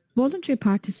 Voluntary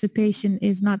participation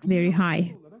is not very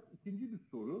high.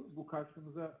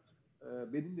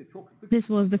 This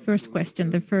was the first question,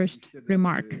 the first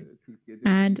remark.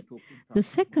 And the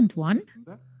second one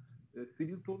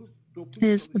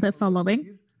is the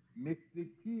following.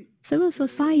 Civil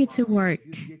society work,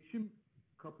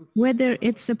 whether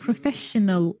it's a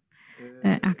professional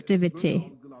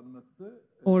activity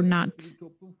or not,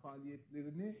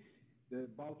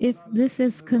 if this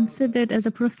is considered as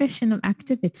a professional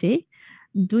activity,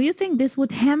 do you think this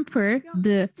would hamper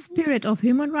the spirit of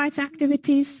human rights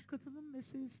activities?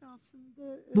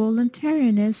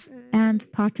 Voluntariness and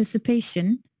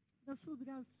participation,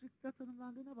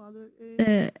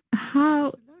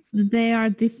 how they are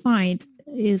defined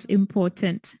is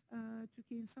important.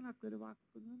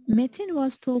 Metin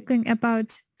was talking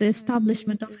about the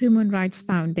establishment of Human Rights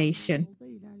Foundation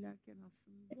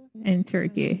in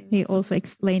Turkey. He also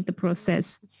explained the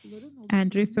process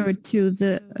and referred to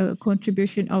the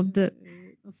contribution of the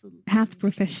health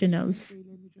professionals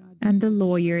and the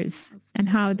lawyers and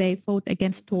how they fought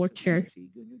against torture.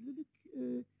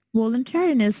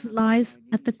 Voluntariness lies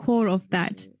at the core of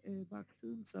that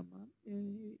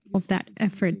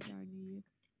effort.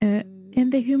 In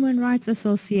the Human Rights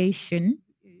Association,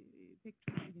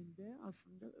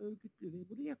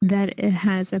 that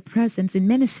has a presence in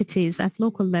many cities at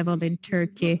local level in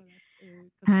Turkey,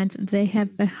 and they have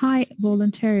a high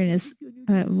voluntariness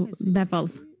level.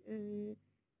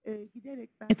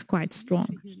 It's quite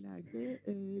strong.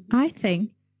 I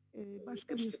think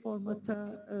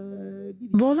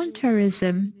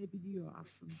voluntarism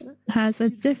has a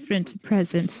different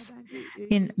presence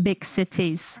in big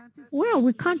cities. Well,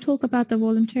 we can't talk about the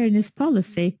voluntariness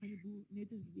policy.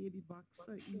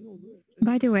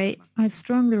 By the way, I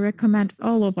strongly recommend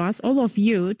all of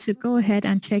you, to go ahead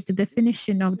and check the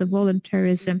definition of the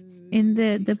voluntarism. In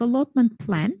the development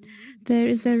plan, there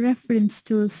is a reference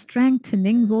to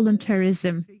strengthening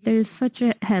voluntarism. There is such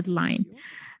a headline.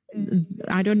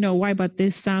 I don't know why, but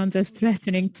this sounds as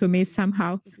threatening to me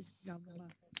somehow.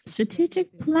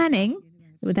 Strategic planning,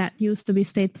 that used to be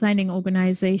State Planning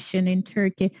Organization in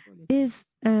Turkey, is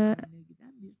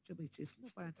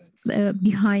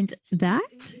behind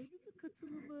that.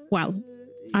 Well,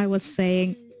 I was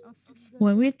saying,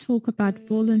 when we talk about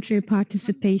voluntary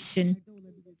participation,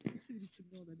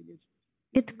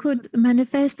 it could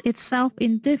manifest itself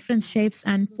in different shapes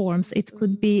and forms. It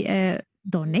could be a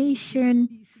donation.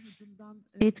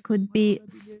 It could be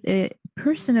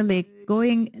personally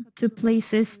going to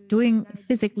places, doing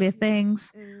physically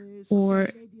things, or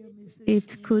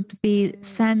it could be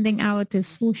sending out a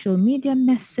social media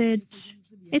message.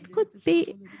 It could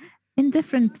be in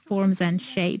different forms and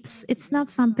shapes. It's not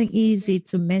something easy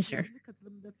to measure,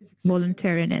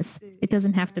 voluntariness. It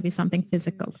doesn't have to be something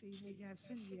physical.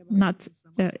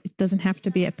 It doesn't have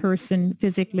to be a person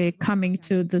physically coming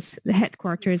to the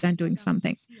headquarters and doing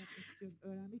something.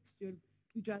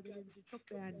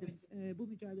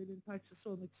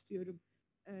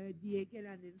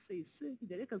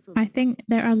 I think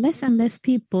there are less and less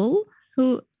people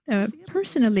who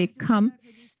personally come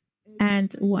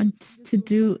and want to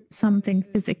do something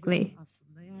physically.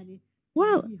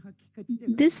 Well,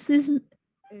 this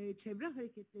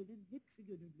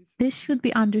should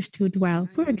be understood well.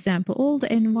 For example, all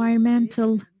the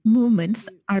environmental movements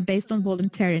are based on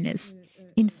voluntariness.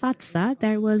 In Fatsa,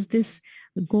 there was this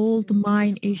gold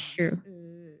mine issue,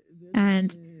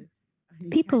 and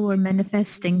people were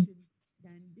manifesting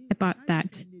about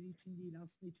that.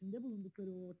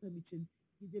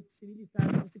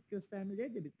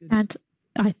 And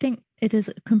I think it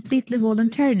is completely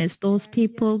voluntariness. Those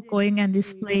people going and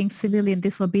displaying civilian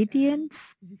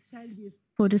disobedience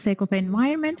for the sake of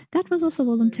environment, that was also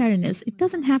voluntariness. It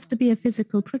doesn't have to be a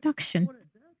physical production.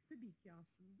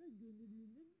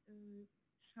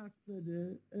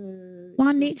 şartları,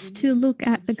 One needs to look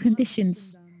at the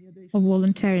conditions of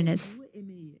voluntariness. bu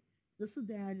emeği nasıl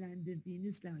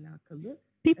değerlendirdiğinizle alakalı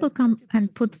People come and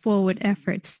put forward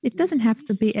efforts. It doesn't have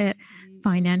to be a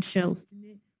financial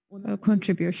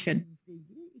contribution.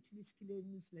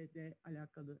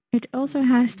 It also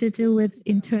has to do with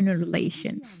internal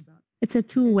relations. It's a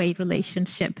two-way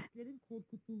relationship.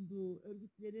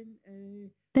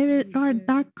 There are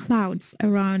dark clouds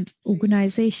around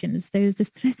organizations. There is this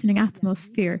threatening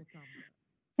atmosphere,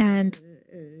 and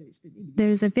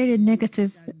there is a very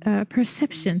negative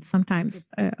perception sometimes,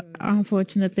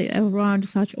 unfortunately, around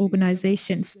such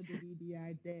organizations,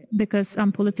 because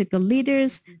some political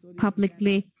leaders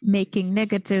publicly making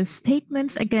negative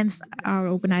statements against our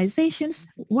organizations.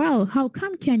 Well, how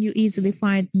come can you easily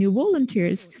find new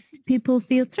volunteers? People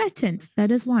feel threatened.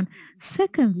 That is one.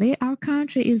 Secondly, our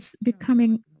country is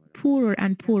becoming poorer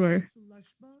and poorer.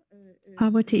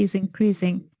 Poverty is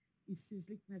increasing.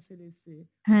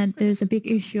 And there's a big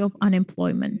issue of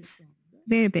unemployment.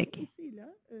 Very big.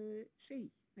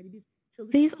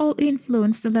 These all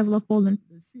influence the level of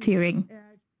volunteering.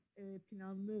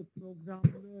 Planlı,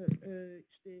 programlı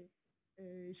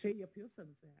şey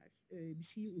yapıyorsanız eğer, bir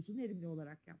şeyi uzun erimli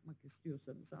olarak yapmak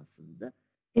istiyorsanız aslında.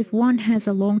 If one has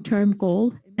a long-term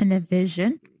goal and a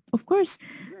vision, of course,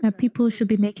 people should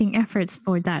be making efforts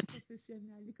for that.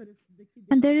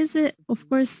 And there is of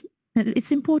course,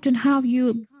 it's important how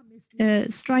you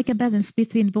strike a balance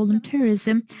between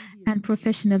volunteerism and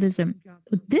professionalism.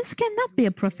 This cannot be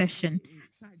a profession.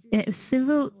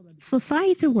 Civil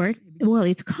society work, well,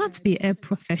 it can't be a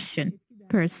profession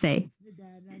per se.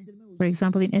 For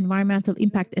example, in environmental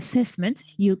impact assessment,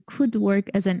 you could work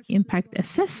as an impact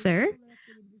assessor.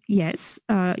 Yes,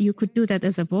 you could do that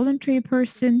as a voluntary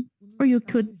person, or you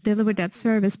could deliver that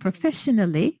service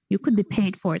professionally. You could be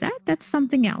paid for that. That's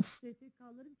something else.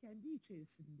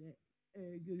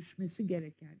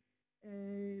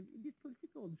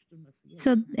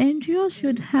 So NGOs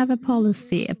should have a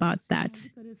policy about that.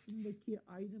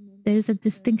 There is a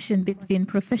distinction between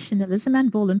professionalism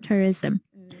and voluntarism.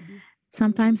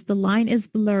 Sometimes the line is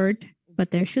blurred,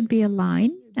 but there should be a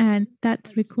line, and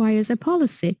that requires a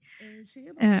policy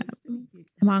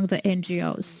among the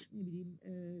NGOs.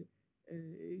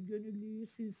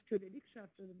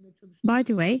 By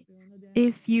the way,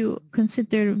 if you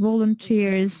consider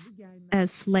volunteers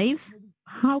as slaves,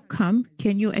 how come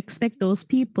can you expect those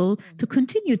people to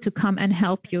continue to come and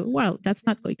help you? Well, that's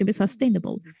not going to be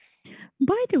sustainable.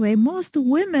 By the way, most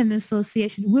women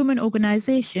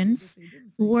organizations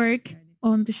work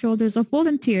on the shoulders of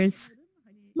volunteers,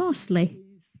 mostly.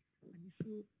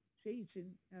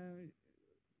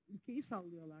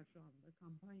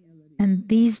 And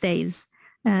these days,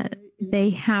 they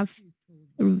have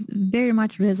very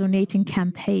much resonating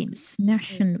campaigns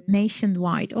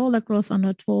nationwide, all across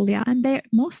Anatolia, and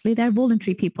they're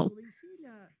voluntary people.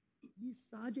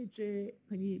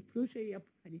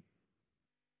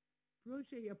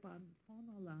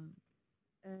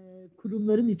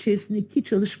 Kurumların içerisindeki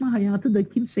çalışma hayatı da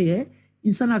kimseye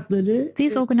insan hakları.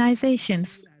 These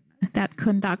organizations that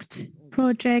conduct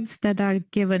projects that are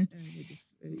given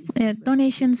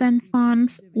donations and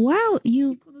funds, well,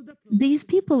 these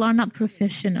people are not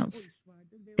professionals.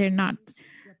 They're not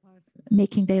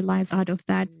making their lives out of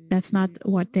that. That's not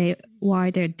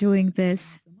why they're doing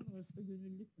this.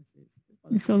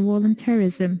 So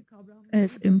voluntarism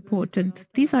is important.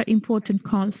 These are important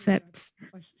concepts,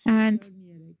 and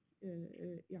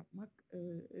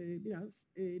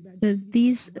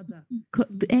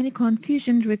any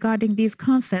confusion regarding these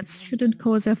concepts shouldn't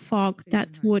cause a fog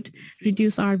that would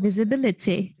reduce our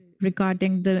visibility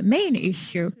regarding the main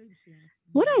issue.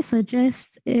 What I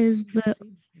suggest is the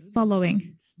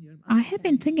following. I have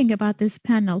been thinking about this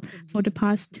panel for the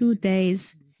past 2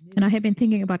 days, and I have been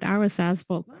thinking about ourselves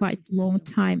for quite a long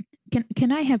time.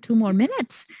 Can I have 2 more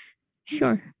minutes?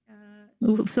 Sure.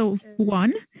 So,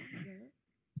 one.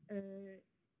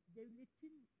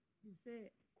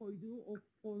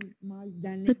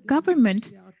 The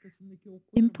government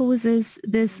imposes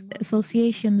this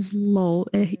associations law,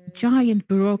 a giant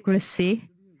bureaucracy,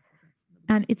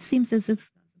 and it seems as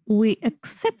if we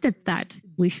accepted that.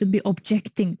 We should be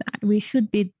objecting that. We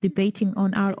should be debating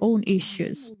on our own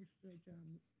issues.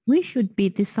 We should be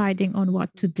deciding on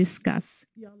what to discuss.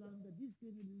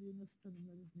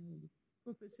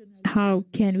 How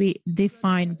can we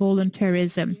define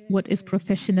voluntarism? What is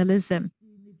professionalism?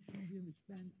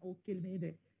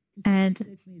 And,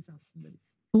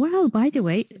 well, by the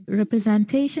way,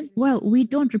 representation, well, we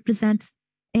don't represent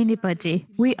anybody.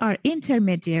 We are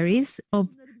intermediaries of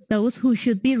those who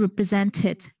should be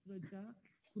represented.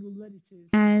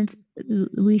 And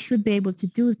we should be able to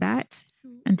do that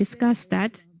and discuss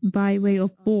that by way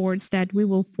of boards that we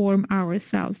will form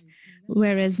ourselves.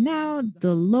 Whereas now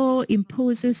the law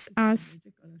imposes us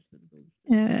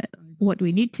what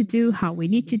we need to do, how we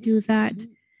need to do that.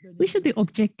 We should be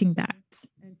objecting that.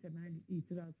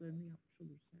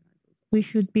 We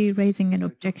should be raising an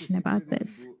objection about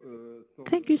this.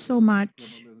 Thank you so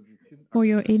much for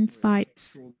your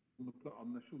insights.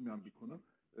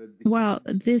 Well,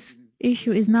 this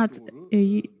issue is not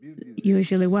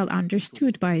usually well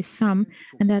understood by some,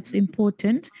 and that's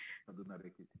important.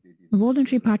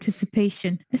 Voluntary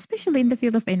participation, especially in the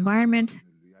field of environment,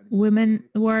 women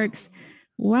works,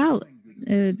 well,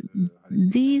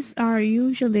 these are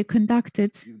usually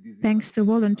conducted thanks to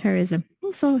voluntarism.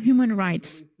 Also human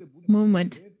rights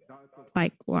movement,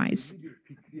 likewise.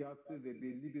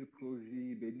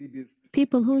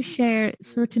 People who share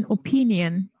certain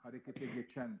opinion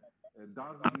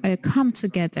come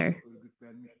together.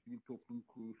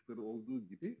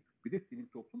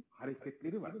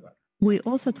 We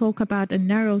also talk about a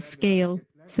narrow scale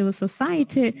civil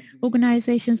society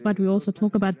organizations, but we also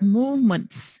talk about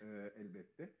movements,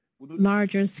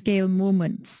 larger scale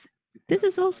movements. This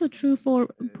is also true for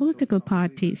political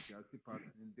parties.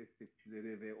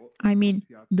 I mean,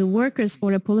 the workers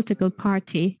for a political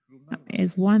party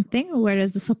is one thing,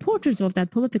 whereas the supporters of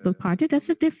that political party, that's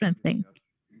a different thing.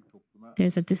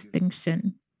 There's a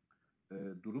distinction.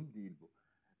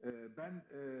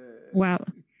 Well,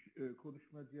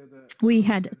 we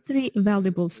had 3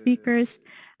 valuable speakers,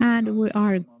 and we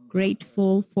are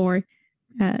grateful for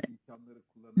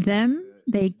them.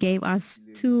 They gave us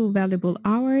 2 valuable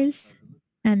hours,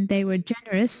 and they were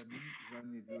generous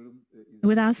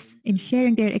with us in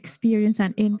sharing their experience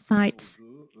and insights.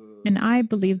 And I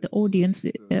believe the audience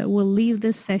will leave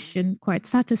this session quite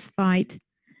satisfied.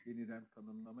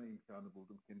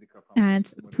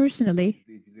 And personally,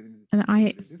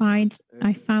 I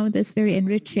found this very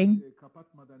enriching.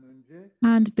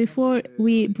 And before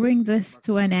we bring this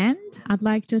to an end, I'd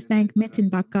like to thank Metin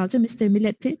Bakkalcı, Mr.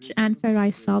 Miletić, and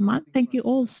Feray Salman. Thank you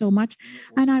all so much.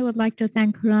 And I would like to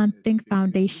thank Hrant Dink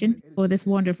Foundation for this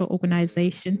wonderful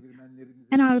organization.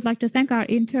 And I would like to thank our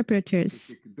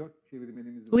interpreters.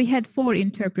 We had 4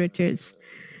 interpreters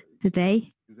today.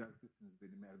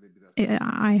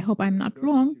 I hope I'm not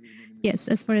wrong. Yes,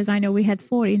 as far as I know, we had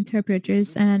 4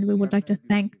 interpreters, and we would like to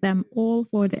thank them all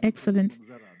for the excellent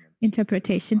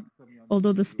interpretation.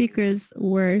 Although the speakers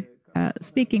were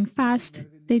speaking fast,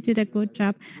 they did a good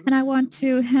job. And I want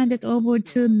to hand it over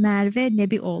to Merve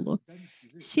Nebioğlu.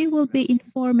 She will be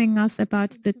informing us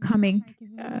about the coming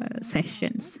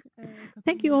sessions.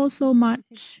 Thank you all so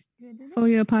much for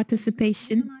your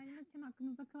participation.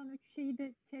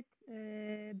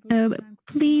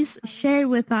 Please share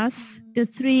with us the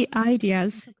 3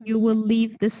 ideas you will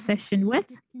leave this session with,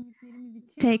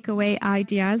 takeaway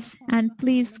ideas, and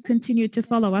please continue to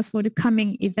follow us for the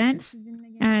coming events,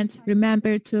 and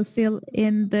remember to fill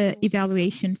in the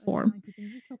evaluation form.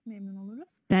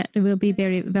 That will be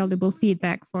very valuable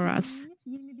feedback for us.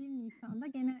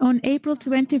 On April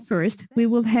 21st, we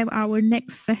will have our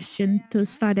next session to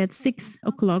start at 6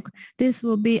 o'clock. This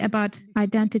will be about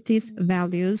identities,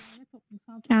 values,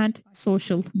 and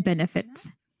social benefits.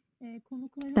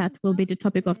 That will be the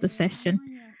topic of the session.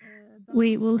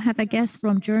 We will have a guest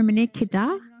from Germany,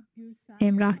 KİDA,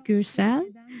 Emrah Gürsel,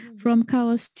 from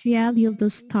KAOS-GL,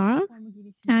 Yıldız Tar,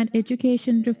 and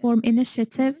Education Reform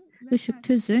Initiative, Işık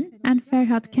Tüzün, and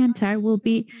Ferhat Kenter will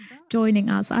be joining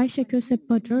us. Ayşe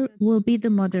Kösebadur will be the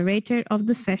moderator of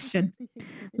the session,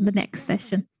 the next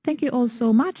session. Thank you all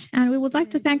so much, and we would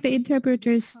like to thank the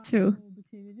interpreters too.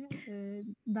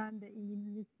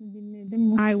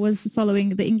 I was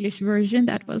following the English version.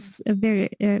 That was very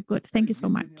good. Thank you so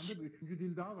much.